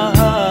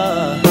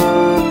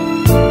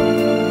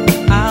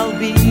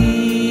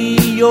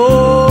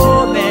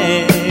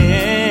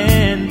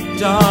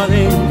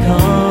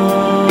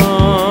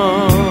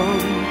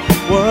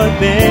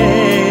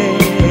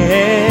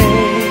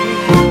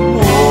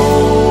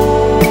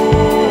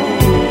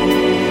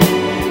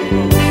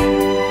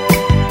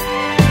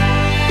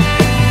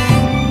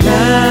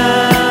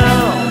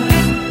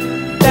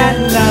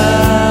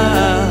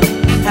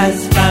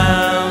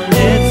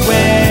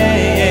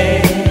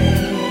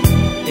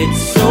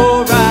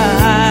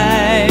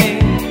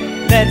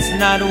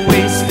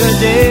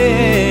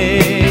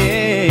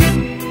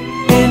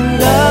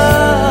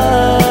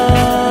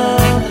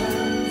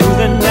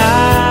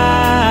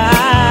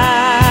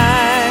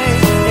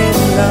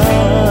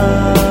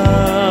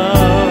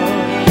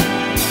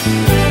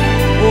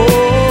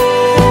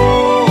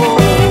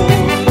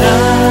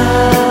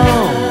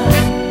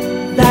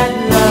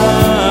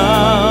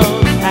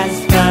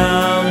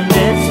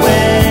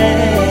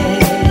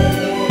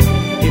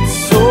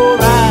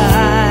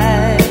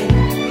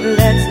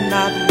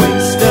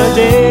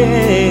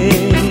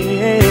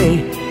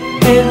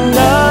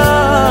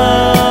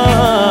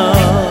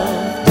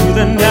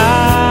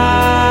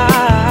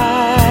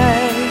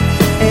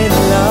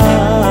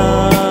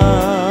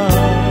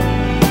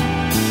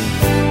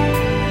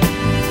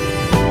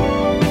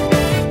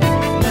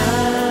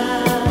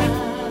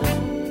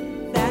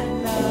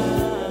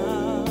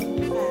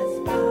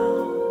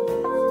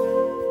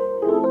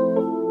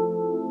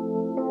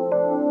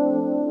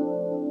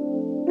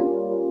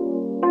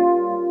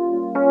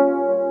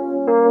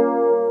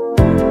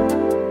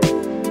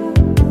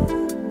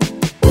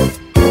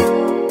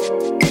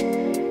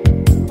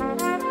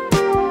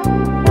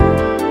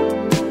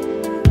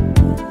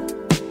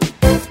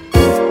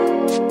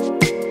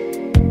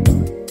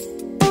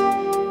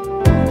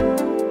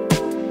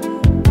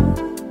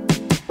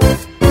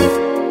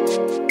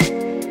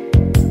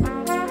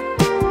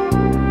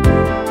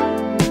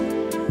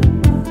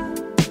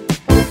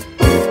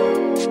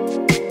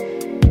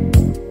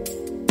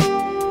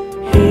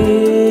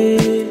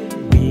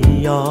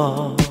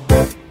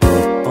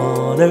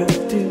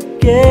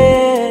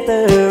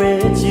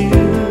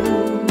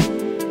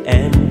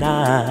 and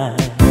I.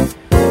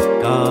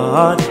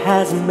 God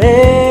has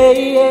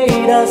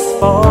made us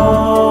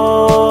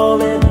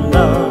fall in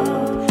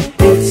love.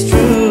 It's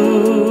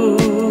true.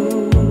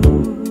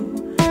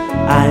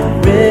 I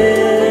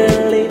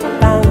really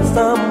found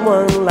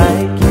someone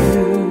like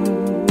you.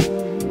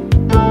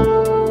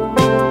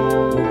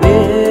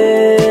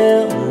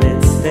 Will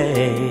it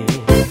stay?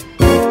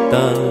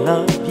 The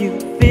love you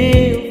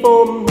feel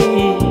for me.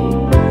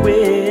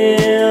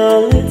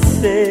 Will it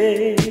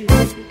say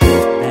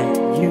that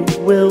you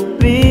will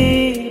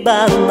be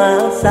by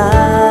my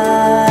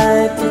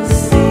side to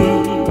see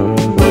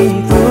me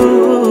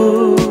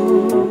through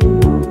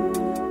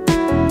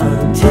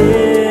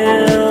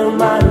until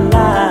my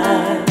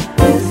life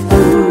is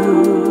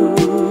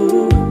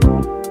through?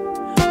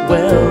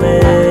 Well,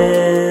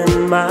 in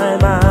my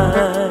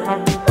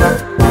mind,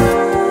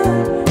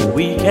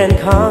 we can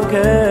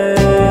conquer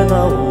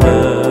the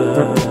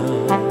world.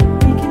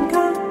 We can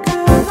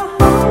conquer the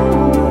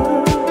whole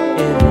world.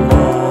 In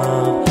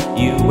love,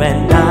 you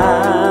and I.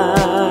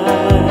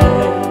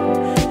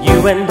 You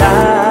and I,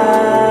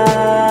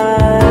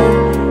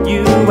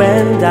 you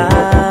and I,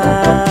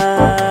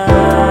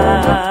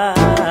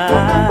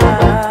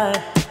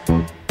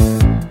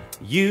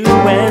 you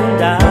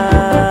and I.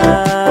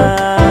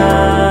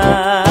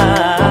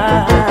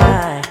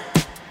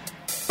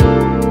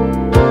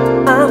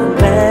 I'm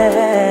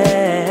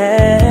glad,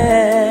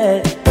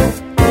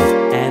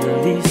 at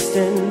least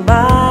in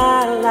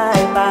my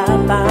life I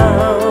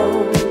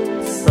found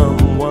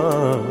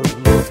someone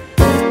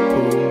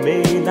who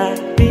may not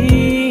be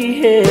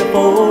here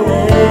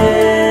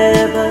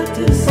forever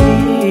to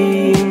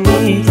see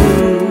me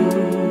through,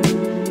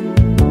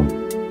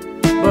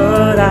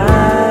 but I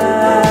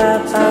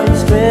found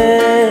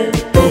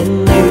strength in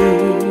you.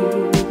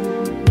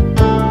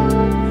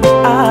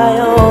 I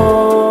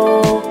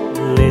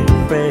only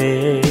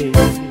pray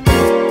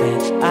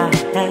that I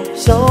have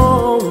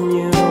shown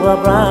you a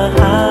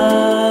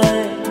brighter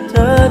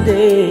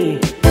day,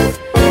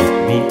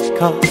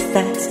 because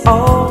that's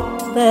all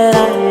that I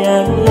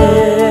am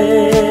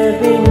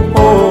living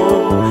for.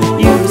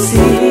 You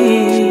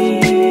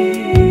see,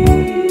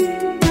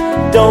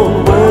 don't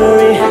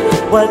worry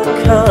what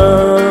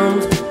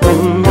comes to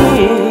me,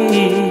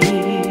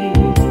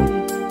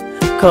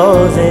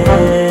 'cause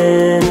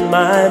in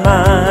my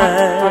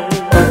mind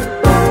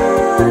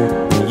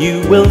you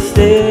will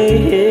stay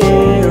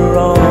here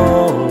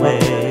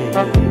always.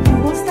 You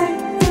will stay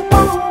here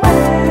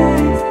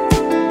always.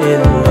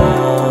 In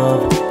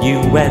love, you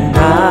and I.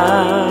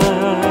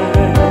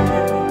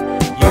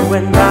 You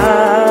and I,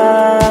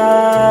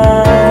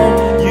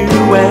 you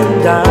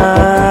and I,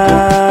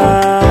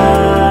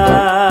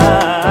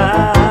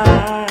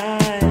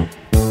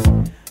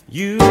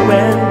 you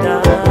and I.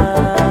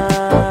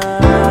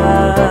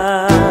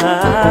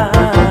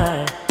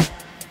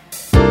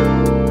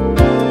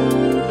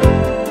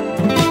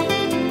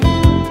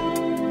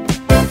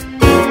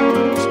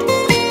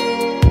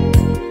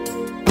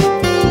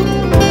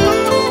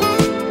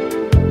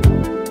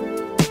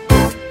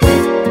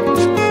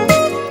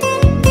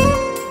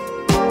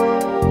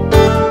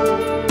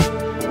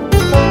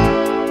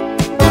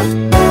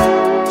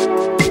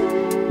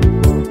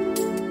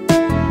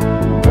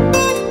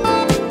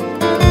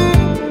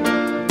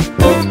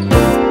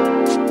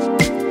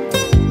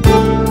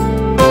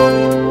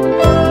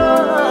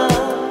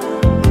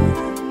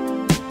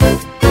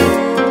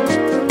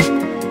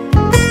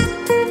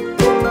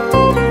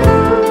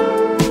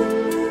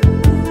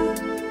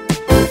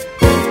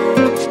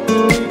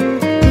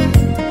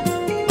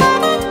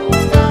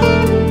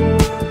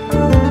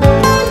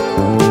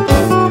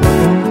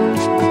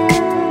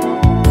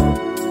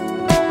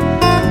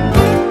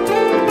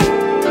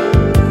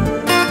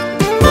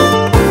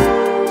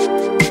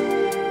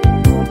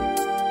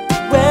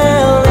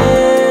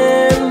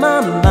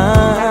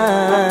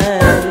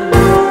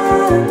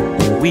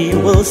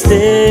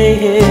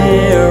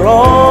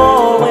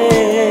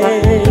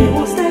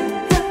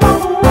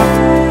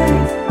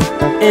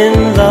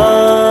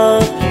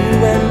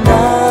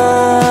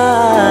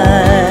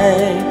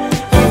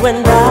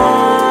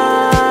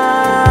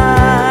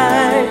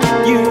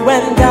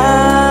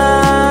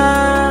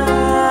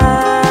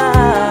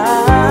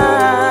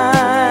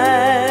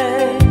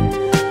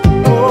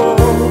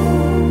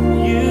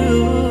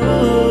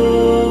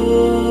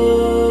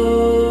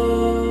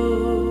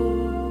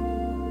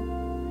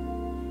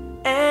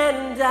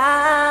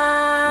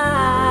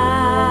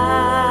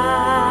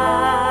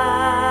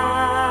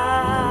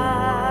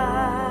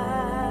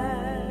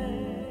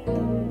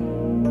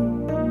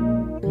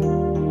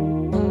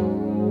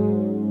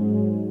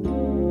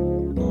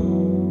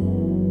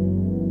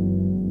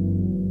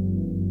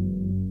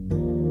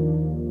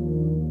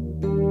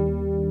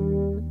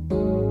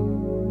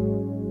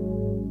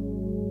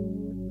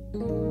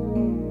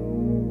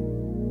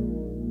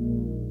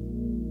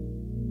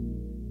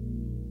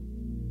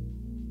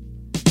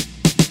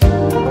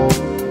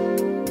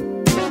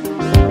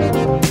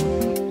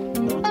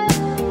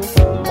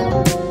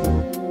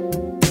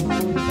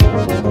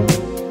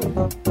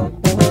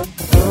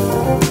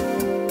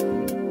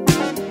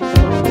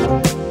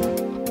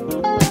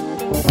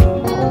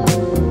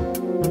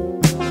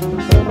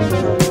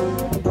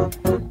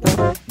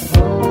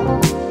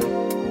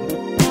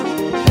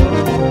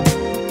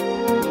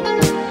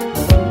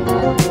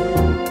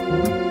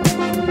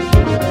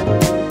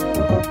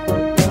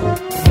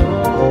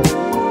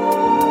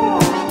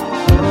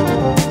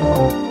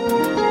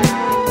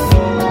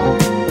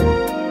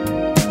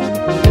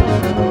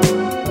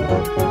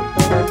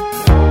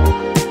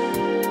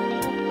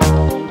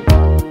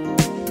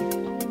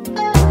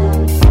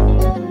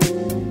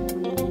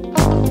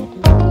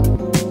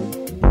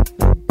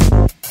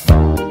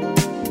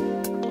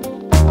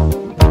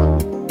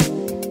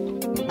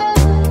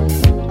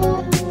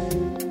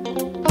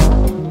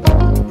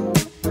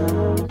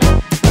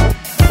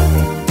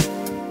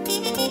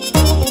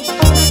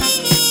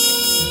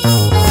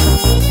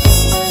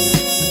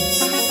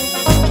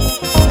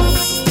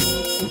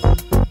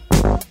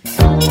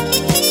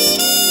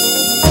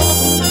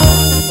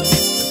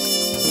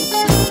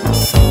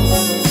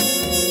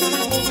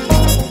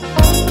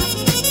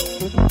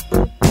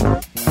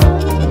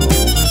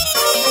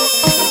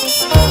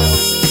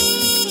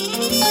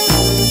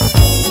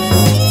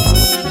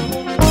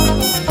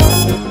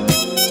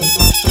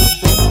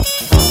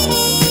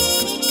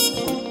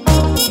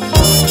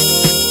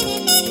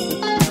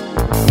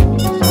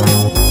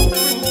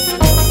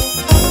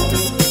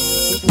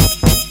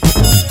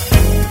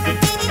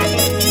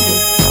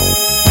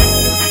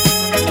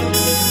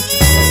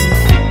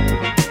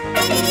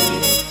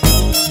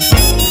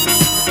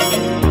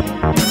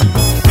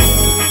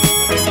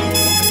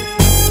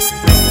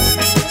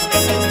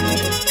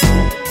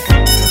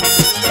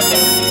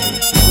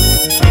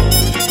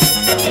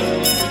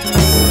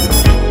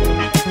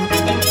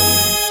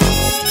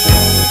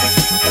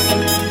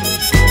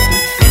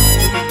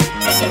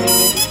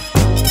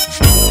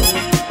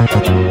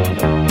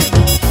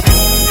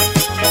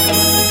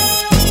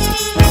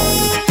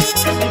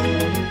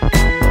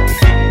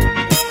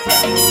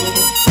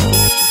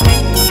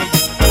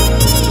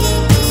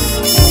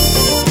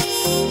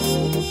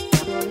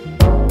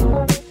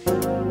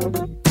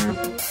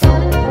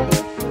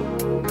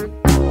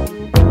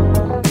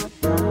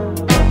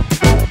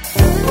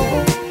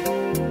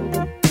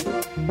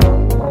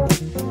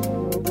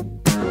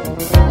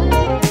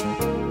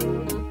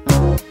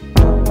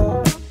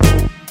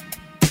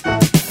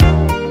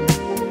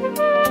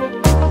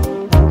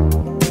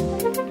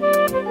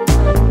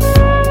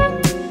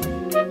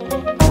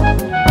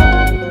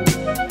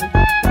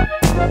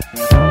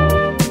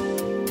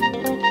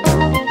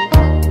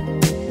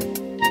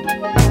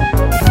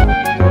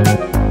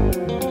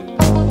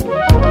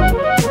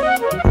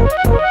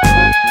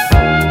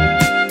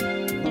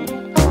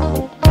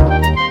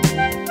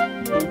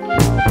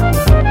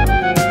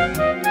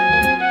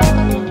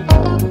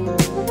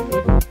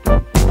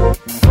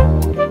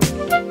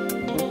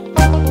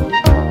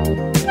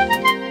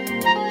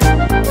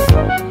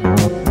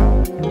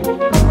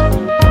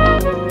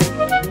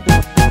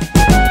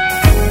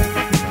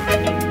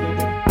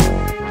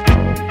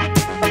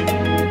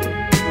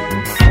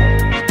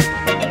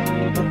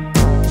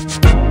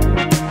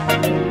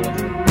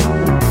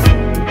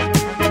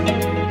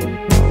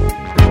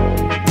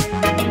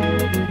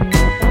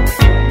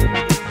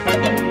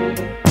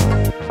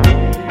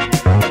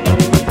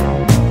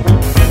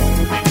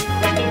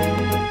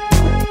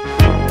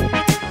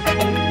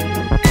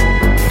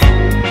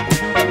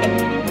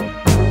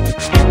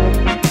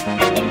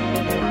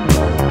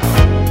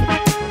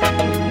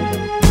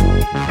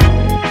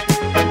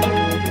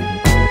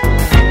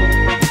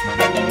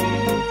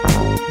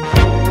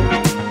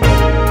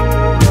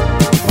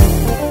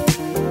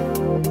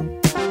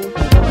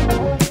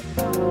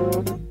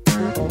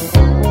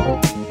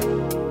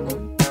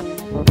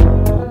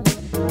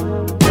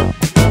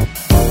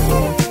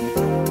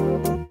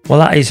 Well,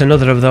 that is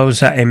another of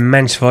those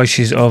immense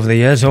voices over the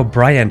years,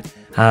 O'Brien,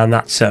 and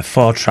that's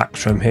 4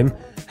 tracks from him.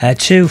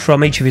 2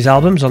 from each of his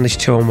albums on this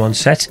 2-on-1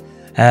 set.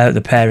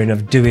 The pairing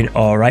of Doin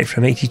Alright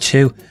from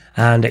 82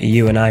 and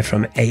You and I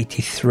from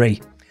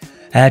 83.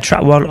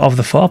 Track 1 of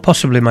the 4,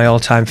 possibly my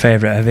all-time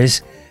favourite of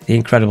his, the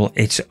incredible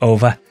It's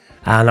Over,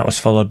 and that was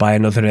followed by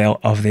another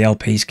of the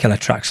LP's killer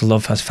tracks,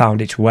 Love Has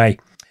Found Its Way.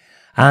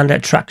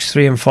 And tracks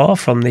 3 and 4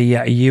 from the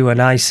You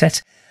and I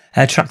set.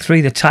 Track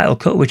 3, the title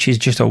cut, which is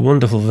just a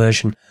wonderful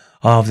version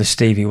of the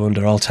Stevie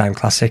Wonder all-time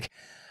classic.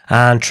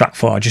 And track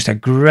 4, just a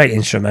great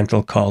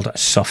instrumental called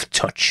Soft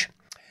Touch.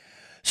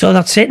 So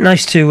that's it.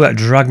 Nice to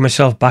drag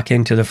myself back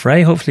into the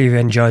fray. Hopefully you've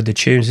enjoyed the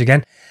tunes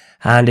again.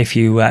 And if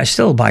you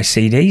still buy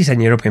CDs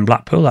and you're up in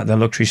Blackpool at the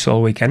Luxury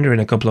Soul Weekender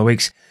in a couple of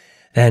weeks,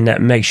 then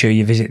make sure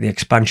you visit the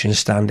expansion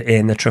stand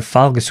in the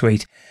Trafalgar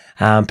Suite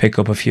and pick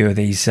up a few of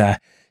these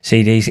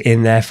CDs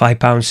in their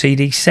 £5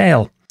 CD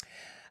sale.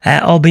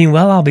 All being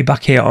well, I'll be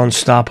back here on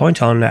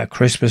Starpoint on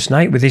Christmas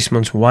night with this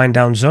month's Wind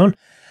Down Zone.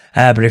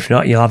 But if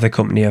not, you'll have the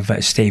company of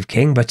Steve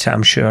King, but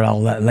I'm sure I'll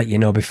let you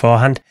know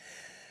beforehand.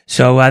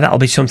 So that'll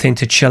be something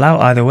to chill out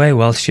either way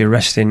whilst you're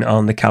resting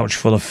on the couch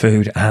full of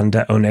food and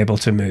unable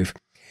to move.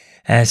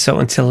 So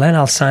until then,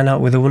 I'll sign out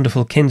with the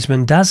wonderful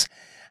Kinsman Dazz.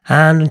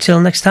 And until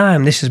next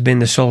time, this has been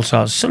the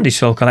Soulsorts Sunday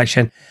Soul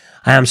Collection.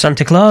 I am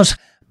Santa Claus.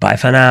 Bye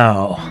for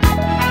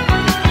now.